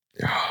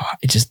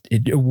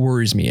it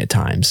worries me at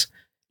times.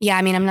 Yeah,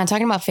 I mean, I'm not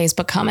talking about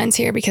Facebook comments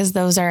here because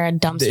those are a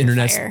dumpster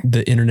fire.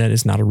 The internet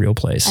is not a real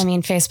place. I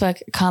mean, Facebook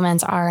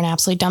comments are an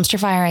absolute dumpster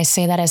fire. I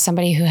say that as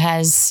somebody who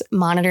has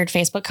monitored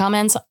Facebook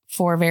comments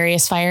for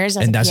various fires.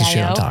 And that's the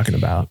shit I'm talking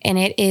about. And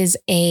it is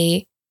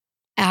it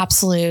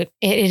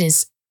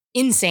is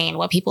insane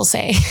what people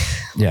say.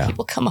 Yeah. What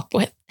people come up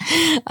with.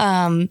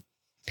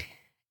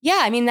 Yeah,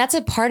 I mean, that's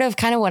a part of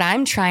kind of what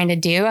I'm trying to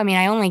do. I mean,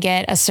 I only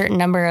get a certain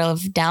number of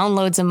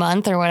downloads a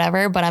month or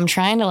whatever, but I'm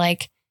trying to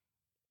like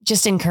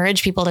just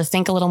encourage people to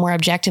think a little more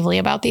objectively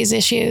about these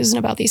issues and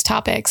about these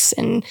topics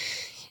and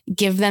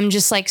give them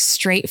just like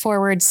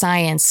straightforward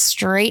science,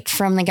 straight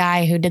from the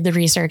guy who did the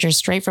research or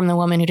straight from the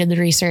woman who did the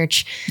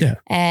research. Yeah.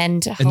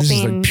 And hoping, this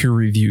is like peer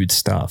reviewed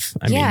stuff.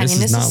 I mean,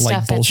 this is not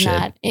like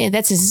bullshit.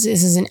 This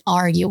isn't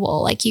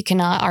arguable. Like you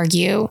cannot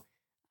argue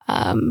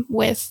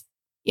with,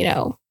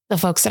 the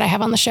folks that I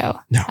have on the show.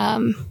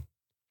 No.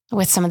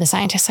 With some of the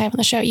scientists I have on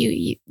the show,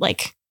 you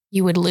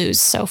would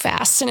lose so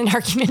fast in an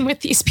argument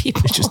with these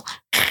people. It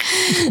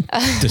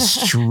just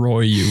destroy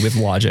you with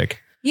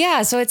logic.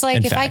 Yeah. So it's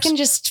like, if facts. I can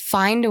just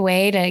find a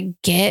way to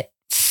get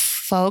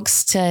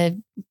folks to,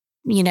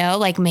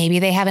 like maybe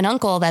they have an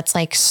uncle that's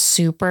like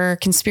super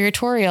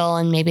conspiratorial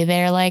and maybe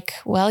they're like,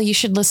 well, you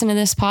should listen to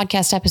this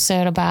podcast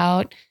episode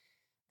about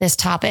this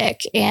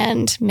topic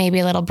and maybe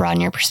it'll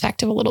broaden your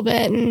perspective a little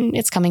bit. And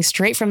it's coming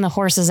straight from the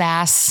horse's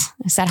ass.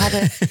 Is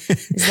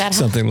that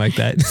something like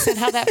that? Is that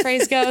how that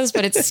phrase goes?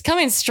 But it's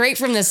coming straight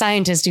from the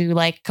scientist who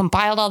like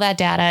compiled all that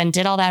data and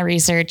did all that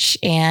research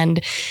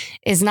and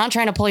is not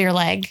trying to pull your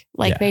leg.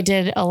 Like they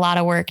did a lot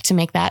of work to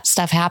make that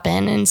stuff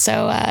happen. And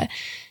so,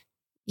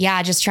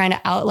 just trying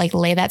to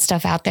lay that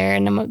stuff out there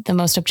in the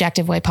most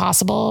objective way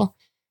possible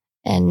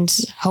and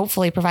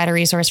hopefully provide a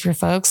resource for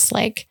folks.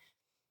 Like,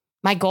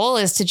 my goal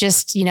is to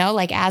just,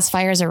 as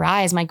fires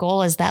arise, my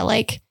goal is that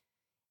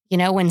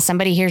when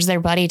somebody hears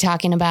their buddy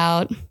talking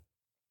about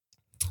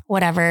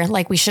whatever,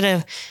 like we should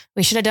have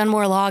done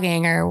more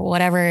logging or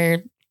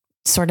whatever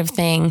sort of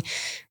thing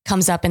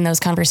comes up in those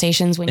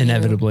conversations when it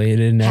inevitably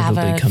have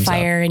a comes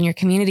fire up in your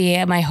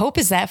community. My hope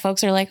is that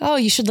folks are like, oh,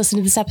 you should listen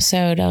to this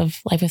episode of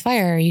Life with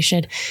Fire. Or you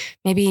should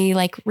maybe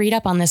read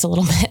up on this a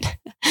little bit.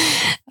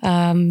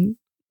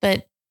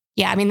 But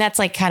yeah, I mean, that's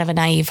like kind of a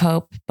naive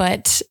hope,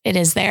 but it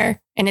is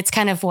there. And it's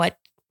kind of what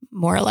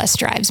more or less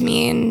drives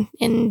me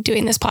in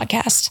doing this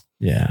podcast.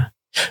 Yeah.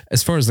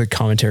 As far as the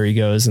commentary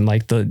goes and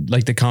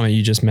the comment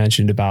you just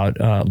mentioned about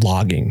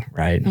logging,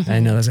 right? Mm-hmm. I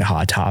know that's a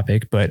hot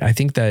topic, but I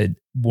think that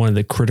one of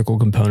the critical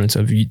components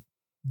of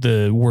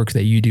the work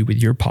that you do with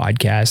your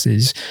podcast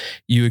is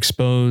you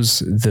expose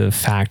the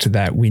fact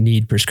that we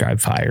need prescribed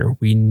fire.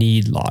 We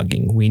need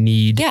logging. We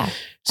need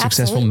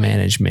successful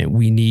management.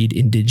 We need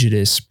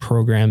indigenous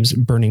programs,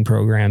 burning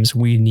programs.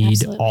 We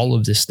need all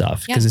of this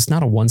stuff because it's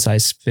not a one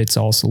size fits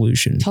all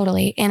solution.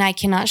 Totally. And I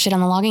cannot shit on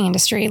the logging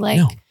industry.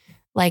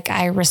 Like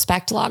I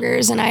respect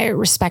loggers and I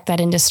respect that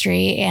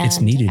industry and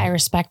it's needed. I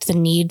respect the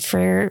need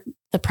for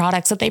the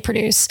products that they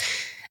produce.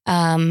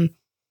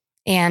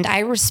 And I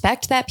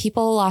respect that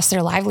people lost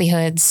their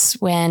livelihoods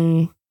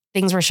when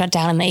things were shut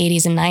down in the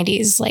 80s and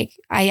 90s. Like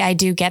I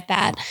do get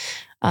that.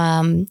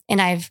 And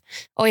I've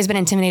always been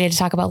intimidated to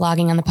talk about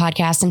logging on the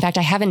podcast. In fact,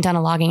 I haven't done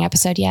a logging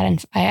episode yet.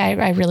 And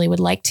I really would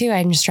like to.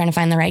 I'm just trying to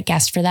find the right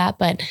guest for that.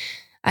 But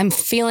I'm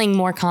feeling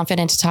more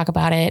confident to talk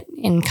about it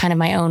in kind of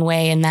my own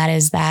way. And that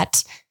is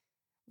that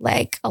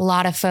a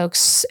lot of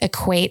folks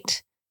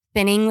equate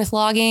thinning with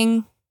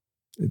logging.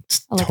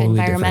 It's totally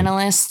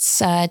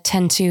environmentalists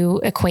tend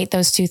to equate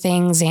those two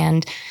things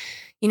and,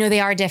 they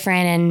are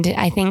different. And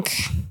I think,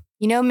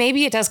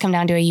 maybe it does come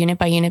down to a unit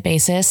by unit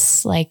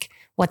basis, like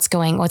what's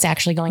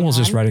actually going on. It's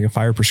just writing a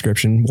fire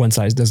prescription. One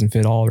size doesn't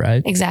fit all,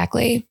 right?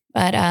 Exactly.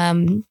 But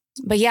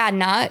yeah,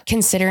 not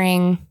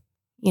considering,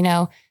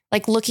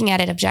 looking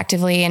at it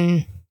objectively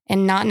and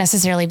not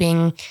necessarily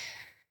being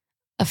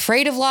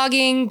afraid of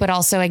logging, but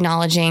also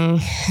acknowledging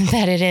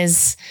that it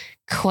is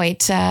quite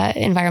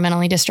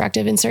environmentally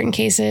destructive in certain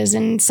cases,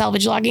 and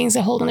salvage logging is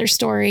a whole other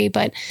story.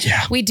 But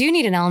we do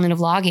need an element of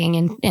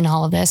logging in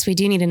all of this. We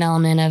do need an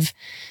element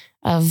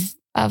of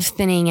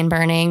thinning and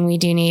burning. We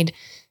do need,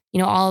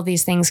 all of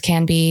these things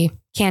can be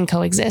can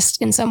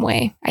coexist in some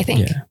way, I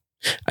think. Yeah.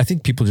 I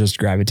think people just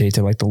gravitate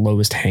to like the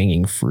lowest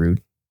hanging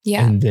fruit.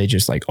 Yeah. And they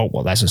just like, oh,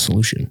 well, that's a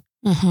solution.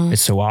 Mm-hmm.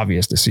 It's so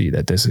obvious to see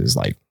that this is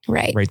like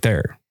right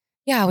there.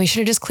 Yeah. We should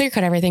have just clear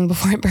cut everything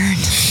before it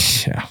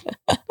burned. Yeah.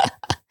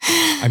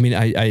 I mean,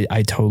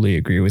 I totally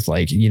agree with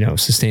like, you know,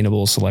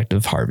 sustainable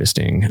selective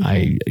harvesting. Mm-hmm.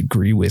 I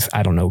agree with,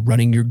 I don't know,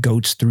 running your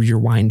goats through your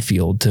wine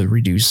field to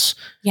reduce,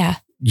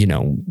 you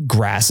know,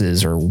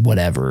 grasses or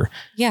whatever.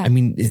 Yeah. I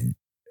mean,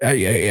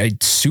 I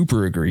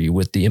super agree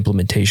with the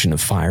implementation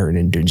of fire and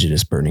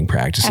indigenous burning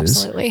practices.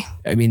 Absolutely.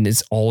 I mean,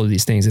 it's all of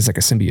these things. It's like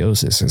a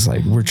symbiosis. It's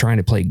like we're trying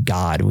to play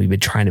God. We've been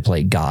trying to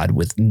play God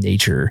with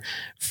nature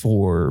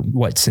for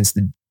what, since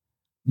the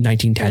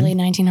 1910? Early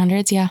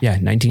 1900s, yeah. Yeah,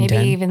 1910.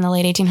 Maybe even the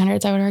late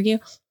 1800s, I would argue.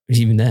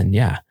 Even then,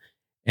 yeah.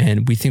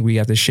 And we think we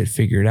got this shit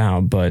figured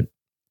out, but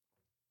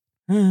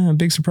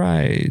big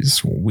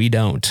surprise, we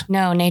don't.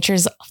 No,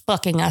 nature's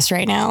fucking us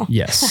right now.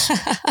 Yes.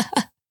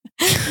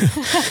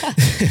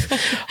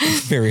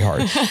 Very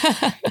hard.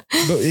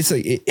 But it's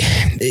like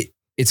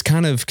it's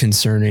kind of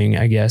concerning,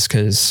 I guess,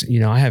 because,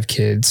 you know, I have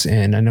kids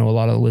and I know a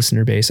lot of the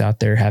listener base out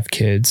there have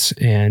kids,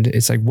 and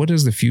it's like, what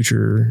does the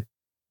future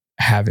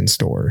have in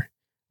store?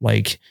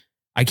 Like,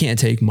 I can't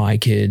take my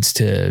kids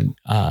to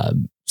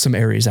some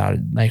areas out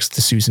next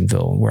to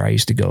Susanville where I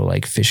used to go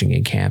like fishing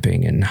and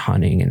camping and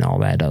hunting and all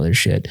that other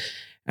shit.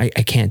 I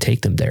can't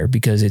take them there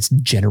because it's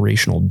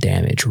generational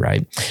damage,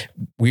 right?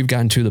 We've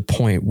gotten to the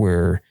point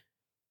where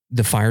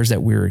the fires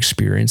that we're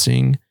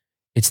experiencing,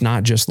 it's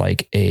not just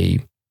like a,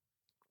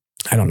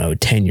 I don't know,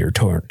 10-year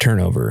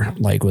turnover,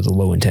 like with a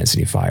low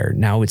intensity fire.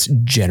 Now it's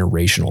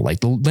generational. Like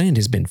the land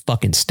has been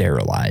fucking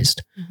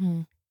sterilized.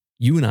 Mm-hmm.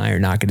 You and I are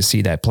not going to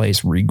see that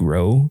place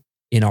regrow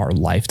in our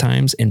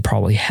lifetimes and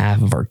probably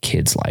half of our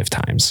kids'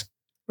 lifetimes.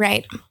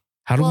 Right.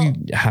 Where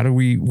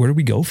do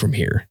we go from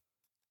here?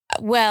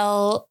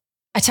 Well,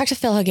 I talked to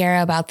Phil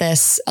Higuera about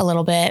this a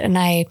little bit, and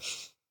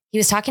he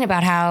was talking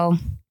about how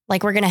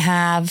like we're going to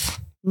have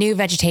new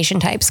vegetation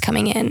types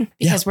coming in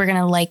because we're going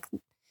to like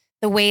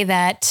the way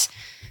that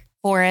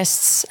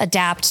forests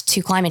adapt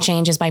to climate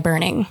change is by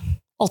burning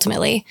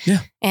ultimately. Yeah.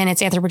 And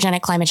it's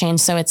anthropogenic climate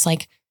change. So it's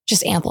like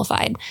just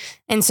amplified.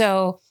 And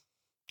so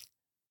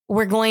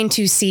we're going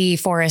to see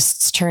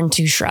forests turn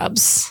to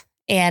shrubs.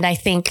 And I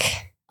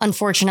think,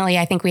 unfortunately,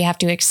 we have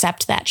to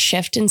accept that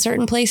shift in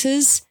certain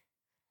places.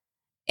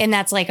 And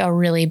that's like a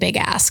really big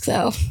ask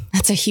though.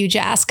 That's a huge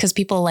ask because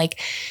people like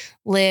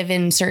live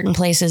in certain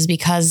places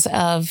because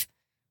of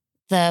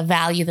the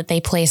value that they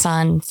place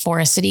on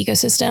forested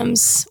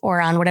ecosystems or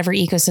on whatever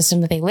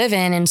ecosystem that they live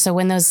in. And so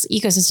when those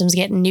ecosystems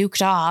get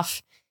nuked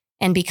off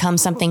and become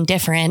something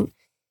different,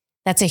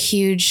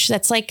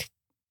 that's like,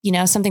 you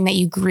know, something that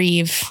you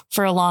grieve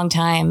for a long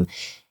time.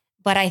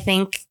 But I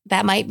think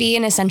that might be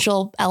an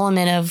essential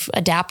element of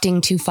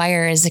adapting to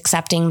fire is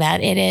accepting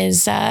that it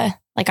is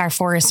like our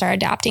forests are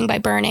adapting by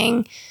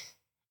burning.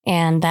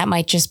 And that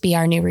might just be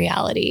our new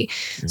reality.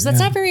 So that's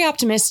not very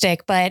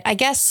optimistic, but I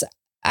guess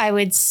I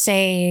would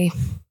say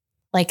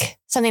like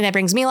something that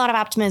brings me a lot of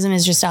optimism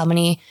is just how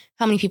many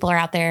people are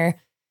out there,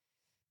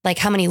 like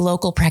how many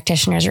local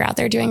practitioners are out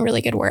there doing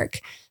really good work.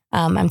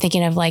 I'm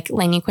thinking of like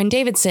Laney Quinn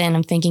Davidson.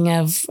 I'm thinking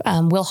of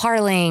Will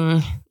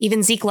Harling,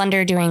 even Zeke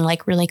Lunder doing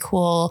like really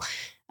cool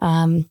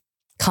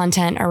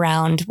content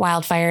around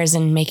wildfires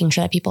and making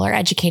sure that people are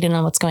educated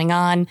on what's going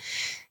on.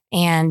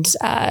 And,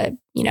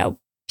 you know,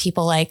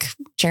 people like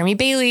Jeremy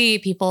Bailey,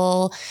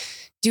 people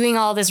doing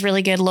all this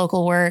really good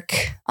local work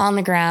on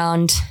the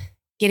ground,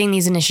 getting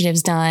these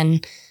initiatives done,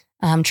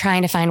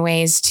 trying to find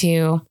ways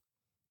to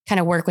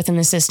kind of work within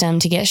the system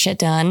to get shit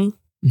done.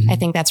 Mm-hmm. I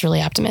think that's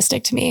really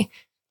optimistic to me.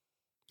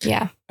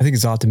 Yeah. I think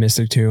it's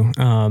optimistic too.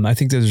 I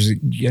think there's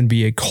going to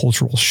be a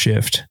cultural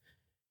shift,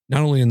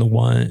 not only in the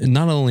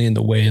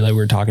way that we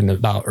were talking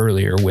about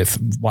earlier with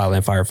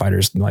wildland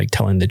firefighters, like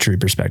telling the true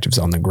perspectives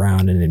on the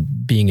ground and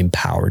being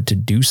empowered to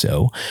do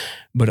so.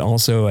 But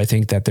also I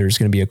think that there's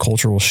going to be a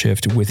cultural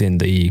shift within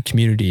the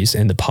communities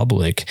and the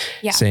public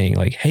saying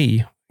like,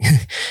 hey,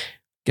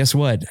 guess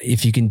what?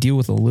 If you can deal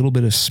with a little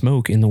bit of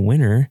smoke in the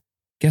winter,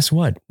 guess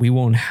what? We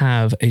won't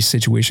have a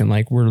situation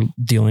like we're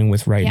dealing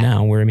with right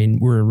now where, I mean,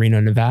 we're in Reno,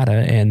 Nevada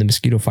and the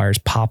mosquito fire's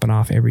popping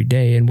off every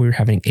day and we're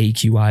having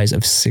AQIs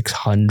of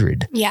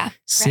 600. Yeah.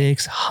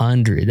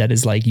 600. Right. That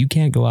is like, you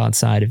can't go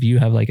outside if you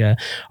have like a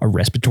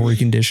respiratory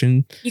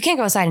condition. You can't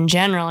go outside in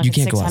general. You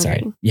can't go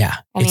outside. Yeah.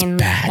 I mean,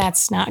 bad.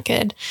 That's not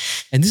good.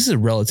 And this is a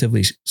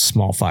relatively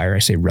small fire. I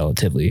say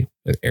relatively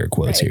with air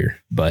quotes here,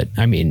 but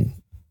I mean,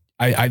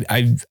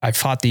 I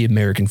fought the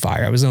American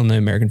Fire. I was on the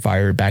American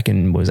Fire back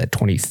in, was that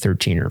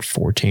 2013 or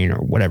 14 or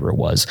whatever it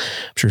was.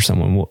 I'm sure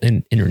someone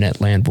in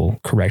internet land will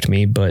correct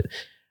me, but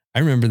I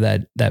remember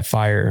that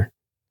fire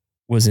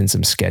was in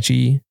some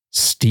sketchy,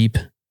 steep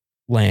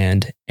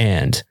land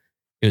and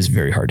it was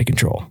very hard to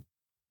control.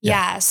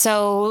 Yeah.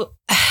 So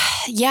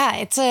yeah,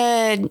 it's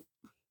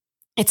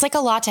like a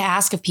lot to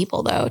ask of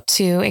people though,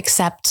 to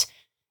accept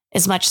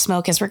as much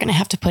smoke as we're going to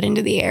have to put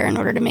into the air in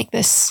order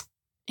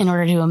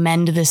to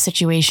amend this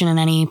situation in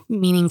any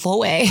meaningful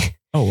way.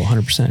 Oh,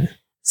 100%.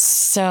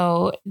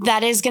 So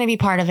that is going to be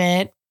part of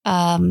it.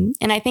 And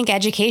I think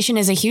education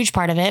is a huge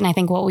part of it. And I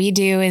think what we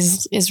do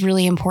is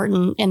really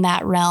important in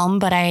that realm.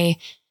 But I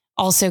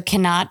also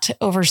cannot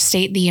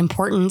overstate the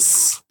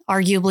importance,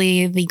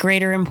 arguably the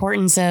greater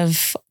importance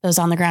of those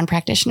on the ground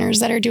practitioners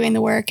that are doing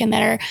the work and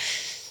that are,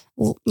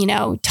 you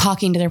know,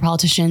 talking to their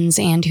politicians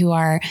and who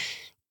are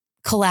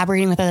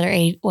collaborating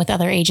with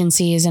other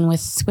agencies and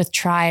with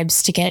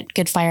tribes to get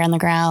good fire on the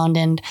ground.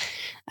 And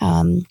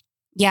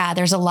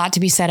there's a lot to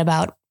be said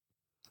about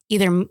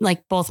either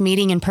like both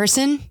meeting in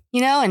person, you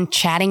know, and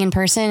chatting in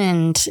person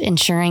and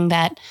ensuring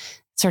that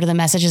sort of the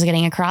message is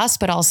getting across,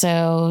 but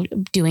also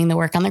doing the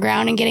work on the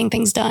ground and getting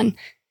things done.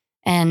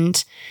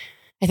 And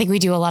I think we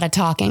do a lot of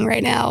talking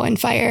right now in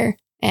fire.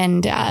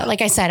 And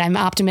like I said, I'm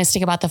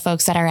optimistic about the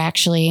folks that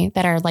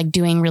are like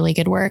doing really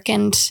good work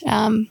and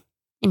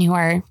who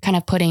are kind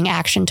of putting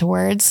action to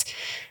words.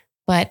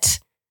 But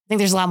I think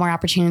there's a lot more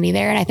opportunity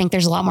there. And I think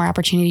there's a lot more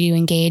opportunity to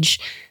engage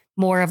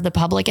more of the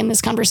public in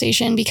this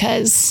conversation,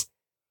 because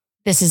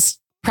this is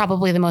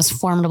probably the most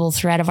formidable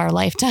threat of our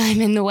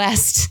lifetime in the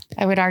West,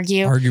 I would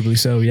argue. Arguably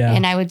so, yeah.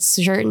 And I would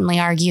certainly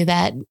argue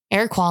that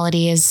air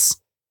quality is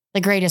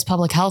the greatest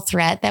public health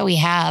threat that we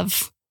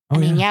have. I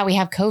mean, we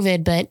have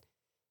COVID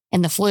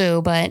and the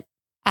flu, but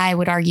I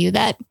would argue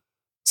that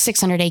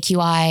 600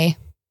 AQI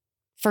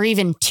for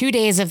even 2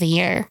 days of the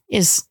year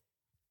is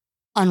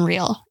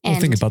unreal. And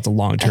think about the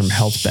long-term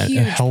health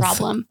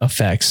problem.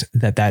 effects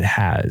that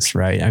has,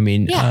 right? I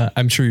mean,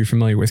 I'm sure you're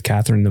familiar with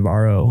Catherine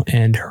Navarro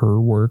and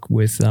her work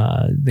with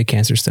the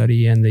cancer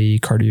study and the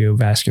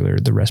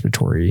cardiovascular, the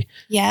respiratory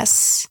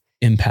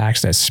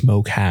impacts that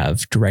smoke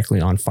have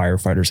directly on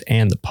firefighters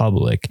and the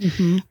public.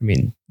 Mm-hmm. I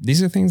mean,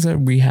 these are things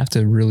that we have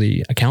to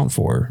really account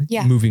for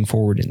moving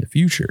forward in the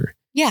future.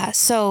 Yeah.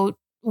 So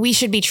we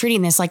should be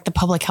treating this like the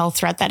public health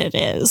threat that it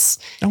is.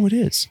 Oh, it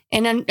is.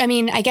 And I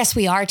mean, I guess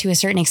we are to a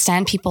certain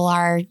extent.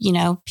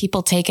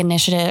 People take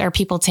initiative or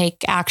people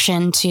take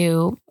action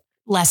to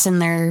lessen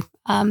their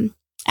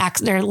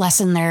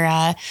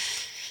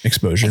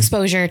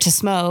exposure to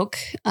smoke.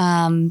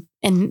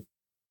 And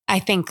I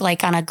think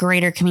like on a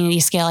greater community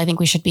scale, I think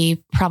we should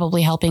be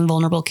probably helping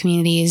vulnerable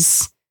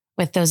communities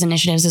with those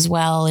initiatives as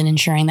well, and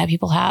ensuring that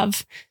people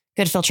have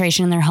good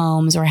filtration in their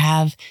homes or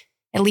have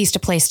at least a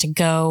place to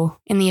go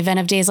in the event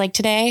of days like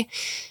today.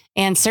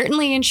 And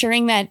certainly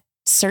ensuring that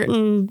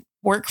certain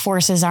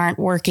workforces aren't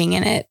working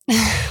in it.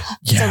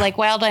 So like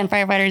wildland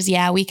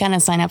firefighters, we kind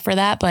of sign up for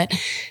that. But,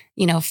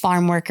 you know,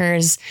 farm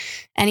workers,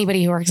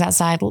 anybody who works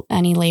outside,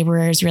 any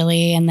laborers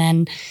really. And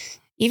then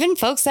even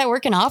folks that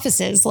work in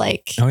offices,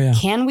 like,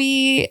 can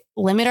we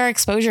limit our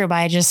exposure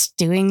by just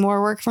doing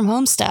more work from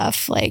home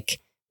stuff?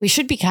 Like, we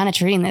should be kind of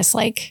treating this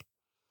like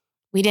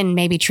we didn't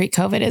maybe treat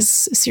COVID as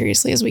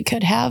seriously as we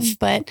could have,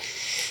 but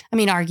I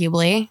mean,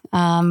 arguably,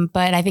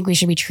 but I think we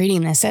should be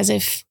treating this as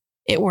if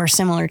it were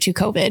similar to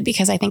COVID,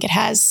 because I think it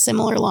has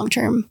similar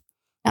long-term,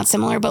 not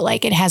similar, but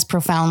like it has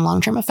profound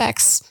long-term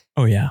effects.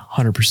 Oh yeah.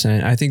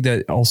 100%. I think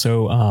that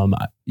also,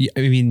 I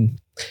mean,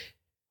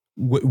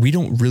 we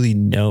don't really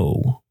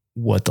know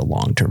what the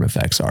long-term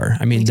effects are.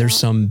 I mean, there's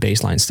some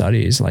baseline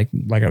studies, like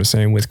I was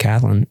saying with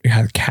Catherine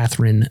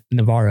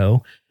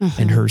Navarro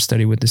and her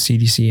study with the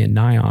CDC and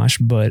NIOSH,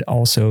 but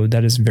also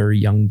that is very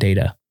young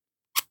data.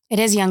 It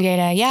is young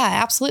data.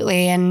 Yeah,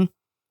 absolutely. And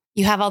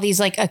you have all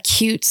these like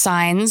acute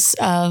signs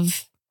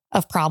of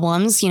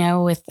problems, you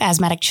know, with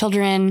asthmatic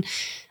children,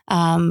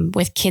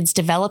 with kids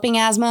developing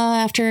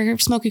asthma after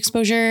smoke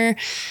exposure,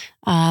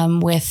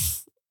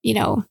 with, you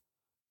know,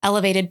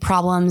 elevated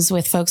problems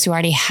with folks who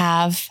already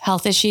have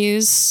health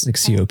issues, like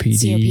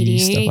COPD,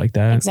 stuff like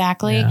that.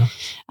 Exactly.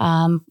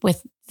 Yeah.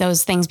 With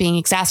those things being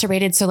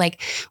exacerbated. So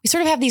like we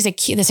sort of have this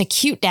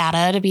acute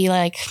data to be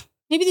like,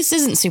 maybe this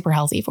isn't super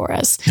healthy for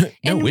us.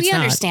 And we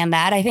understand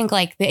that. I think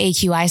like the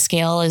AQI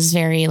scale is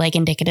very like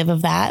indicative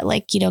of that.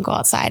 Like you don't go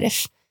outside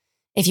if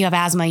you have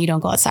asthma, you don't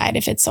go outside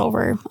if it's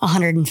over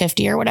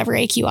 150 or whatever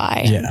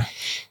AQI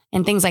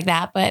and things like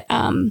that.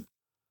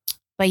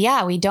 But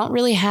yeah, we don't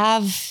really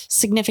have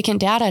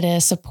significant data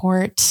to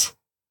support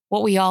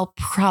what we all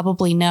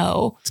probably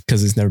know. It's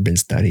because it's never been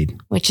studied.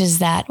 Which is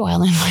that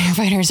wildland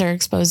firefighters are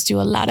exposed to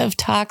a lot of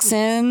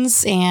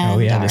toxins and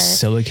the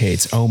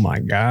silicates. Oh my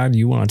God.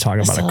 You want to talk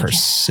about a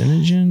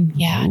carcinogen?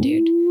 Yeah,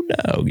 dude.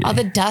 No. All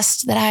the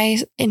dust that I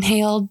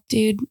inhaled,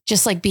 dude,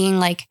 just like being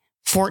like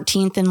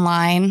 14th in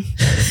line.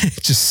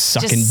 just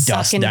sucking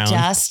dust down.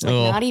 Like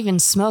not even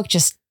smoke,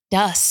 just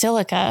dust,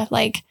 silica.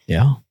 Like,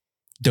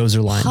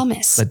 dozer line.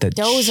 Hummus. But that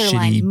dozer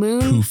line.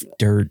 Moon. Poof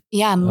dirt.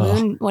 Yeah.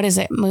 Moon. What is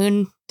it?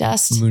 Moon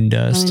dust? Moon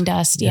dust. Moon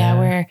dust. Yeah.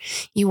 Where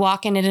you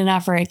walk in it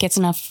enough or it gets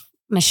enough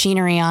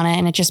machinery on it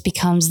and it just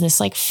becomes this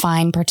like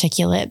fine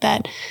particulate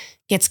that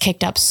gets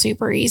kicked up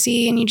super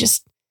easy and you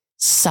just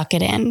suck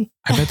it in.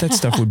 I bet that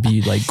stuff would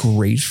be like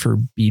great for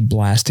bead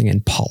blasting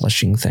and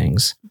polishing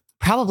things.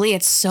 Probably.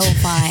 It's so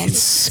fine.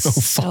 It's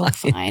so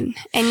fine.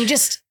 And you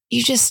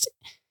just,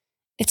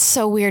 it's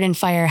so weird in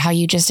fire how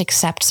you just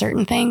accept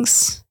certain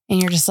things.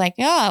 And you're just like,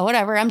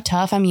 whatever. I'm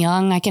tough. I'm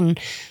young. I can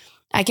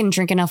I can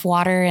drink enough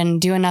water and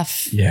do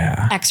enough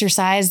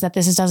exercise that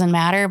this doesn't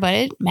matter, but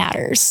it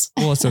matters.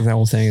 Well, that's the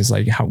whole thing is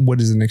like, what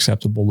is an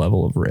acceptable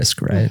level of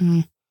risk, right?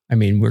 Mm-hmm. I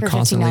mean, we're for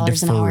constantly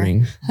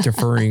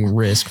deferring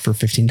risk for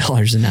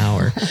 $15 an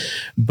hour,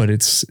 but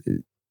it's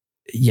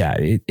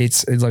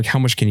like, how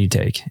much can you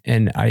take?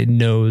 And I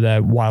know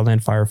that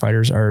wildland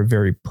firefighters are a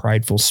very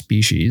prideful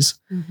species,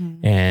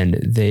 and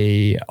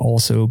they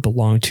also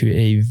belong to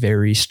a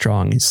very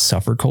strong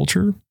suffer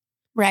culture.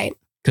 Right.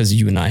 Because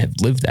you and I have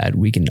lived that.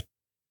 We can,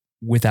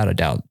 without a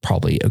doubt,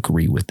 probably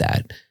agree with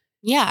that.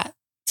 Yeah.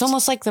 It's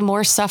almost like the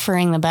more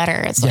suffering, the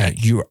better. It's I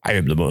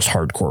am the most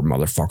hardcore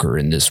motherfucker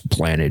in this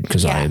planet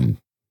because I am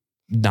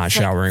not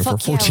showering for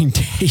 14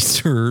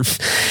 days, or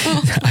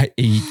I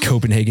ate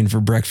Copenhagen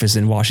for breakfast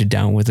and wash it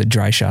down with a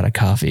dry shot of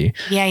coffee.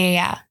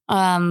 Yeah.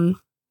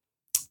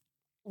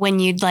 When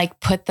you'd like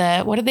put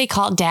what do they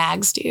call it?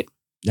 DAGs, dude.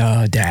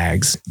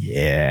 DAGs.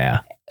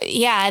 Yeah.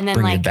 Yeah. And then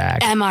bring like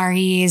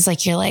MREs,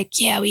 like you're like,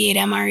 we ate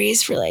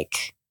MREs for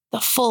like the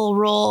full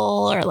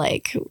roll, or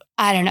like,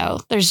 I don't know.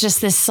 There's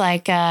just this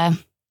like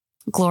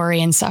glory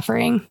in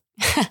suffering.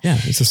 Yeah.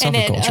 It's a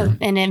suffer culture.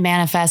 And it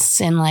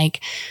manifests in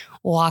like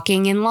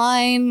walking in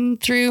line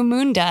through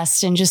moon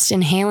dust and just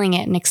inhaling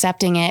it and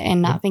accepting it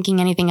and not thinking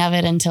anything of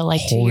it until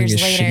like 2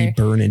 years later. Shitty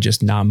burn and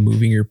just not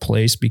moving your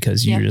place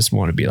because you just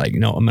want to be like,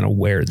 no, I'm going to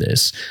wear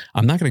this.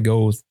 I'm not going to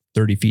go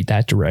 30 feet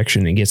that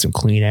direction and get some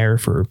clean air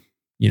for,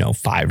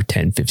 5,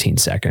 10, 15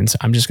 seconds.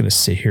 I'm just going to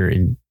sit here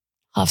and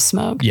huff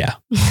smoke. Yeah.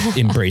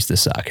 Embrace the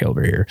suck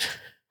over here.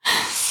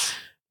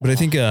 But I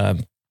think,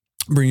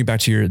 bringing it back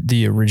to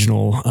the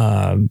original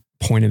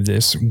point of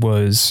this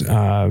was,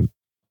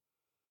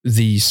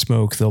 the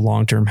smoke, the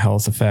long-term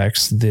health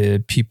effects,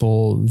 the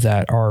people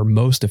that are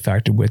most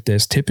affected with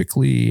this,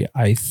 typically,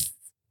 I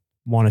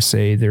want to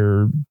say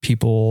they're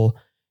people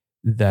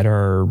that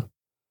are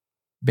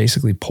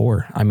basically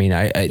poor. I mean,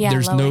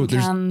 there's low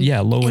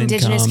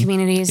indigenous income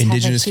communities have a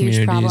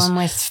huge problem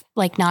with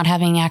like not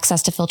having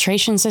access to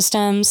filtration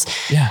systems.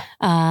 Yeah.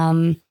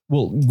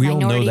 Well, we all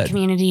know that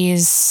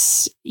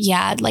communities,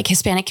 like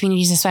Hispanic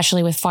communities,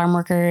 especially with farm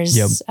workers.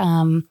 Yep.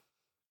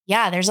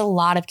 There's a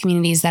lot of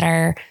communities that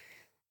are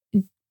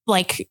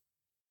like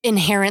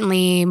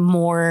inherently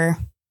more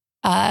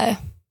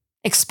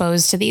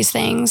exposed to these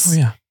things. Oh,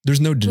 yeah. There's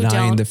no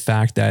denying the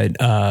fact that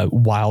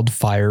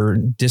wildfire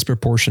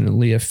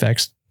disproportionately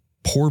affects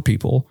poor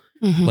people,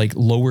 like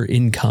lower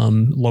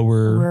income,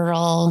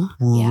 rural,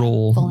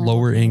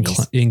 lower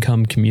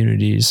income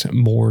communities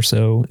more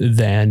so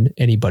than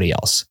anybody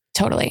else.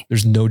 Totally.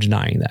 There's no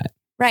denying that.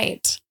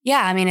 Right.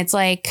 Yeah. I mean, it's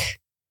like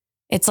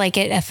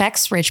it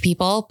affects rich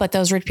people, but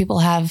those rich people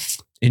have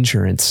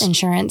insurance,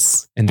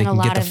 and they can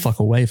get the fuck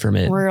away from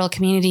it. Rural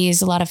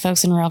communities, a lot of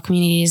folks in rural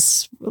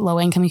communities, low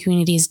income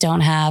communities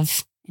don't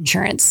have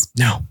insurance.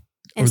 No.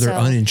 Or they're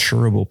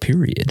uninsurable,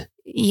 period.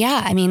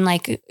 Yeah. I mean,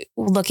 like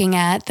looking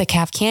at the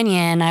Calf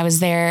Canyon, I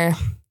was there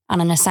on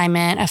an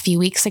assignment a few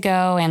weeks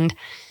ago, and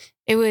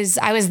I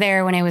was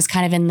there when it was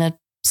kind of in the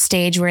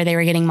stage where they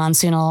were getting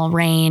monsoonal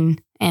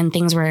rain and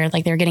things were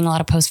like, they were getting a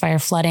lot of post-fire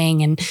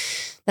flooding and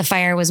the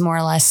fire was more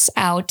or less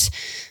out.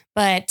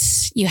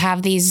 But you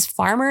have these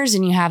farmers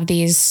and you have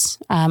these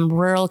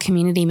rural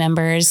community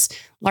members,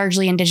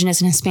 largely indigenous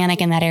and Hispanic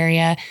in that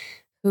area,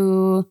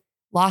 who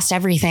lost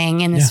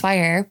everything in this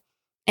fire.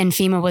 And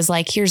FEMA was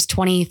like, here's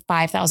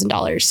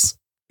 $25,000.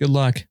 Good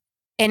luck.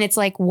 And it's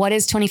like, what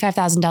is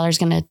 $25,000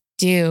 going to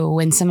do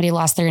when somebody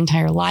lost their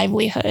entire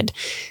livelihood?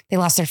 They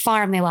lost their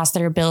farm. They lost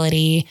their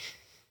ability.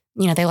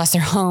 They lost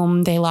their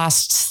home. They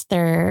lost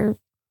their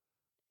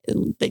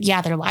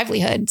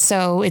livelihood.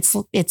 So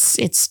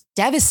it's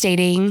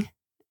devastating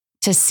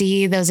to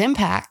see those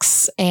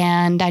impacts.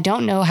 And I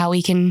don't know how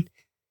we can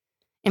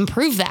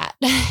improve that.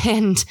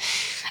 And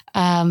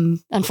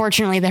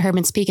unfortunately, the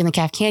Hermit's Peak and the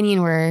Calf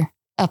Canyon were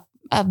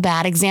a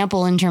bad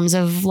example in terms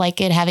of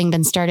like it having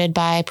been started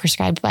by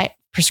prescribed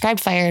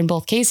fire in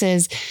both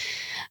cases.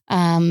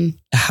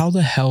 How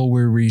the hell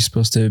were we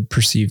supposed to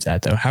perceive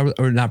that though?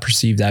 Or not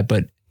perceive that,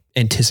 but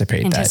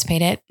anticipate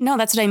it. No,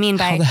 that's what I mean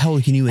by how the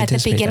hell can you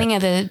anticipate at the beginning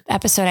of the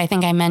episode. I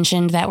think I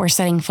mentioned that we're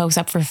setting folks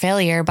up for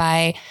failure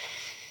by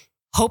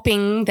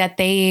hoping that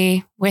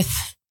they,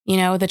 with,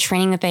 the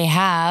training that they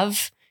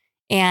have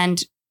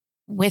and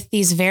with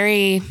these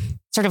very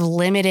sort of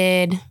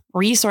limited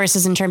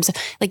resources in terms of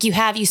like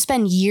you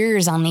spend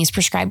years on these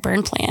prescribed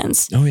burn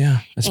plans. Oh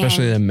yeah.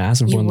 Especially a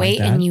massive one like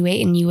that. And you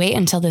wait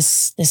until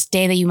this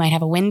day that you might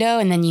have a window,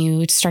 and then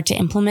you start to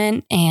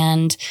implement,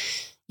 and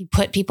you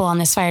put people on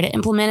this fire to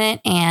implement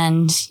it,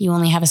 and you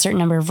only have a certain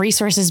number of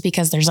resources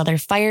because there's other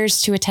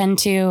fires to attend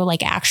to,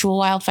 like actual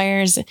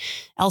wildfires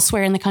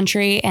elsewhere in the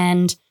country.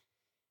 And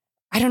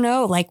I don't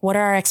know, like, what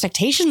are our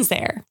expectations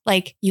there?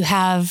 Like, you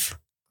have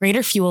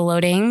greater fuel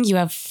loading, you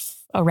have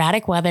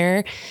erratic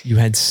weather. You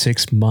had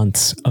 6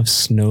 months of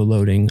snow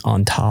loading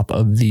on top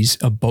of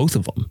both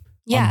of them.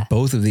 Yeah. On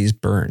both of these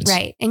burns.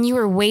 Right. And you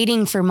were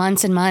waiting for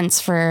months and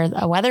months for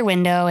a weather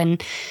window,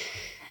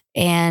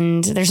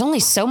 and there's only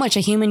so much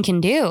a human can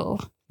do.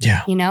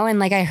 Yeah. And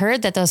like I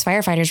heard that those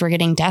firefighters were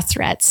getting death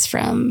threats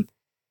from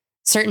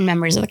certain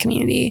members of the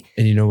community.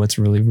 And you know what's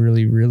really,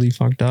 really, really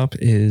fucked up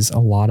is a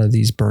lot of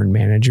these burn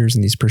managers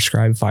and these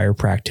prescribed fire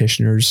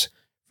practitioners,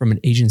 from an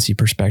agency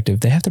perspective,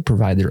 they have to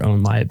provide their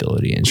own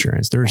liability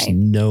insurance. There's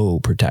no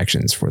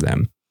protections for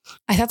them.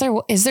 I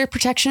thought is there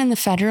protection in the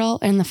federal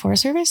and the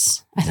Forest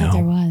Service? I thought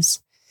there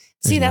was.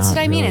 See, that's what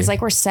I mean. It's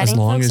like we're setting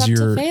folks up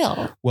to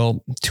fail.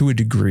 Well, to a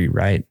degree,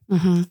 right?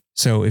 Mm-hmm.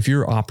 So if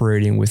you're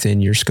operating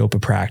within your scope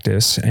of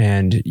practice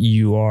and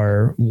you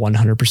are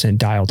 100%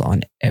 dialed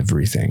on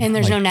everything. And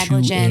there's no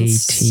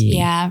negligence.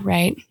 Yeah,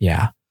 right.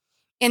 Yeah.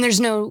 And there's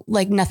no,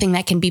 like, nothing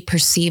that can be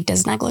perceived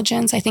as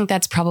negligence. I think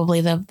that's probably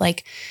the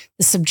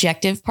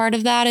subjective part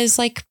of that is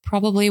like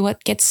probably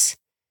what gets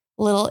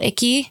a little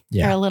icky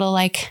or a little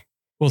like.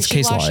 Well, it's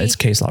case law. It's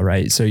case law,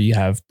 right? So you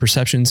have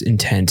perceptions,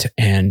 intent,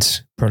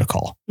 and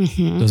protocol.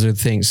 Mm-hmm. Those are the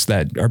things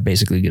that are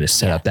basically going to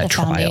set up that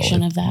trial.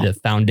 The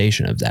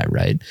foundation of that,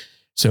 right?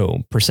 So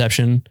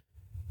perception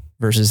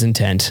versus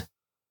intent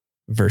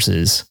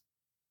versus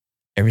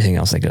everything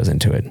else that goes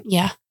into it.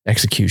 Yeah.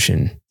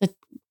 Execution,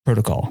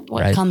 protocol.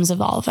 What comes of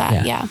all of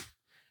that. Yeah.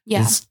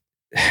 Yeah.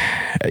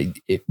 I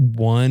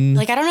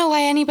don't know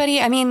why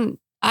anybody, I mean,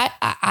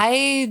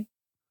 I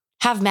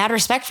have mad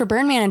respect for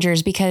burn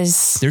managers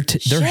because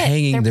they're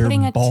hanging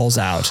their balls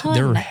out.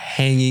 They're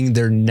hanging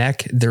their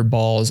neck, their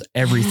balls,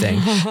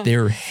 everything.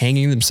 They're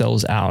hanging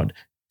themselves out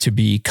to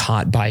be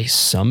caught by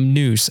some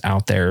noose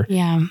out there.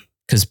 Yeah.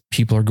 Because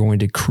people are going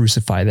to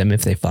crucify them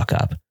if they fuck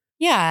up.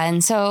 Yeah.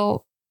 And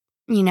so,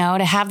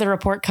 to have the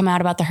report come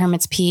out about the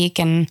Hermit's Peak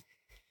and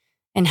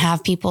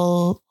have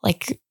people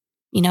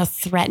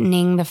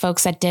threatening the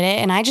folks that did it.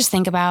 And I just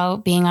think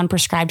about being on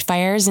prescribed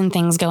fires and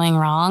things going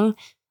wrong.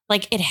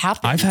 Like, it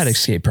happens. I've had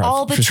escape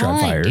prescribed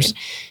fires.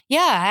 Dude. Yeah,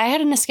 I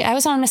had an escape. I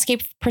was on an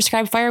escape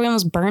prescribed fire. We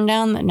almost burned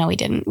down. No, we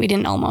didn't. We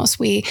didn't almost.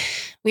 We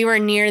were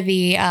near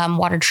the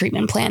water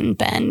treatment plant in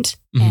Bend,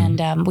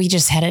 and we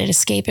just had an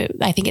escape.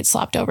 I think it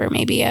slopped over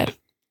maybe a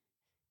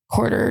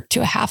quarter to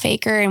a half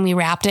acre, and we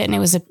wrapped it, and it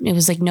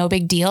was like no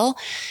big deal.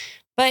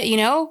 But you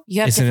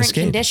have different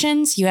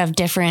conditions. You have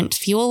different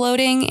fuel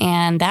loading,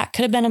 and that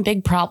could have been a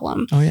big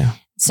problem. Oh yeah.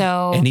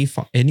 So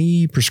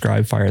any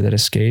prescribed fire that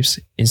escapes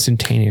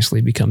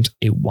instantaneously becomes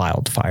a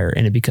wildfire,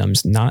 and it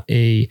becomes not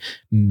a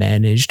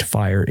managed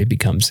fire. It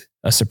becomes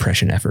a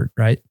suppression effort,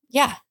 right?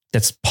 Yeah.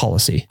 That's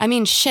policy. I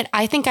mean, shit,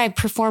 I think I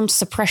performed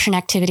suppression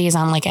activities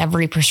on like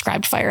every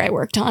prescribed fire I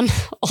worked on,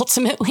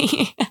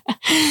 ultimately.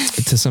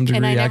 To some degree,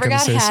 and I never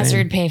got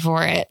hazard pay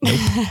for it.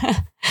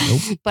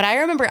 Nope. But I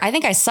remember, I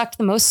think I sucked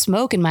the most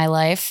smoke in my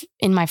life,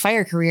 in my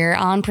fire career,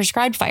 on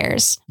prescribed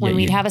fires when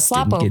we'd have a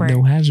slap over.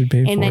 No hazard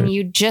pay and then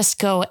you just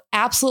go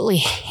absolutely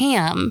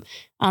ham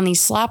on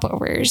these slap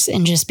overs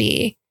and just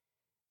be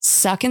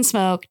sucking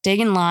smoke,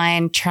 digging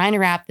line, trying to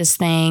wrap this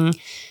thing.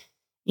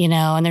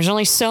 And there's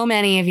only so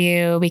many of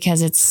you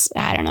because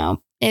I don't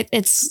know.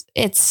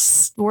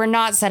 We're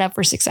not set up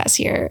for success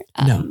here.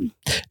 No.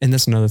 And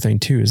that's another thing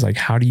too, is like,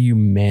 how do you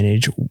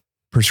manage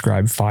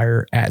prescribed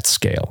fire at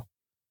scale?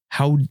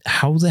 How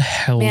the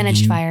hell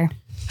managed fire?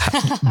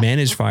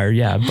 Managed fire.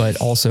 Yeah.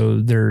 But also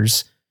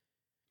there's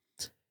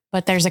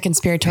a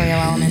conspiratorial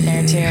element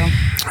there too.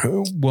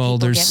 Well,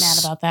 people get mad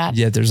about that.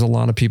 Yeah. There's a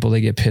lot of people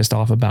that get pissed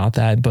off about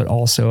that, but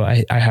also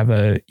I have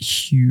a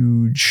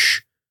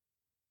huge,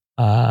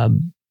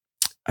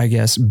 I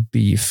guess,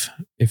 beef,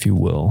 if you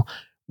will,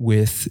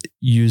 with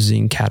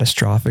using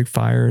catastrophic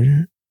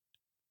fire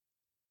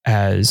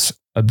as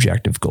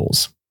objective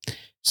goals.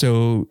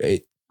 So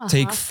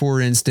take,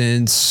 for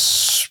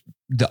instance,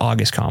 the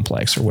August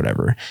complex or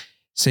whatever.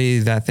 Say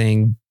that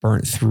thing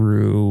burnt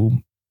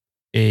through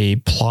a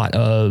plot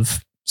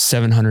of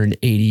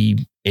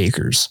 780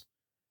 acres.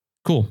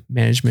 Cool.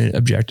 Management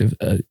objective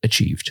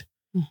achieved.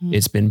 Mm-hmm.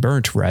 It's been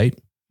burnt, right?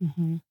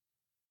 Mm-hmm.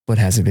 But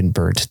has it been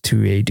burnt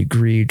to a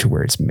degree to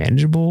where it's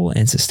manageable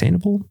and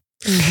sustainable?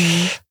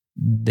 Mm-hmm.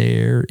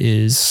 There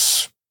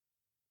is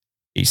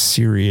a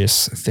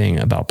serious thing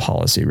about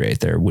policy right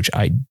there, which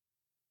I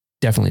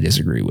definitely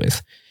disagree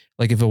with.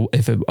 Like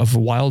if a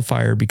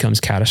wildfire becomes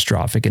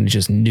catastrophic and it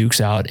just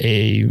nukes out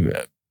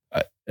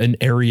an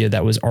area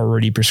that was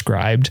already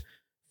prescribed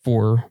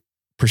for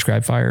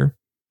prescribed fire,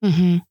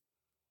 mm-hmm.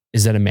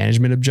 Is that a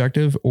management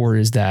objective or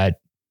is that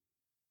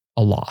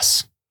a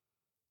loss?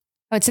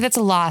 I would say that's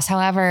a loss.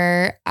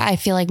 However, I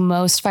feel like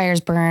most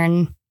fires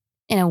burn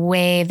in a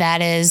way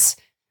that is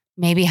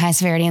maybe high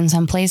severity in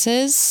some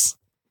places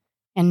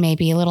and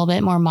maybe a little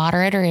bit more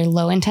moderate or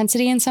low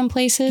intensity in some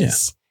places.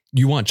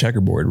 Yeah. You want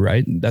checkerboard,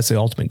 right? That's the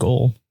ultimate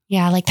goal.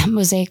 Yeah. Like that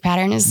mosaic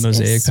pattern is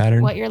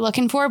what you're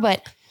looking for.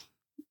 But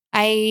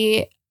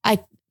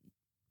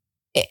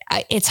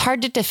it's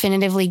hard to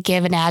definitively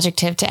give an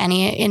adjective to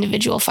any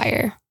individual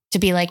fire to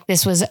be like,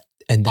 this was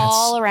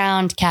all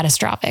around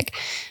catastrophic.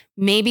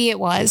 Maybe it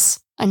was,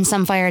 and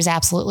some fires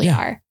absolutely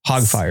are.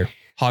 Hogfire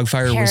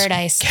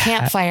Paradise, was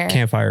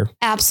campfire.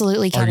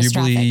 Absolutely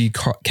catastrophic.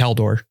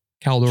 Arguably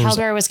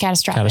Caldor was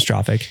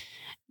catastrophic.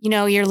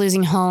 You're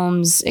losing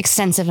homes,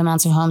 extensive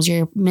amounts of homes.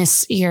 You're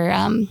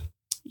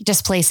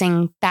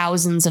displacing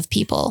thousands of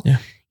people.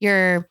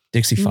 You're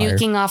Dixie Fire.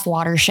 nuking off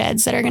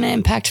watersheds that are going to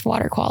impact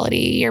water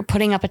quality. You're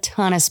putting up a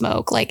ton of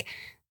smoke. Like,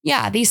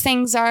 yeah, these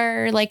things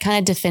are like kind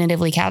of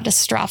definitively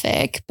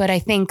catastrophic. But I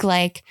think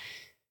like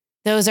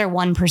those are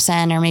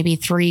 1% or maybe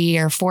 3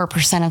 or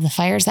 4% of the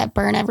fires that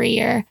burn every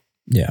year.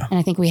 Yeah. And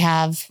I think we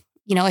have,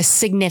 you know, a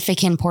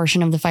significant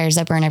portion of the fires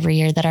that burn every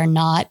year that are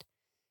not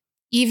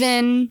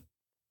even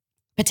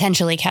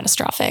potentially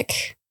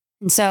catastrophic.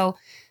 And so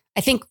I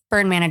think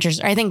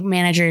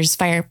managers,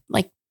 fire,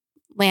 like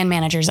land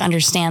managers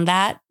understand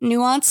that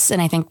nuance.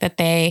 And I think that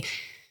they,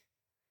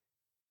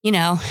 you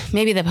know,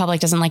 maybe the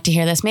public doesn't like to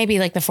hear this. Maybe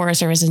like the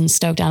Forest Service isn't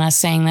stoked on us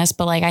saying this,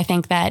 but like, I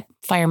think that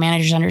fire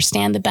managers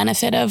understand the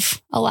benefit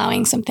of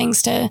allowing some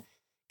things to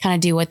kind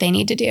of do what they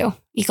need to do.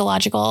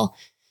 Ecological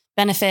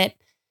benefit.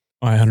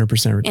 I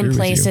 100% agree in with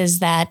places you.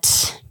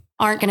 that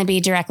aren't going to be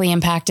directly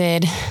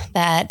impacted,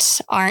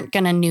 that aren't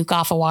going to nuke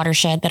off a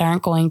watershed, that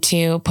aren't going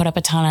to put up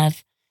a ton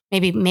of,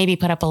 maybe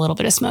put up a little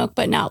bit of smoke,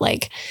 but not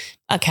like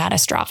a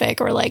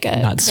catastrophic or like a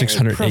not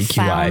 600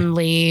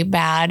 profoundly AQI.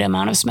 bad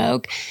amount of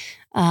smoke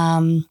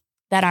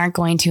that aren't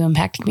going to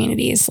impact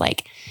communities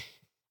like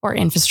or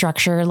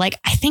infrastructure. Like,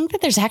 I think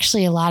that there's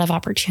actually a lot of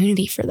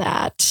opportunity for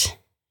that.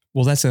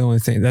 Well, that's the only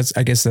thing.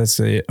 I guess that's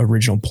the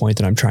original point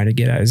that I'm trying to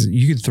get at is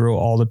you could throw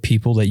all the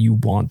people that you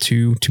want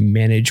to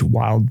manage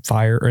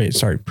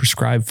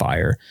prescribe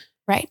fire.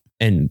 Right.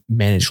 And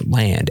manage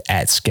land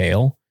at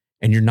scale.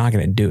 And you're not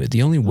going to do it.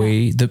 The only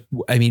way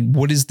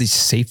what is the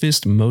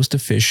safest, most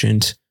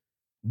efficient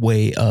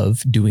way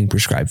of doing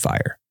prescribed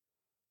fire?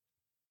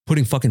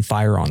 Putting fucking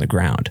fire on the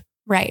ground.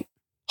 Right.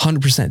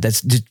 100%.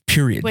 That's just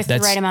period. With the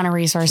right amount of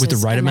resources. With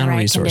the right amount of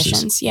resources.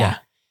 Conditions. Yeah.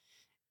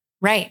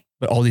 Right.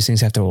 But all these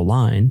things have to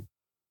align.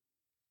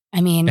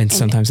 I mean, and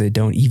sometimes they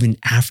don't, even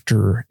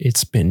after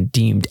it's been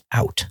deemed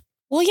out.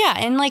 Well, yeah.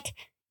 And like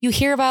you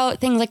hear about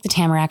things like the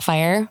Tamarack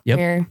fire,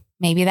 where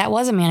maybe that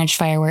was a managed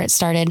fire where it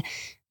started.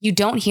 You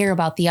don't hear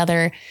about the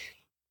other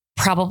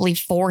probably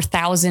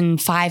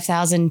 4,000,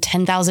 5,000,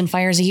 10,000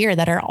 fires a year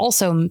that are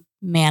also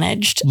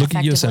managed. Look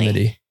at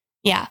Yosemite.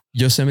 Yeah.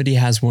 Yosemite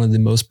has one of the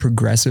most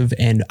progressive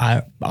and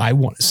I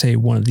want to say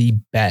one of the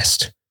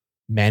best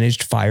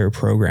managed fire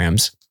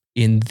programs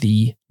in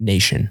the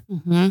nation.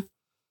 Mm-hmm.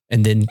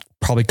 And then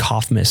probably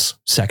Kaufmas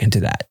second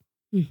to that.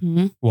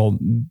 Mm-hmm. Well,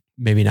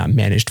 maybe not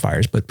managed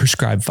fires, but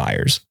prescribed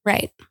fires.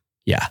 Right.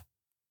 Yeah.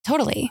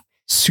 Totally.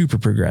 Super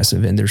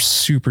progressive and they're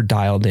super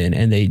dialed in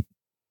and they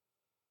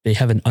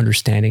have an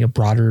understanding, a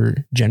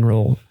broader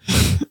general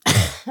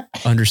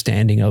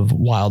understanding of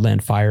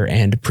wildland fire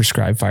and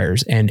prescribed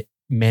fires and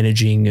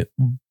managing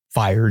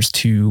fires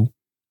to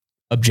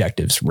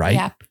objectives, right?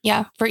 Yeah.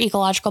 Yeah. For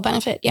ecological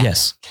benefit. Yeah.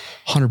 Yes.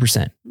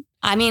 100%.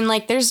 I mean,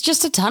 like there's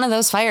just a ton of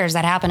those fires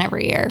that happen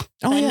every year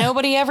that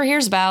nobody ever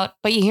hears about,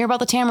 but you hear about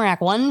the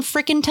Tamarack one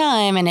freaking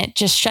time and it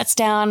just shuts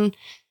down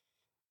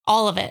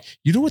all of it.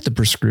 You know what the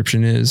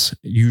prescription is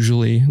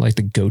usually, like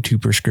the go-to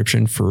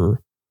prescription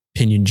for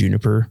pinyon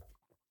juniper?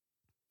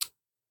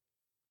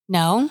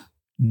 No.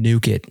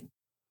 Nuke it.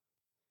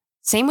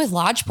 Same with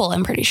lodgepole,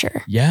 I'm pretty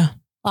sure. Yeah.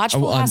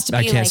 Lodgepole has to be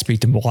I can't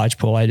speak to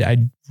lodgepole. I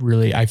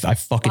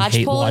fucking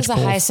hate lodgepole. Lodgepole is a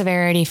high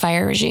severity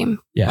fire regime.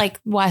 Yeah. Like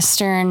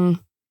Western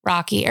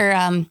Rocky or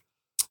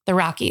the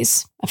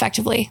Rockies,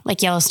 effectively,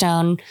 like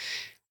Yellowstone,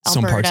 Alberta.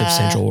 Some parts of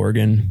Central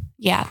Oregon.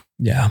 Yeah.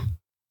 Yeah.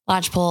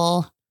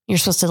 Lodgepole, you're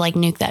supposed to like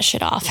nuke that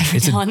shit off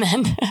every now and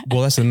then.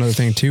 Well, that's another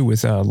thing too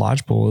with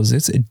lodgepole is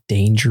it's a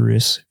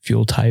dangerous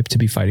fuel type to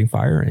be fighting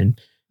fire in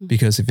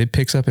because if it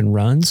picks up and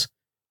runs,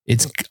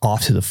 it's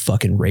off to the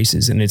fucking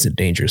races and it's a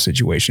dangerous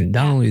situation.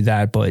 Not only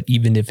that, but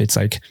even if it's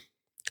like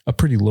a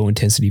pretty low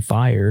intensity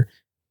fire,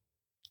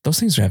 those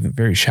things have a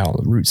very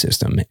shallow root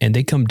system and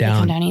they come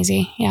down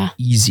easy. Yeah.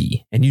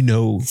 Easy. And you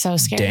know, so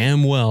scary.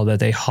 Damn well that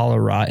they hollow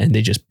rot and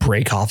they just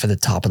break off at the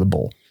top of the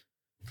bowl.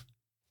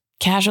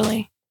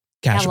 Casually.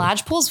 Yeah,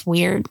 lodgepole's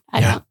weird.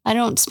 I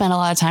don't spend a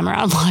lot of time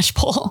around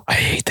lodgepole. I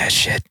hate that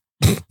shit.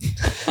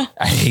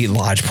 I hate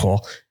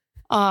lodgepole.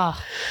 I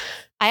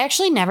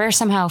actually never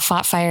somehow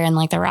fought fire in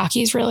like the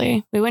Rockies,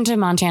 really. We went to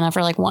Montana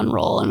for like one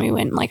roll and we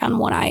went like on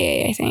one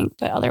IA, I think.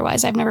 But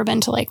otherwise, I've never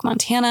been to like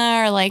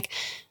Montana or like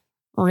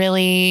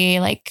really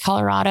like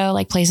Colorado,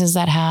 like places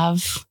that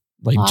have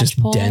like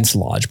just dense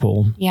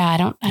lodgepole.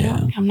 Yeah,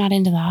 I'm not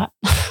into that.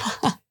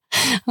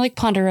 I like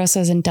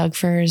ponderosas and Doug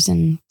firs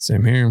and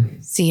same here.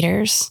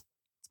 Cedars.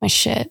 It's my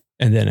shit.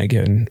 And then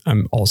again,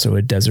 I'm also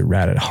a desert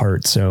rat at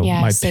heart. So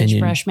my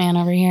sagebrush man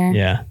over here.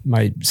 Yeah.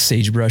 My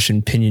sagebrush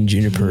and pinyon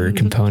juniper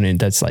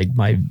component. That's like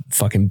my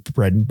fucking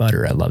bread and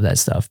butter. I love that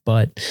stuff.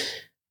 But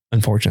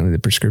unfortunately, the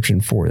prescription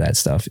for that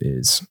stuff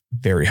is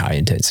very high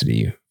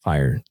intensity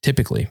fire,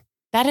 typically.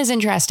 That is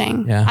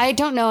interesting. Yeah. I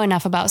don't know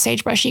enough about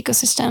sagebrush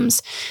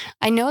ecosystems.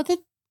 I know that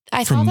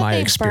from my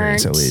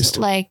experience, at least,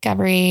 like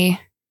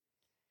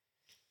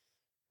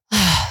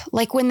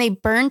like when they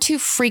burn too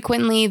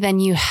frequently, then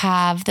you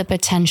have the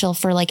potential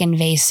for like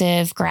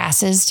invasive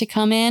grasses to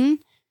come in.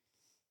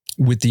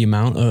 With the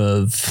amount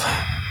of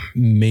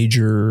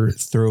major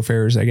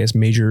thoroughfares, I guess,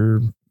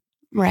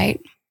 right.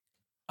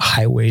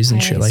 highways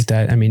and shit like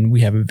that. I mean,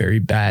 we have a very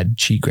bad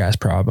cheatgrass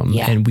problem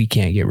and we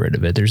can't get rid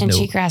of it. There's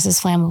cheatgrass is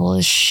flammable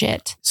as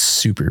shit.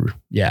 Super.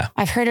 Yeah.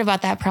 I've heard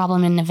about that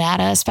problem in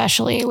Nevada,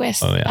 especially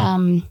with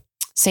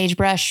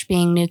sagebrush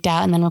being nuked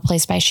out and then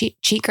replaced by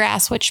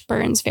cheatgrass, which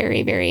burns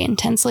very, very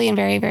intensely and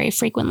very, very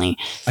frequently.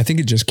 I think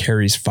it just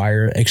carries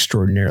fire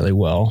extraordinarily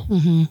well.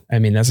 Mm-hmm. I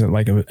mean, that's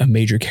like a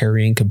major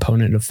carrying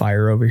component of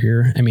fire over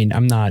here. I mean,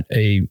 I'm not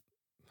a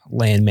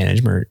land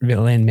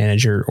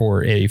manager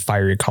or a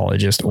fire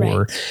ecologist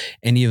or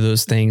any of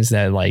those things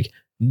that like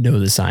know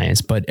the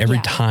science, but every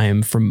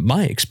time from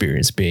my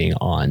experience being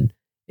on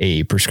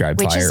a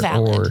prescribed fire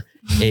or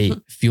a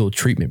field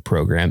treatment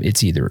program,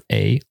 it's either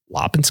a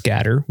lop and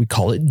scatter. We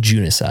call it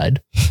junicide.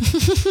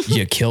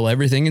 You kill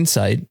everything in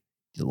sight,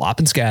 you lop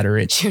and scatter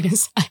it.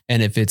 Junicide.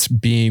 And if it's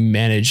being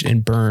managed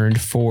and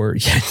burned for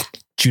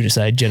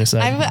genocide.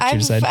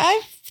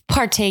 I've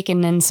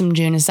partaken in some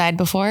junicide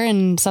before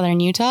in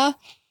southern Utah.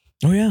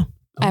 Oh yeah.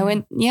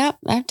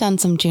 I've done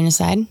some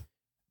junicide.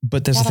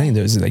 But that's the thing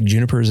though, is like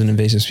juniper is an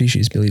invasive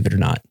species, believe it or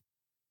not.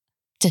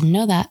 Didn't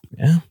know that.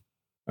 Yeah.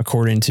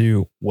 According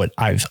to what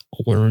I've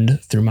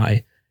learned through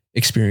my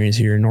experience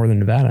here in Northern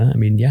Nevada, I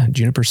mean,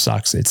 juniper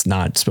sucks. It's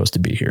not supposed to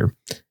be here,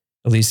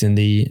 at least in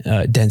the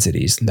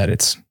densities that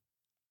it's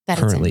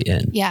currently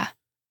in. Yeah.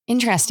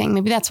 Interesting.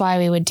 Maybe that's why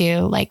we went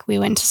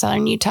to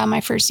southern Utah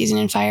my first season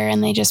in fire,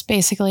 and they just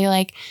basically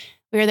we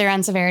were there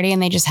on severity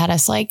and they just had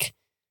us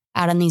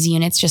out on these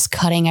units just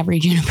cutting every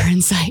juniper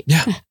in sight.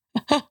 Yeah.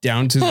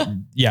 down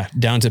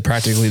to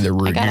practically the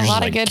root. I got a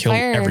lot of good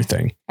fire.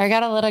 Everything. I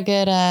got a lot of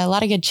good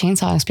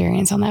chainsaw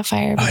experience on that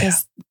fire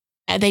because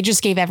they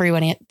just gave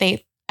everyone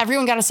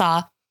everyone got a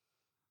saw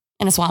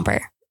and a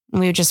swamper,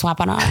 and we would just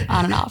swap on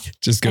and off.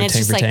 Just go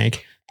tank for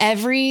tank.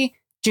 Every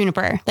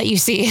juniper that you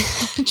see,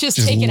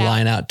 just take it out.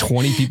 Line out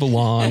 20 people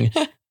long.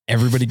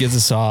 Everybody gets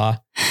a saw.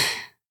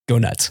 Go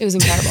nuts. It was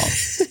incredible.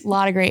 a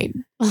lot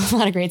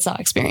of great saw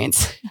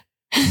experience.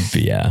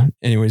 But yeah,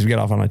 anyways, we got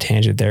off on a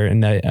tangent there.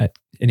 And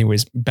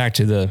anyways, back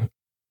to the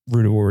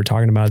root of what we're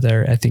talking about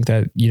there. I think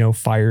that,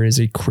 fire is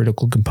a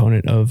critical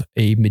component of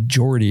a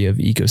majority of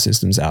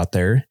ecosystems out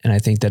there. And I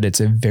think that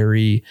it's a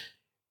very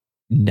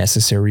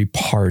necessary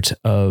part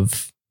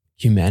of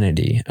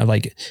humanity.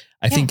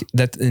 I think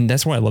and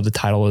that's why I love the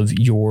title of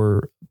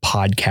your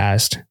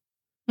podcast.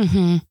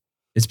 Mm-hmm.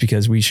 It's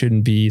because we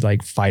shouldn't be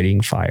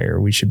fighting fire.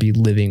 We should be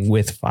living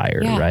with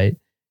fire, right?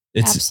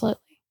 Absolutely.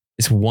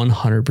 It's 100%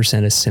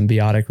 a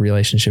symbiotic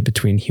relationship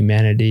between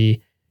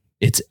humanity,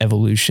 its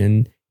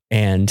evolution,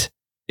 and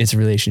its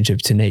relationship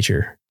to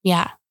nature.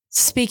 Yeah.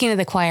 Speaking of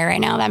the choir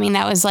right now,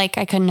 that was I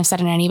couldn't have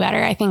said it any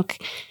better. I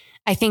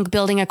think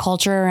building a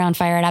culture around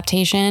fire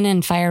adaptation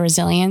and fire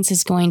resilience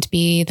is going to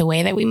be the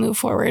way that we move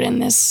forward in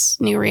this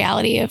new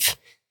reality of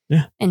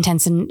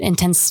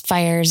intense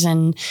fires,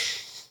 and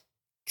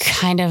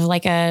kind of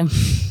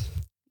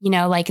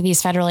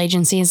these federal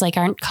agencies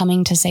aren't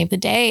coming to save the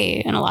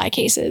day in a lot of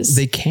cases.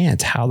 They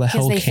can't. How the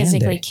hell can they? Because they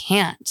physically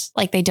can't.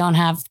 They don't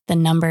have the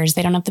numbers.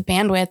 They don't have the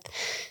bandwidth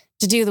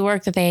to do the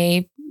work that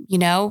they,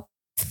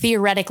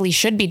 theoretically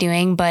should be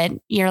doing. But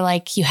you're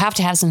you have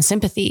to have some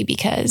sympathy,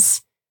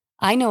 because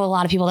I know a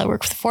lot of people that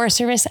work for the Forest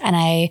Service, and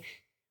I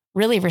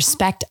really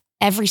respect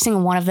every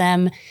single one of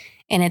them.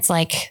 And it's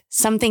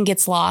something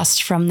gets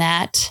lost from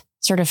that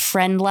sort of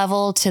friend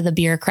level to the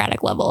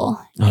bureaucratic level.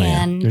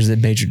 And there's a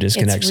major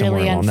disconnect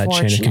somewhere along that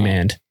chain of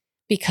command.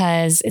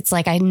 Because it's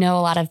I know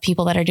a lot of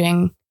people that are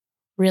doing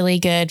really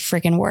good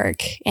freaking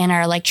work and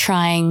are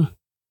trying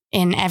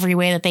in every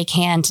way that they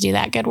can to do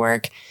that good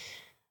work.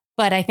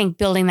 But I think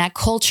building that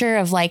culture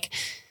of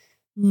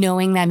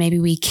knowing that maybe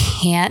we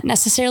can't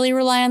necessarily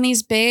rely on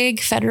these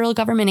big federal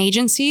government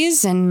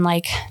agencies, and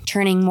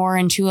turning more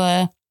into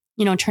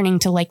turning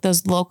to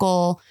those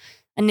local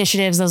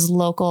initiatives, those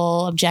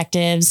local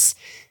objectives,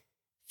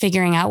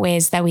 figuring out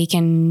ways that we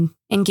can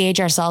engage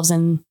ourselves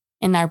in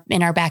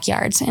our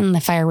backyards, in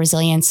the fire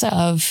resilience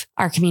of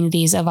our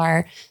communities, of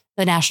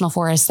the national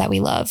forests that we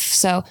love.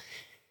 So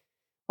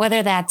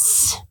whether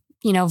that's,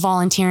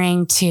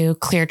 volunteering to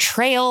clear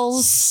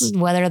trails,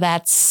 whether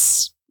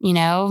that's,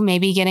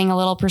 maybe getting a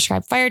little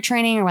prescribed fire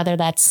training, or whether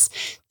that's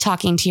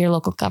talking to your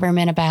local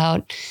government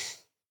about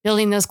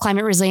building those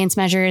climate resilience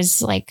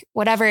measures,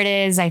 whatever it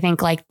is, I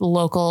think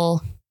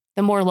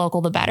the more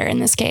local, the better in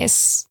this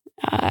case,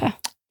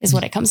 is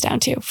what it comes down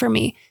to for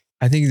me.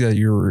 I think that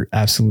you're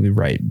absolutely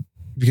right.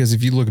 Because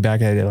if you look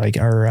back at it,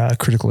 our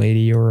critical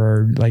 80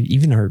 or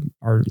even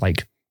our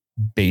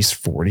base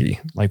 40,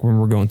 when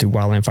we're going through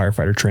wildland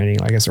firefighter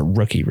training, as a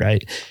rookie,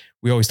 right?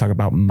 We always talk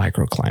about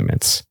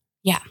microclimates.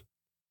 Yeah.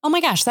 Oh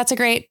my gosh. That's a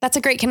great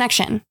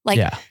connection.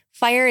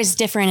 Fire is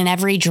different in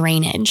every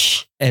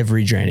drainage.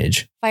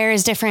 Fire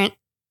is different.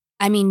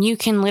 I mean, you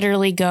can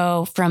literally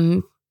go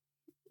from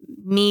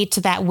me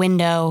to that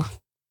window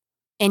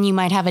and you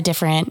might have a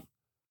different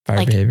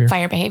fire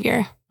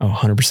behavior. Oh,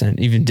 100%.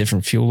 Even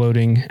different fuel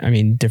loading. I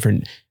mean,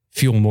 different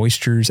fuel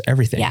moistures,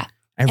 everything. Yeah.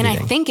 Everything.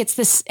 And I think it's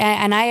this,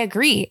 and I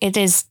agree, it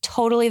is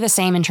totally the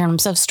same in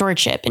terms of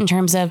stewardship, in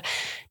terms of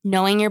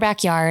knowing your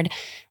backyard,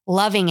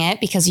 loving it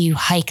because you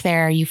hike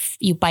there, you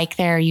bike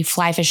there, you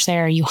fly fish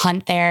there, you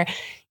hunt there,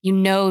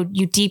 you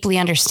deeply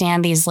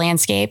understand these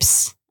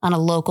landscapes on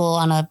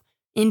a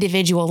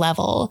individual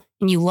level,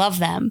 and you love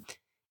them.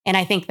 And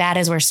I think that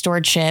is where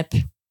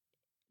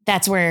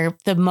that's where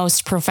the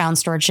most profound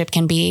stewardship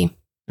can be.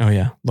 Oh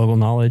yeah. Local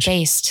knowledge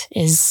based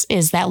is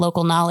that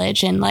local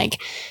knowledge, and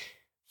like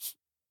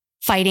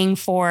fighting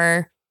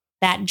for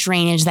that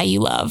drainage that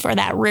you love, or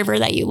that river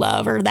that you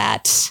love, or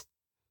that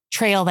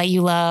trail that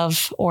you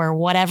love, or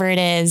whatever it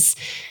is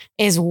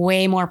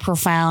way more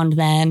profound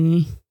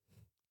than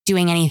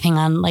doing anything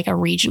on like a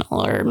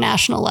regional or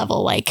national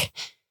level. Like,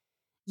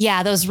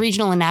 yeah, those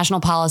regional and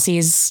national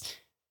policies,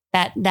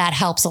 that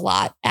helps a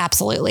lot.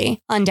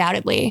 Absolutely.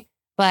 Undoubtedly.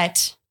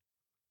 But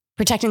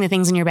protecting the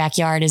things in your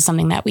backyard is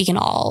something that we can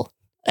all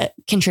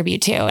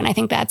contribute to. And I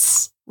think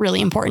that's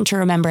really important to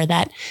remember,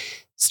 that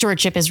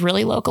stewardship is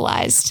really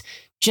localized,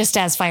 just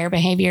as fire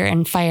behavior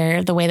and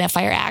the way that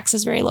fire acts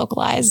is very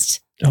localized.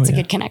 It's a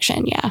good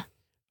connection. Yeah.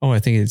 Oh, I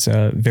think it's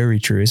very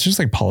true. It's just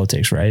like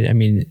politics, right? I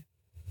mean,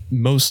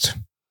 most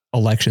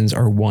elections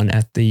are won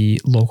at the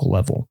local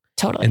level.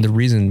 Totally. And the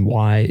reason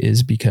why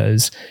is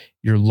because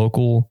your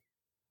local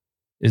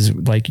is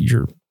like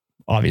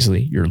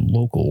obviously your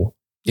local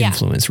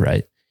influence,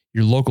 right?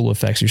 Your local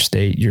affects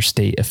your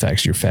state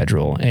affects your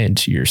federal,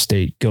 and your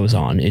state goes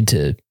on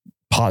into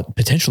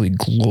potentially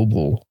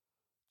global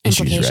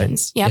issues,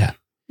 right? Yep. Yeah.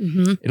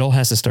 Mm-hmm. It all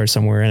has to start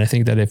somewhere. And I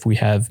think that if we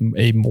have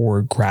a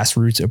more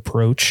grassroots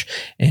approach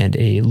and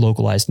a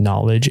localized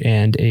knowledge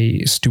and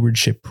a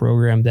stewardship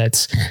program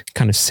that's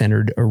kind of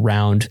centered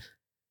around,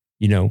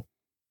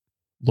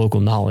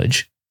 local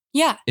knowledge,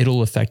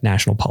 it'll affect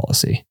national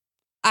policy.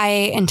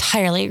 I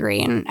entirely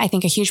agree. And I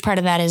think a huge part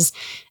of that is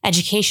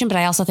education, but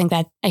I also think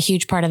that a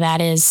huge part of that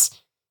is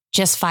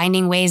just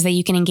finding ways that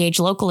you can engage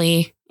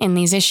locally in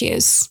these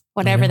issues,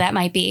 whatever that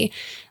might be.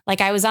 Like,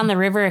 I was on the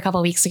river a couple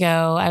of weeks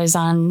ago. I was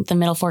on the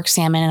Middle Fork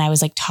Salmon, and I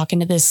was like talking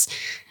to this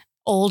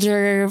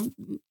older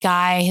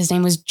guy. His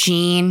name was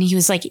Gene. He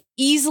was like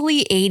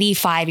easily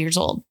 85 years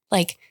old.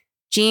 Like,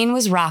 Gene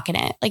was rocking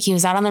it. Like, he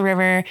was out on the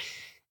river.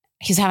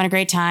 He was having a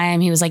great time.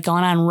 He was like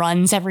going on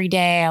runs every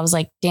day. I was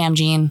like, damn,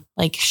 Gene,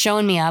 like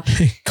showing me up.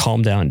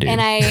 Calm down, dude.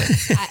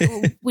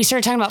 And we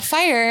started talking about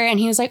fire, and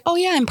he was like, oh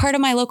yeah, I'm part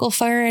of my local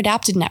fire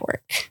adapted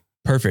network.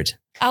 Perfect.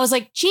 I was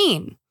like,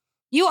 Gene,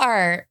 you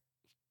are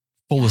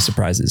full of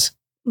surprises.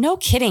 No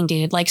kidding,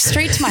 dude. Like,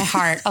 straight to my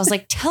heart. I was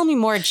like, tell me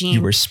more, Gene.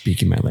 You were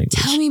speaking my language.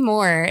 Tell me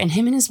more. And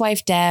him and his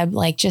wife, Deb,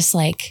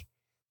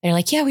 they're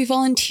like, yeah, we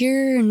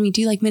volunteer and we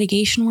do like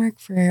mitigation work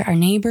for our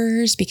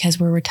neighbors because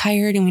we're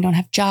retired and we don't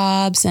have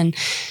jobs. And,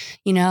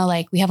 we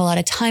have a lot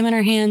of time on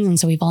our hands. And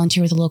so we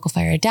volunteer with the local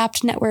fire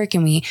adapt network,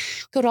 and we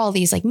go to all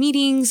these like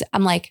meetings.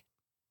 I'm like,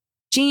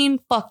 Gene,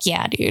 fuck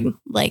yeah, dude.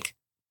 Like,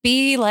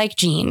 be like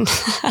Gene.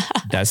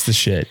 That's the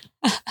shit.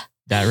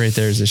 That right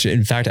there is the shit.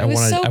 In fact, I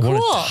want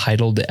to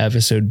title the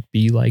episode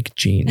 "Be Like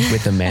Gene"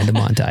 with Amanda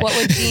Monthei. What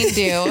would Gene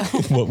do?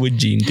 What would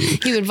Gene do?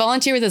 He would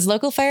volunteer with his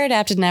local fire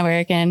adapted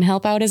network and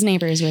help out his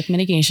neighbors with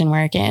mitigation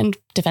work and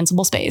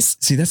defensible space.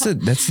 See,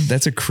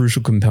 that's a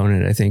crucial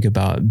component, I think,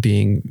 about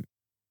being,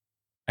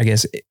 I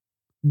guess,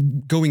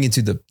 going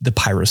into the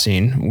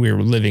pyrocene.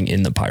 We're living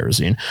in the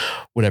pyrocene,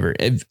 whatever.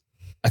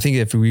 I think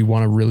if we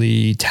want to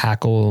really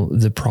tackle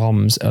the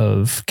problems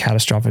of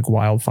catastrophic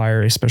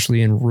wildfire,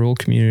 especially in rural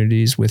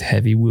communities with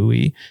heavy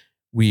WUI,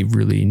 we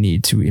really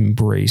need to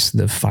embrace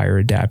the fire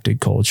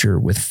adapted culture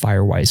with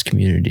Firewise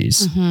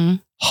communities.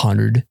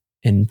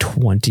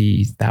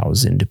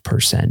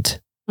 120,000%.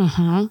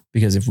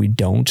 Because if we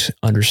don't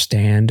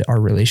understand our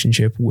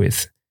relationship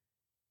with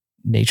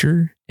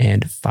nature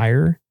and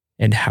fire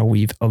and how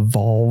we've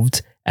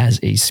evolved as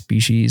a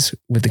species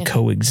with the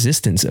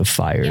coexistence of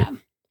fire,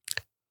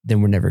 then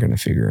we're never going to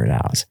figure it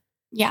out.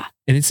 Yeah.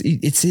 And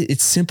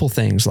it's simple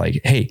things like,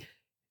 hey,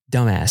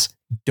 dumbass,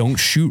 don't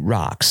shoot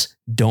rocks.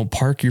 Don't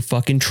park your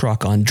fucking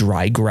truck on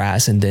dry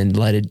grass and then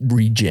let it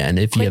regen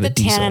if you have a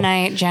diesel. Quit the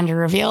tannerite gender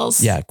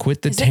reveals. Yeah.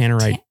 Quit the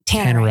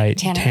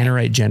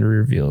tannerite gender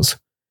reveals.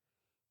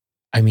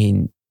 I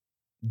mean,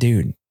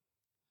 dude,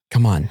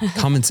 come on,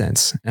 common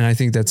sense. And I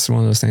think that's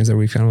one of those things that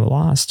we've kind of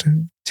lost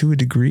to a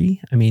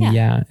degree. I mean,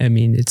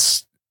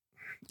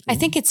 I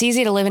think it's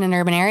easy to live in an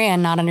urban area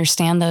and not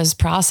understand those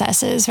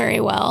processes very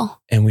well.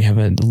 And we have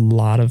a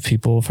lot of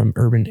people from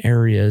urban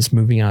areas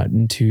moving out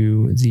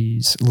into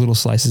these little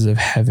slices of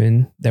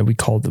heaven that we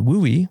call the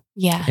WUI.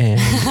 Yeah.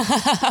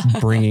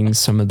 And bringing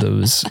some of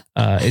those,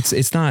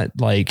 it's not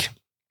like,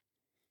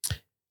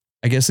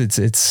 I guess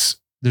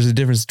there's a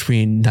difference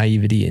between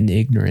naivety and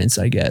ignorance,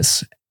 I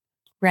guess.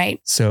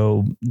 Right.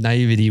 So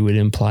naivety would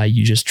imply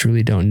you just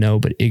truly don't know,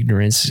 but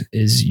ignorance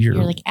is you're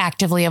like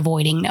actively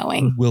avoiding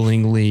knowing,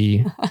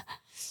 willingly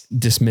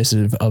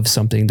dismissive of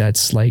something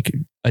that's like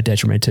a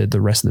detriment to the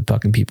rest of the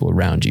fucking people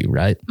around you.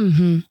 Right.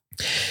 Mm-hmm.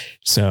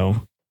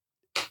 So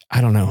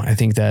I don't know. I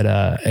think that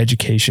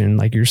education,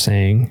 like you're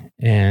saying,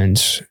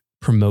 and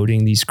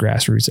promoting these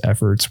grassroots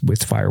efforts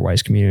with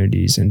Firewise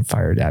communities and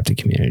fire adapted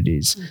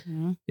communities,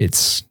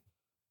 it's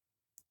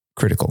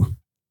critical.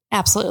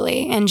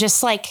 Absolutely. And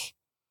just like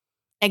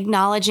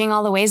acknowledging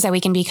all the ways that we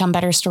can become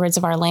better stewards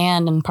of our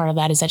land. And part of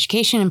that is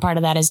education, and part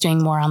of that is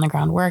doing more on the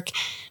ground work.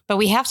 But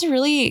we have to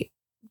really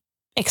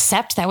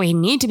accept that we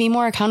need to be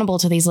more accountable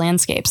to these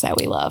landscapes that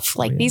we love.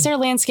 Like these are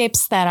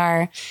landscapes that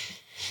are,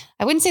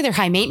 I wouldn't say they're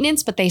high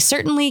maintenance, but they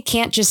certainly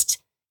can't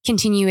just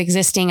continue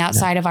existing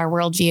outside of our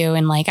worldview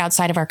and like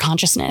outside of our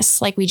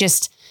consciousness. Like we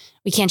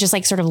can't just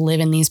like sort of live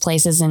in these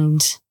places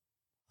and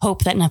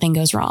hope that nothing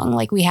goes wrong.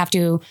 Like we have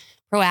to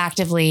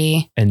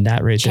proactively and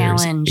that right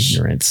challenge there is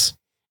ignorance.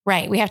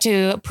 Right. We have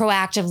to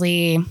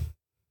proactively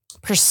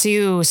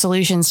pursue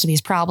solutions to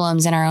these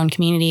problems in our own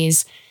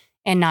communities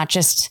and not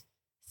just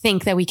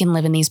think that we can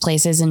live in these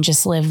places and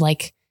just live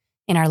like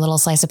in our little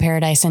slice of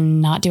paradise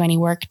and not do any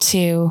work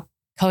to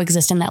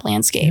coexist in that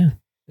landscape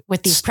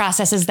with these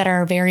processes that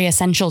are very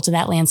essential to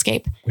that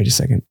landscape. Wait a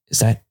second. Is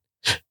that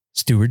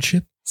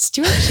stewardship?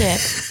 Stewardship.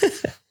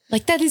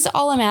 Like that is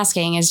all I'm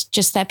asking, is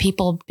just that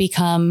people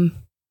become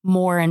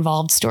more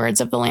involved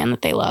stewards of the land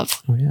that they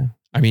love. Oh yeah.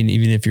 I mean,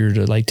 even if you're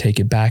to like take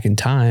it back in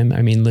time,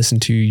 I mean, listen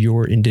to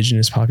your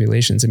indigenous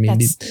populations. I mean,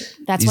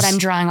 that's what I'm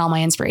drawing all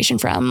my inspiration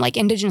from. Like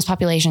indigenous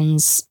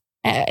populations,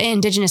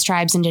 indigenous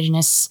tribes,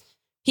 indigenous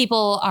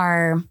people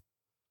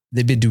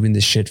they've been doing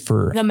this shit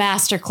for the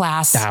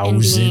masterclass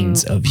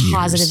thousands of years.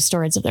 Positive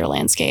stewards of their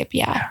landscape.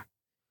 Yeah.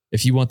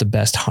 If you want the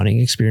best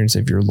hunting experience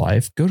of your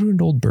life, go to an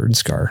old burn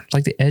scar.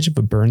 Like the edge of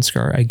a burn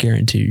scar, I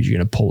guarantee you're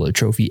going to pull a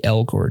trophy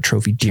elk or a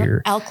trophy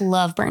deer. Elk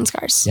love burn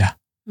scars. Yeah.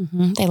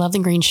 Mm-hmm. They love the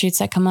green shoots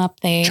that come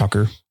up.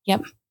 Chucker.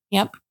 Yep.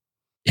 Yeah.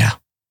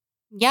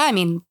 Yeah. I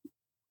mean,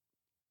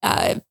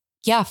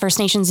 First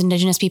Nations,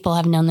 indigenous people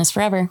have known this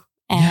forever.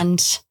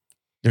 And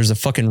there's a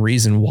fucking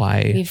reason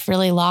why we've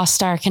really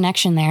lost our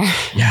connection there.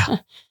 Yeah.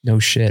 No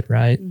shit.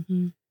 Right.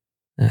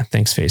 Mm-hmm.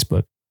 Thanks,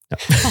 Facebook. No.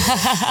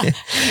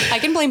 I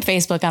can blame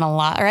Facebook on a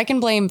lot, or I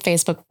can blame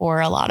Facebook for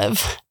a lot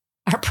of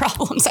our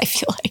problems, I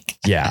feel like.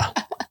 Yeah.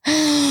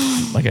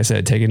 Like I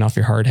said, taking off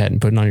your hard hat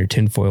and putting on your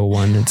tinfoil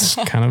one, it's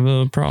kind of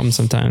a problem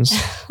sometimes.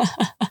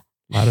 A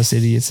lot of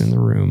idiots in the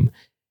room.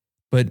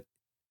 But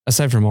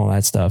aside from all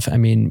that stuff, I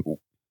mean,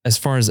 as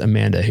far as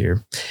Amanda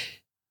here,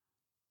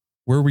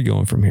 where are we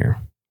going from here?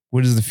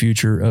 What is the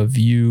future of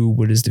you?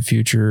 What is the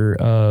future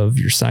of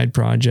your side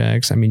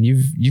projects? I mean,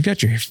 you've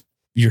got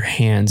your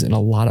hands in a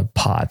lot of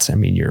pots. I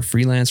mean, you're a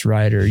freelance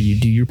writer, you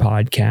do your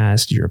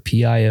podcast, you're a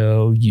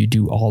PIO, you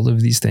do all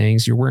of these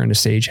things. You're wearing a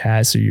sage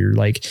hat. So you're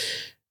like,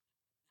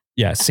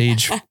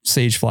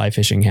 sage fly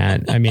fishing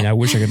hat. I mean, I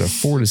wish I could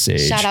afford a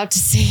sage. Shout out to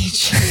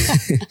Sage.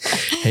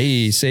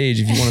 Hey, Sage,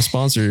 if you want to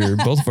sponsor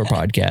both of our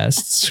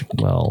podcasts,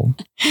 well,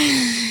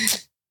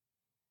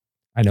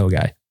 I know a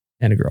guy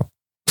and a girl.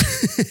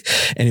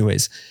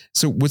 Anyways,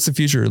 so what's the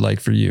future like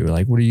for you?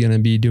 Like, what are you going to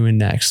be doing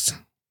next?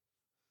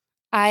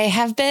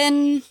 I'm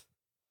kind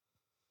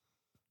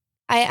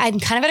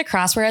of at a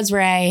crossroads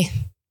where I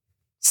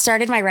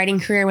started my writing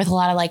career with a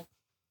lot of like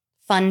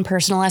fun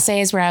personal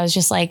essays where I was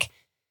just like,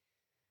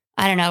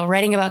 I don't know,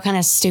 writing about kind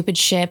of stupid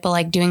shit, but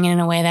like doing it in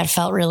a way that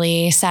felt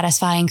really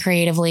satisfying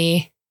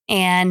creatively.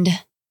 And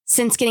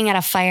since getting out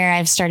of fire,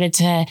 I've started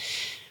to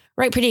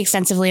write pretty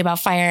extensively about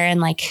fire and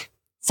like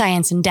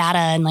science and data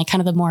and like kind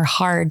of the more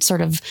hard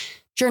sort of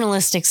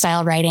journalistic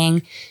style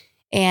writing.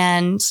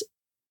 And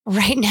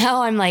right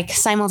now I'm like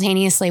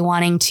simultaneously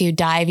wanting to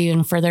dive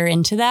even further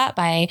into that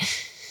by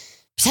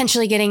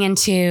potentially getting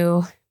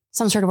into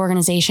some sort of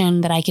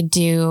organization that I could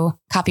do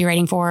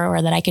copywriting for,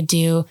 or that I could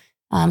do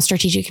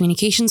strategic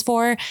communications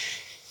for,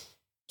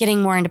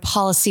 getting more into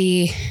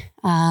policy,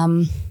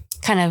 kind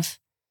of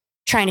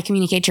trying to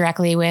communicate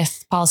directly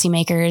with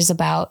policymakers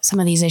about some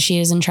of these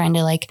issues and trying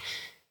to like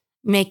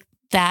make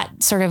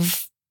that sort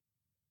of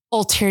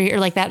ulterior,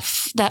 like that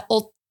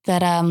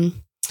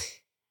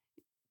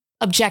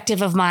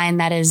objective of mine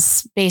that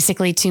is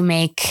basically to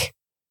make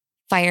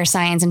fire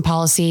science and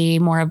policy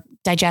more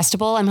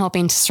digestible. I'm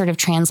hoping to sort of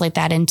translate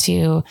that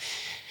into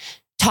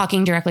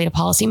talking directly to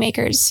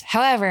policymakers.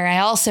 However, I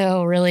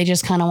also really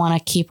just kind of want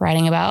to keep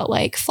writing about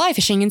like fly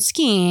fishing and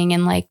skiing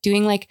and like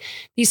doing like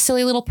these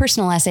silly little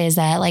personal essays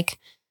that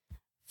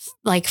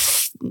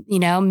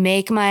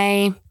make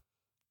my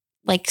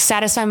like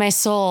satisfy my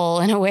soul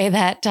in a way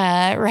that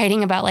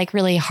writing about like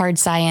really hard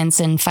science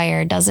and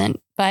fire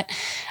doesn't. But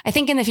I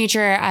think in the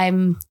future,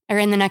 in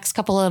the next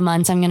couple of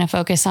months, I'm going to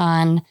focus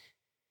on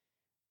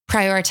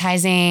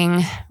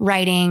prioritizing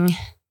writing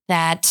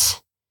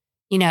that,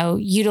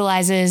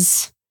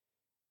 utilizes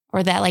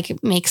or that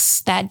like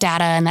makes that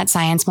data and that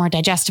science more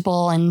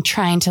digestible, and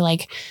trying to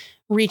like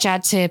reach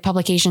out to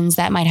publications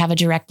that might have a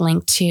direct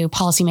link to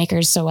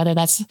policymakers. So whether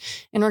that's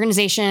an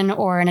organization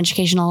or an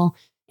educational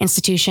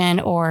institution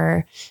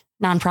or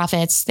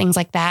nonprofits, things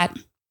like that.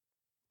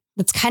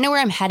 That's kind of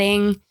where I'm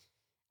heading.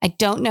 I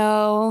don't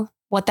know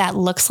what that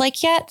looks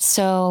like yet.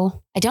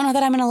 So I don't know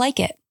that I'm going to like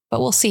it, but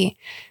we'll see.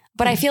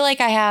 But I feel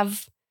like I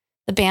have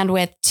the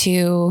bandwidth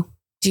to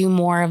do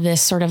more of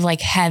this sort of like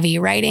heavy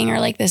writing, or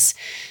like this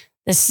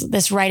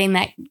writing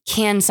that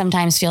can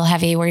sometimes feel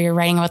heavy, where you're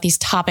writing about these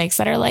topics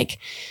that are like,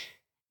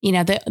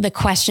 the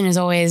question is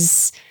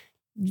always,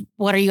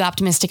 what are you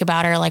optimistic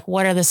about? Or like,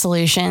 what are the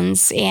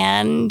solutions?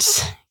 And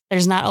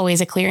there's not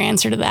always a clear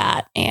answer to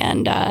that.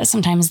 And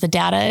sometimes the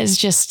data is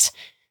just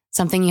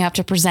something you have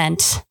to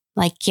present.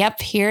 Like,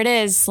 yep, here it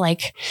is.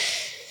 Like,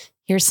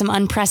 here's some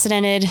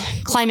unprecedented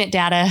climate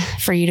data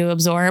for you to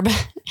absorb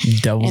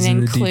Devils and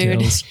in the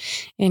details.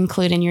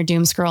 include in your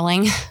doom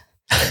scrolling.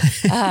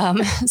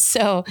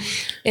 So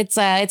it's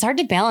hard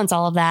to balance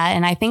all of that.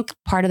 And I think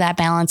part of that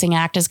balancing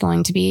act is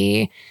going to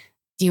be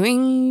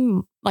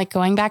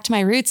going back to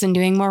my roots and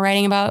doing more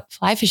writing about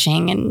fly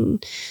fishing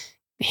and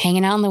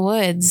hanging out in the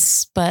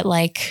woods, but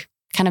like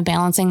kind of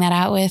balancing that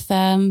out with,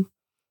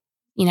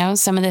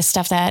 some of this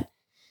stuff that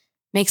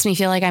makes me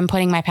feel like I'm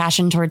putting my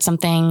passion towards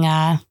something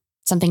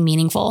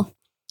meaningful.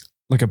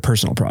 Like a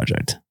personal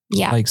project.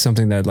 Yeah. Like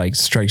something that like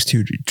strikes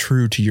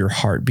true to your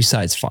heart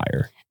besides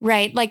fire.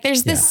 Right. Like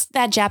there's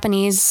that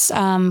Japanese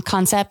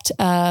concept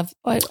of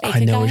Ikigai?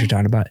 I know what you're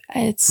talking about.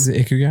 Is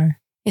it Ikigai?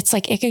 It's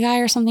like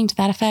Ikigai or something to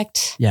that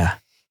effect. Yeah.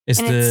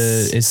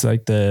 It's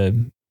like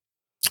the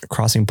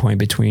crossing point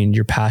between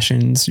your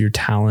passions, your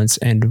talents,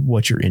 and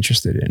what you're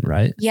interested in,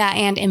 right? Yeah.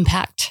 And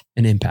impact.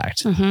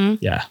 Mm-hmm.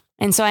 Yeah.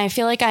 And so I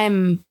feel like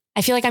I'm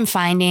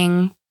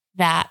finding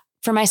that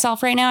for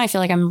myself right now. I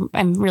feel like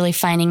I'm really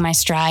finding my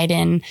stride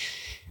in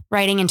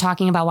writing and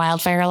talking about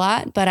wildfire a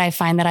lot, but I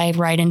find that I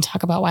write and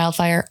talk about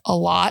wildfire a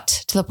lot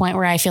to the point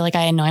where I feel like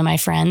I annoy my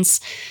friends,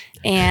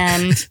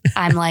 and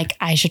I'm like,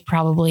 I should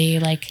probably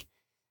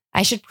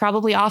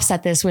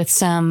offset this with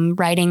some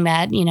writing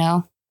that,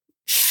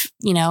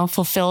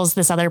 fulfills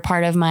this other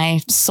part of my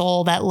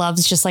soul that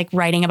loves just like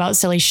writing about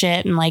silly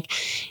shit and like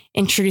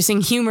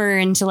introducing humor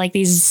into like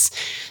these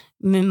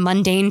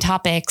mundane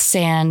topics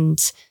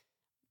and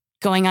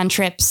going on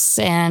trips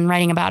and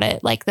writing about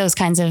it, like those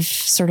kinds of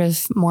sort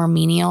of more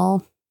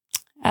menial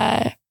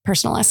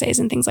personal essays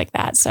and things like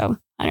that. So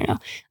I don't know.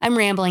 I'm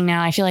rambling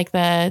now. I feel like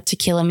the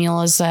tequila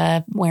mule is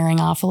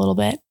wearing off a little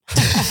bit.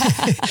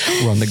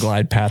 We're on the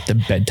glide path to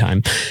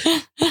bedtime.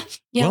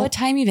 Yeah. What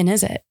time even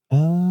is it?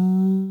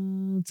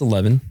 It's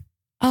 11.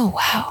 Oh,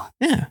 wow.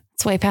 Yeah.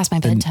 It's way past my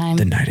bedtime.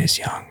 The night is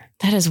young.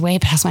 That is way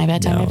past my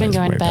bedtime. I've been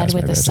going to bed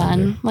with the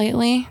sun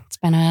lately. It's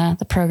been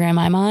the program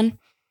I'm on.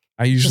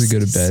 I usually go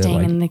to bed at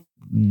like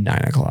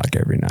 9 o'clock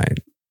every night.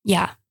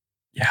 Yeah.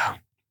 Yeah.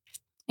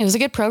 It was a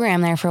good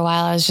program there for a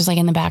while. I was just like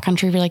in the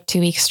backcountry for like 2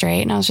 weeks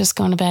straight, and I was just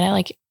going to bed at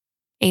like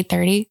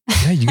 8:30.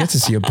 Yeah, you got to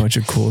see a bunch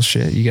of cool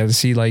shit. You got to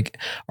see like,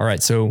 all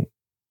right, so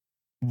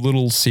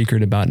little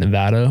secret about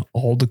Nevada,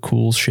 all the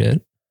cool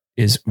shit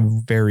is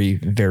very,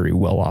 very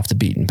well off the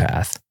beaten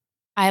path.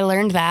 I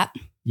learned that.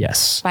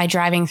 Yes. By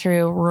driving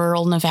through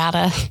rural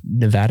Nevada.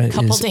 Nevada a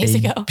couple days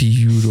ago.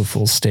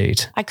 Beautiful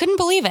state. I couldn't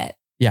believe it.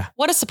 Yeah.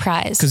 What a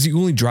surprise. Because you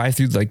only drive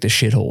through like the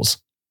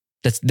shitholes.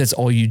 That's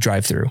all you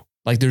drive through.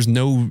 Like there's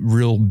no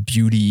real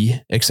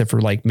beauty except for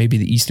like maybe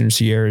the Eastern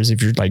Sierras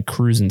if you're like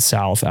cruising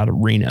south out of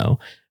Reno,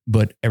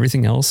 but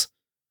everything else,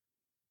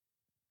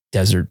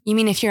 desert. You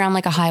mean if you're on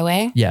like a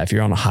highway? Yeah. If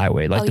you're on a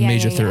highway, like the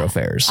major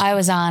thoroughfares. I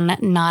was on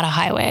not a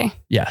highway.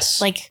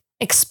 Yes. Like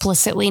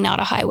explicitly not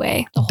a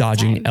highway.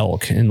 Dodging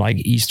elk in like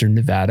Eastern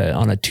Nevada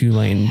on a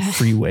 2-lane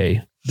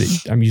freeway.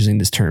 I'm using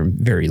this term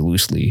very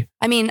loosely.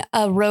 I mean,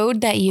 a road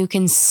that you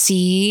can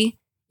see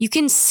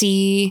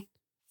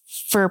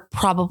for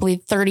probably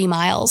 30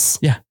 miles.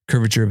 Yeah.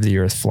 Curvature of the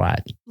earth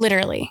flat.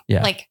 Literally.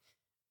 Yeah. Like,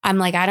 I'm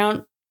like, I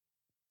don't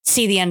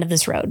see the end of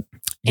this road.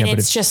 And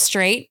it's just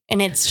straight.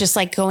 And it's just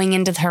like going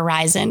into the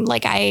horizon.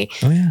 Like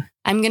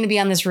I'm going to be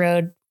on this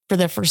road for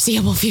the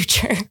foreseeable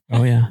future.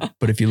 Oh yeah.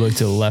 But if you look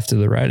to the left or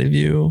the right of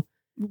you,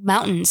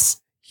 mountains.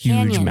 Huge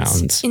canyons,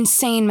 mountains.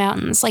 Insane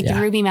mountains. Like the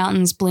Ruby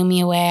Mountains blew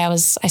me away. I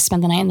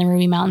spent the night in the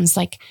Ruby Mountains,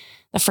 like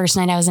the first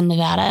night I was in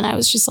Nevada, and I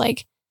was just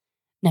like,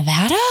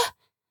 Nevada?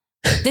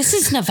 This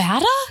is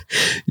Nevada?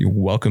 You're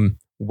welcome.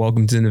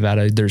 Welcome to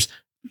Nevada. There's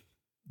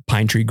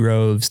pine tree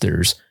groves.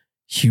 There's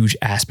huge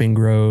aspen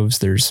groves.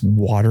 There's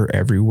water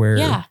everywhere.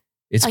 Yeah.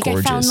 It's like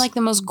gorgeous. I found like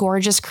the most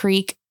gorgeous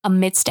creek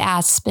amidst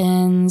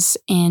aspens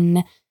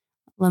in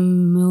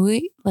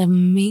Lemoyle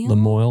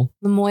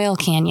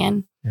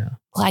Canyon. Yeah.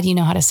 Glad you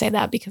know how to say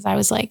that, because I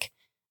was like,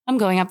 I'm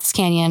going up this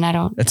canyon.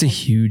 That's a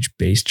huge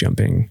base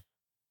jumping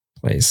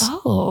place.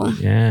 Oh.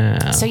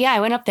 Yeah. So yeah,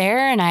 I went up there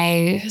and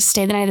I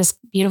stayed the night at this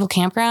beautiful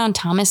campground,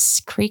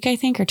 Thomas Creek, I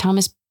think, or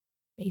Thomas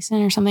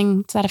Basin or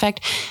something to that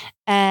effect.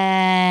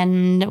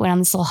 And went on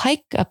this little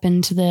hike up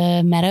into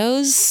the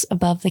meadows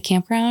above the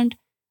campground.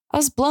 I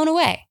was blown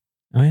away.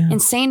 Oh yeah.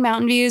 Insane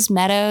mountain views,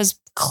 meadows,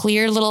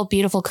 clear little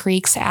beautiful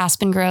creeks,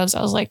 aspen groves.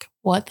 I was like,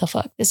 what the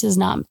fuck? This is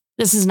not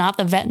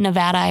the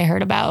Nevada I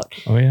heard about.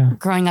 Oh yeah.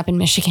 Growing up in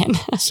Michigan.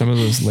 Some of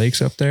those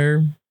lakes up there,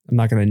 I'm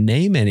not going to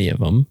name any of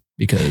them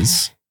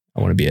because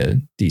I want to be a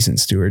decent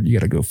steward. You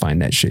got to go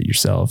find that shit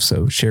yourself.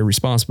 So share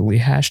responsibly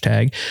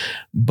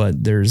 #.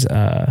 But there's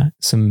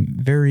some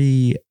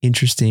very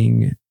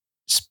interesting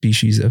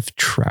species of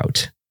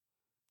trout.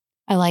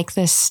 I like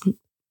this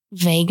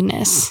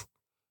vagueness.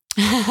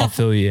 I'll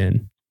fill you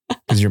in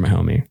because you're my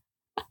homie.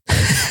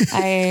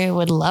 I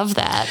would love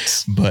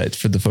that. But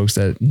for the folks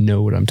that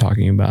know what I'm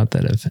talking about,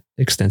 that have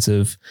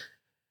extensive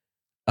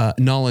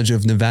knowledge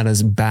of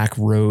Nevada's back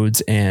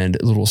roads and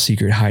little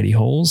secret hidey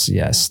holes.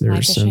 Yes,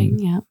 there's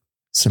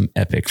some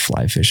epic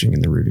fly fishing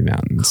in the Ruby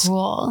Mountains.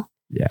 Cool.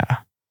 Yeah.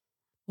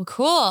 Well,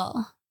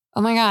 cool.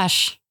 Oh my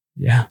gosh.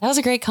 Yeah. That was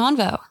a great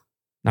convo.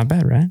 Not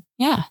bad, right?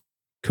 Yeah.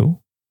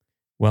 Cool.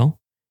 Well,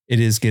 it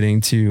is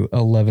getting to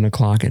 11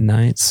 o'clock at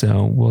night,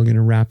 so we're going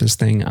to wrap this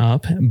thing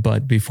up.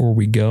 But before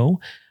we go,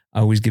 I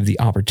always give the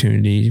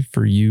opportunity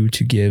for you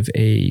to give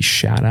a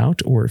shout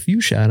out or a few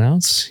shout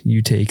outs.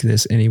 You take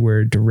this any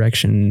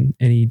direction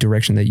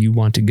that you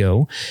want to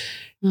go.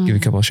 Give a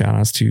couple of shout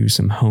outs to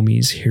some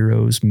homies,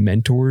 heroes,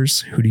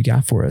 mentors. Who do you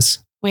got for us?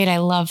 Wait, I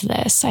love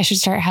this. I should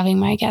start having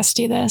my guests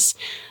do this.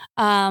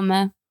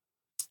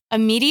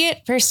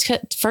 Immediate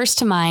first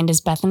to mind is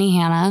Bethany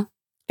Hanna.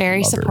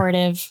 Very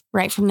supportive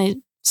right from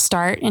the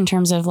start in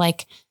terms of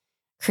like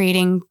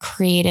creating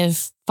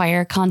creative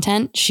fire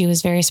content. She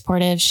was very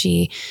supportive.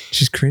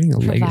 She's creating a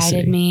legacy.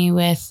 Provided me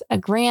with a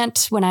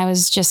grant when I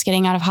was just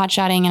getting out of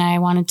hotshotting and I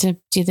wanted to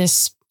do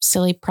this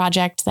silly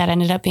project that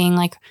ended up being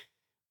like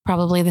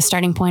probably the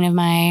starting point of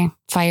my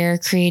fire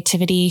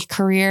creativity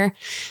career.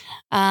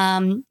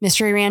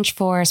 Mystery Ranch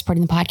for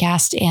supporting the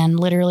podcast and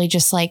literally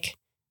just like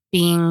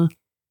being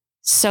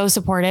so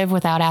supportive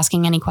without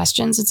asking any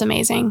questions. It's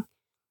amazing.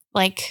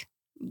 Like,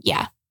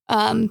 yeah.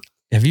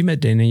 Have you met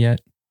Dana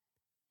yet?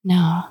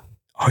 No.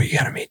 Oh, you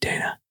got to meet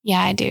Dana.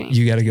 Yeah, I do.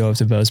 You got to go up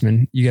to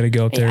Bozeman. You got to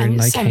go up there and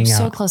hang out. I'm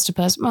so close to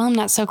Bozeman. Well, I'm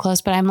not so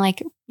close, but I'm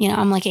like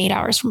 8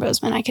 hours from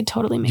Bozeman. I could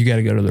totally make it. You got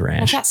to go to the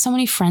ranch. I've got so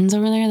many friends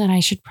over there that I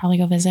should probably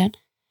go visit.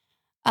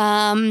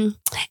 And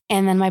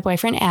then my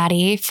boyfriend,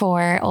 Addie,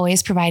 for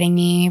always providing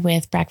me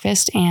with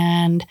breakfast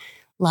and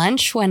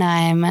lunch when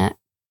I'm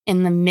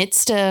in the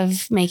midst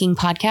of making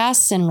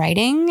podcasts and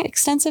writing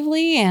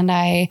extensively. And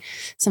I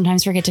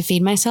sometimes forget to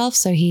feed myself.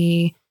 So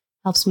he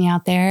helps me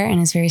out there and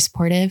is very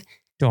supportive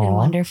and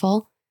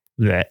wonderful.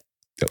 Oh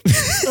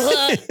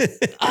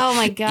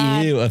my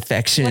God. Ew,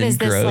 affection. What is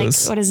this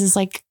gross. like? What is this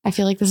like? I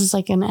feel like this is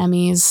like an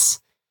Emmys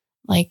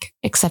like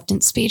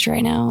acceptance speech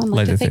right now. I'd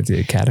like to thank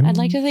the Academy. I'd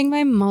like to thank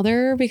my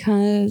mother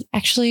because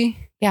actually,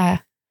 yeah,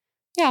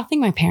 I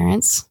think my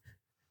parents.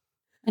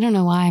 I don't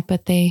know why,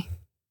 but they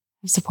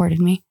have supported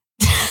me.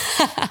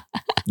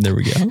 There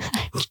we go. I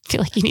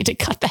feel like you need to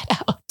cut that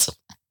out.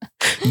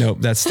 Nope,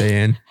 that's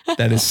staying.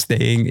 That is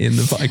staying in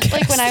the podcast.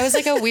 Like when I was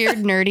like a weird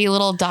nerdy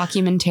little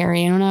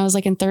documentarian when I was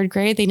like in third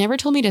grade, they never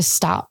told me to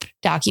stop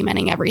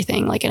documenting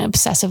everything like an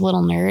obsessive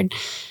little nerd,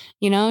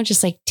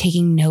 just like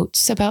taking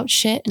notes about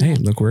shit. And hey,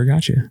 look where it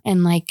got you.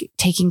 And like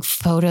taking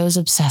photos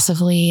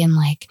obsessively. And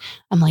like,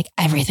 I'm like,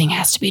 everything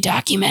has to be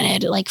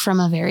documented like from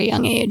a very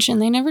young age.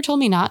 And they never told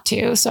me not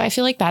to. So I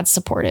feel like that's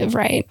supportive,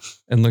 right?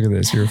 And look at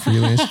this. You're a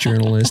freelance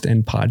journalist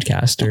and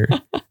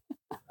podcaster.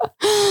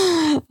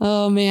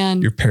 Oh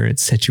man. Your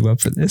parents set you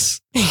up for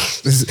this.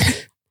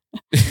 The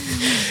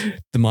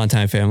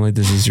Monthei family,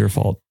 this is your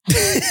fault.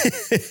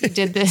 You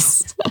did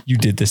this. You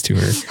did this to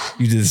her.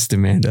 You did this to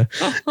Amanda.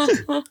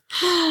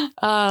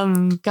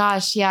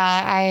 Gosh,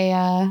 yeah,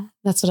 I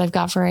that's what I've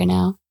got for right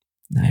now.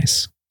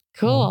 Nice.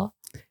 Cool. Well,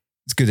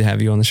 it's good to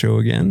have you on the show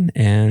again.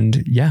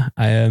 And yeah,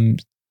 I am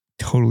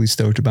totally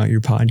stoked about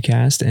your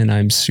podcast. And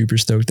I'm super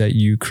stoked that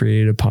you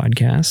created a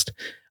podcast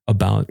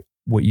about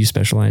what you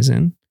specialize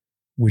in,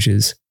 which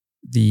is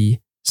the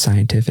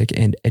scientific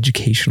and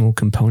educational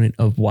component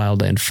of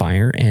wildland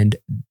fire and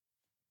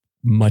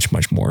much,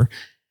 much more.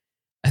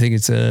 I think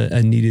it's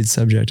a needed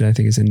subject. I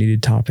think it's a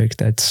needed topic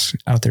that's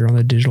out there on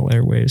the digital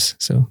airwaves.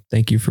 So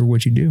thank you for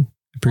what you do.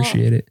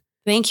 Appreciate it.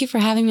 Thank you for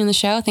having me on the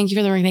show. Thank you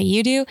for the work that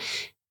you do.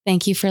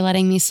 Thank you for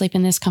letting me sleep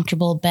in this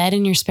comfortable bed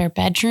in your spare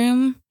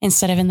bedroom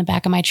instead of in the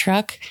back of my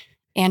truck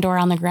and or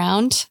on the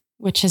ground,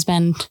 which has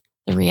been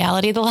the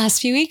reality the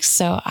last few weeks.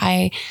 So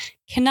I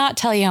cannot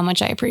tell you how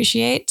much I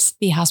appreciate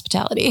the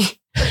hospitality.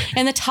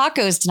 And the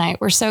tacos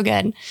tonight were so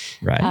good.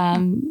 Right.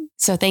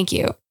 So thank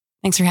you.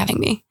 Thanks for having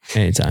me.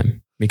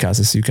 Anytime.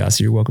 Mikasa Sukasa,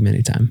 you're welcome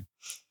anytime.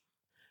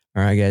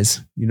 All right,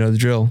 guys. You know the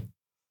drill.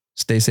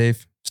 Stay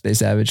safe. Stay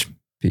savage.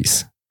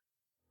 Peace.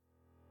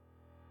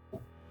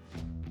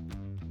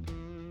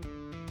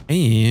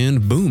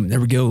 And boom,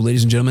 there we go.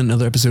 Ladies and gentlemen,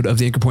 another episode of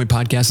the Anchor Point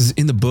Podcast is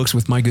in the books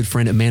with my good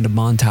friend, Amanda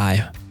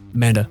Monthei.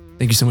 Amanda,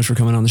 thank you so much for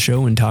coming on the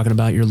show and talking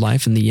about your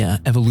life and the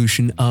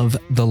evolution of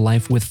the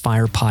Life with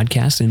Fire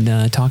podcast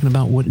and talking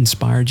about what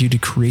inspired you to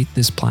create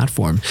this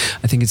platform.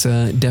 I think it's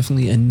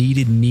definitely a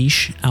needed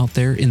niche out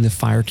there in the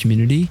fire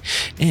community.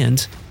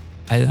 And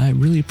I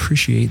really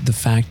appreciate the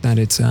fact that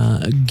it's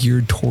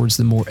geared towards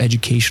the more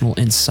educational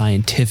and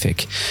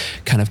scientific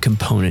kind of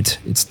component.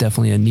 It's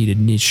definitely a needed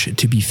niche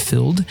to be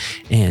filled,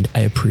 and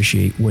I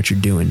appreciate what you're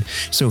doing.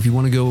 So if you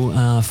want to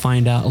go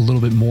find out a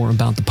little bit more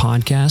about the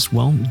podcast,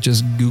 well,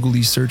 just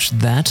Googly search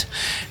that.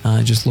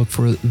 Just look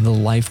for the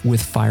Life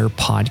with Fire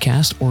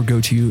podcast or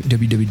go to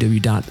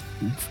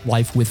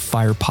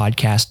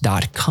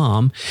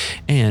www.lifewithfirepodcast.com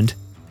and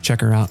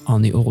check her out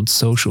on the old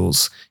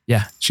socials.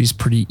 Yeah, she's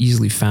pretty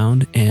easily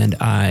found, and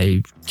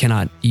I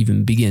cannot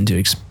even begin to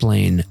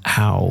explain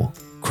how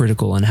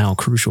critical and how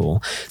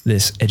crucial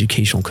this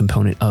educational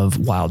component of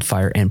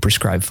wildfire and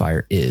prescribed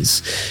fire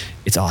is.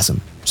 It's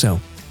awesome. So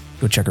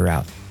go check her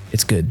out.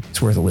 It's good.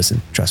 It's worth a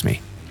listen. Trust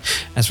me.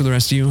 As for the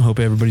rest of you, hope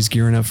everybody's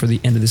gearing up for the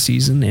end of the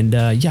season. And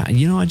I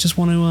just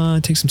want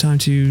to take some time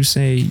to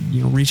say,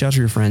 reach out to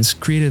your friends,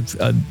 create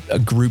a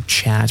group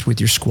chat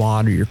with your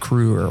squad or your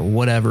crew or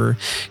whatever.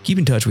 Keep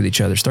in touch with each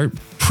other. Start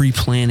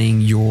pre-planning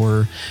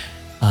your,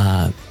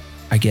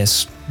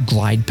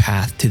 glide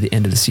path to the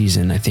end of the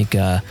season. I think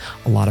a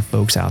lot of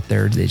folks out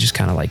there, they just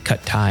kind of like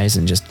cut ties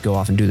and just go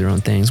off and do their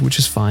own things, which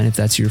is fine if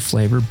that's your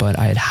flavor, but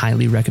I'd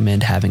highly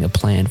recommend having a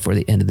plan for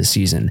the end of the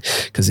season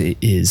because it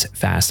is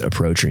fast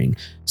approaching.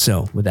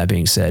 So with that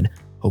being said,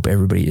 hope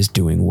everybody is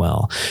doing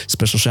well.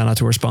 Special shout out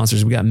to our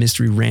sponsors. We got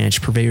Mystery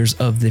Ranch, purveyors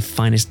of the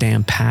finest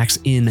damn packs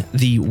in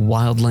the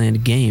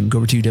wildland game. Go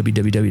over to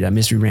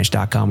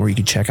www.mysteryranch.com where you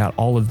can check out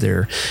all of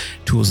their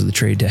tools of the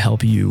trade to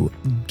help you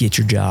get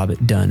your job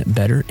done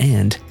better,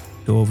 and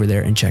go over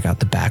there and check out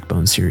the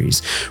Backbone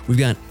series. We've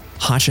got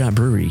Hot Shot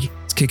Brewery.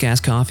 It's kick-ass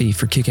coffee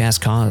for kick-ass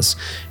cause.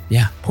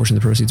 Yeah, portion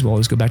of the proceeds will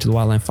always go back to the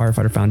Wildland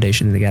Firefighter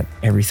Foundation, and they got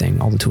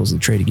everything, all the tools of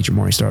the trade to get your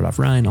morning started off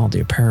right, all the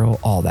apparel,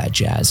 all that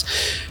jazz.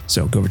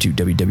 So go over to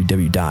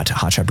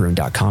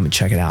www.hotshotbrewing.com and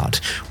check it out.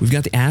 We've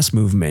got the Ass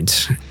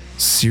Movement.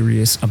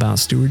 Serious about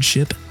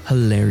stewardship,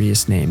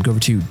 hilarious name. Go over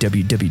to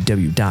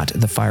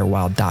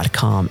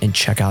www.thefirewild.com and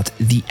check out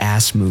the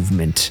Ass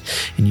Movement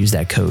and use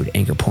that code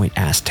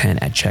AnchorPointAss10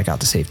 at checkout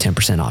to save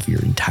 10% off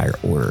your entire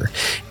order.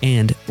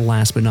 And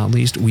last but not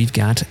least, we've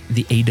got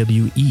the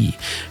AWE.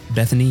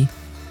 Bethany,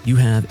 you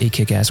have a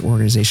kick-ass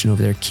organization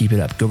over there. Keep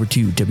it up. Go over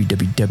to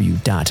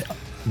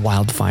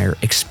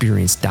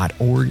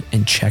www.wildfireexperience.org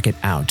and check it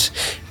out.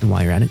 And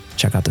while you're at it,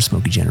 check out the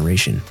Smoky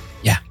Generation.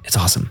 Yeah, it's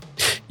awesome.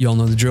 You all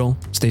know the drill.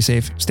 Stay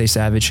safe, stay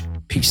savage.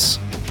 Peace.